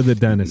 Also, the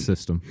dentist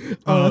system.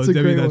 Oh, that's a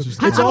Debbie, great that's one.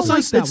 just- It's I don't also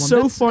like that it's one. so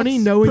That's- funny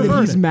that's knowing that he's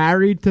perverted.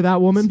 married to that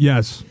woman.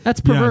 Yes.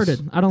 That's Yes.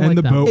 perverted. I don't and like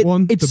the that. boat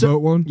one. It's the so-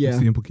 boat one. Yeah. It's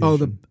the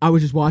implication. I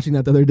was just watching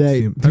that the other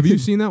day. Have you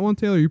seen that one,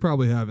 Taylor? You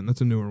probably haven't.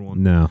 That's a newer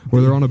one. No.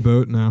 Where they're on a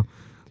boat now.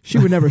 She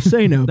would never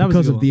say no That was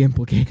because a good of the one.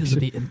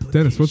 implication.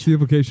 Dennis, what's the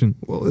implication?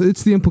 Well,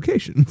 it's the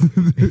implication.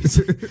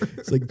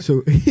 It's like,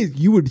 so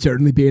you would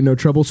certainly be in no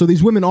trouble. So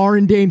these women are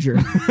in danger.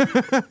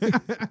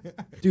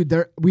 Dude,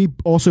 we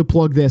also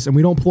plug this, and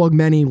we don't plug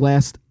many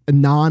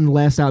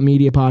non-Last Out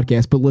Media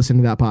podcasts, but listen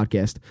to that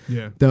podcast.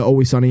 Yeah. The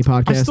Always Sunny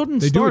podcast. I still didn't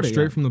They do start it it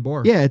straight yet. from the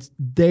bar. Yeah,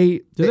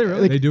 they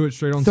really? They do it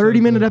straight on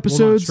 30-minute set. episodes.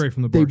 Well, not straight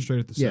from the bar, They- straight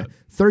at the yeah, set.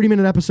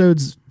 30-minute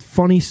episodes,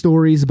 funny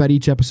stories about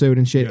each episode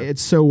and shit. Yeah.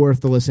 It's so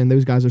worth the listen.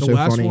 Those guys are The so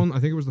last funny. one, I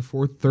think it was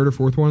the third or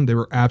fourth one, they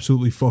were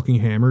absolutely fucking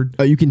hammered.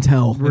 You can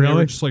tell. And they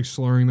were just like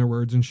slurring their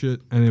words and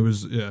shit. And it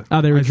was, yeah.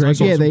 Oh, they were I saw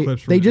drinking? Yeah, some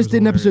clips from they it. It just was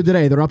did an episode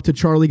hilarious. today. They're up to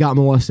Charlie Got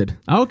Molested.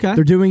 Okay.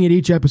 They're doing it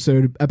each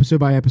episode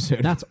by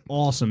episode. That's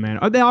awesome, man.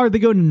 Are they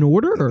going in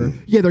order? Or?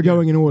 Yeah, they're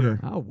going in order.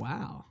 Oh,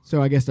 wow.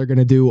 So I guess they're going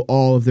to do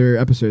all of their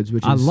episodes,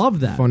 which is I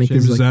love that. funny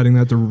James because is adding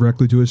that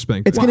directly to his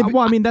spank. it's bank. going to be.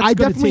 Well, I mean, that's I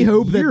gonna definitely take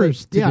hope that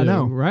years to I do,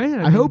 know, right?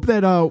 I hope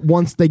that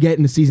once they get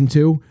into season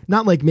 2,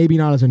 not like maybe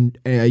not as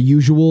a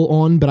usual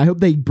on, but I hope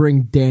they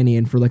bring Danny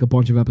in for like a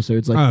bunch of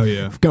episodes. Like Oh,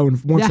 yeah. going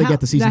once they get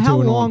to season 2 Now, how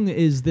and long on.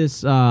 is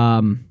this?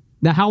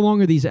 Now, how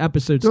long are these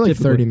episodes? They're like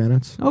typically? 30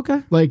 minutes.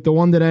 Okay. Like the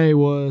one today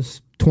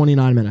was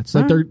 29 minutes.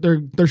 Like All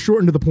they're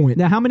shortened to the point.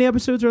 Now, how many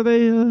episodes are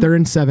they? They're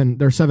in 7.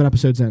 They're 7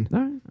 episodes in. All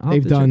right. I'll have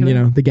They've to check done, it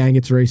out. The Gang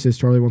Gets Racist,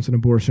 Charlie Wants an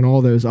Abortion,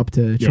 all those up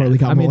to Charlie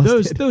Got I mean,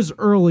 Molested. those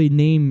early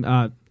name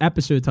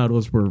episode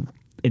titles were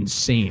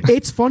insane.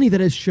 It's funny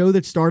that a show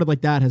that started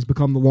like that has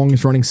become the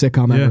longest running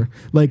sitcom Yeah. ever.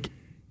 Like,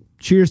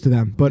 cheers to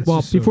them. But Well,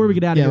 just so before we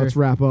get out of yeah, let's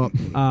here, wrap up.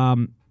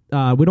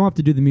 we don't have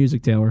to do the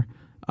music, Taylor.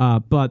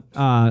 But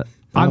I'm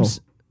Oh.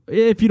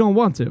 if you don't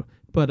want to.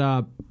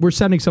 but we're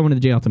sending someone to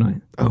jail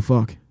tonight. Oh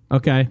fuck.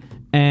 Okay,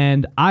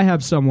 and I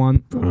have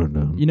someone. Dun,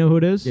 dun, You know who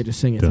it is? Yeah, just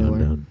sing it, dun, Taylor.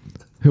 dun,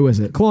 Who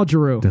is it? Claude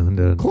Giroux. dun,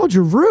 dun. Claude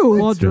Giroux.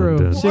 Claude Giroux.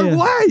 Dun, dun. See ya.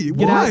 Why? Get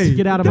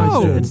Why? out of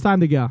No. my shit. It's time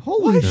to go.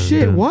 Holy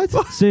shit! dun. What?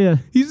 See ya.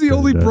 He's the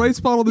only dun. bright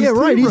spot on this Yeah, team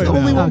right. He's right the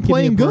only now. one Give me a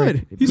playing break.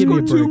 good. He Give me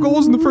scored a 2 break.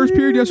 goals in the first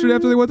period yesterday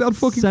after they went down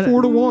fucking Set it-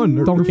 4-1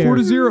 or Don't care.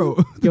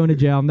 4-0. Going to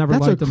jail. Never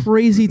That's liked a him.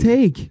 crazy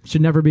take.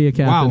 Should never be a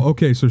captain. Wow.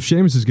 Okay, so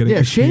Seamus is getting Yeah,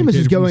 Seamus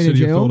is excommunicated from going the to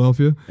city of jail.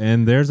 Philadelphia.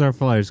 And there's our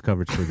Flyers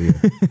coverage for the year.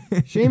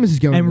 Seamus is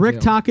going. And to Rick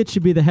jail. Tocchet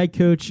should be the head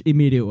coach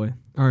immediately.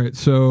 All right,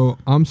 so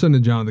I'm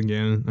sending Jonathan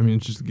Gannon. I mean,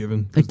 it's just a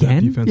given. 'Cause that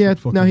Again? defense Yeah,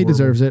 looks fucking no, he horrible.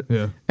 deserves it.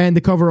 Yeah. And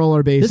to cover all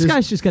our bases, This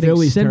guy's just getting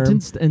Philly's term,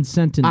 sentenced and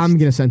sentenced. I'm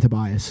gonna send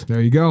Tobias. There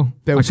you go.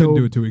 That I was couldn't so-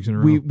 do it 2 weeks in a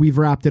row. We've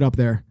wrapped it up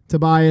there.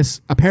 Tobias,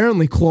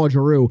 apparently Claude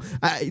Giroux.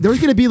 There's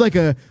gonna be like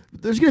a.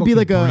 There's gonna be Fucking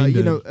like a. brain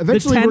You know, dead. the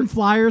eventually 10 we're,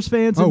 Flyers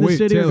fans Oh, in the wait,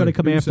 city are Taylor, going to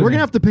come who you after said? we're him. gonna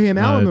have to pay him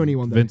alimony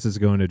one day. Vince is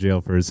going to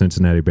jail for his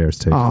Cincinnati Bears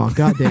take. Oh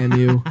god damn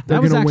you! They're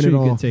That was gonna win actually it a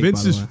good all. take, by the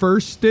Vince's way.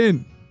 first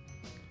stint.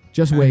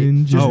 Just wait.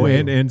 And Just Oh,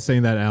 wait. and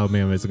saying that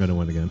Alabama isn't going to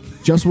win again.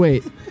 Just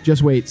wait.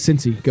 Just wait.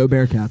 Cincy, go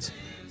Bearcats.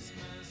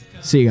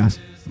 See you guys.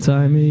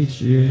 Time each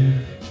year.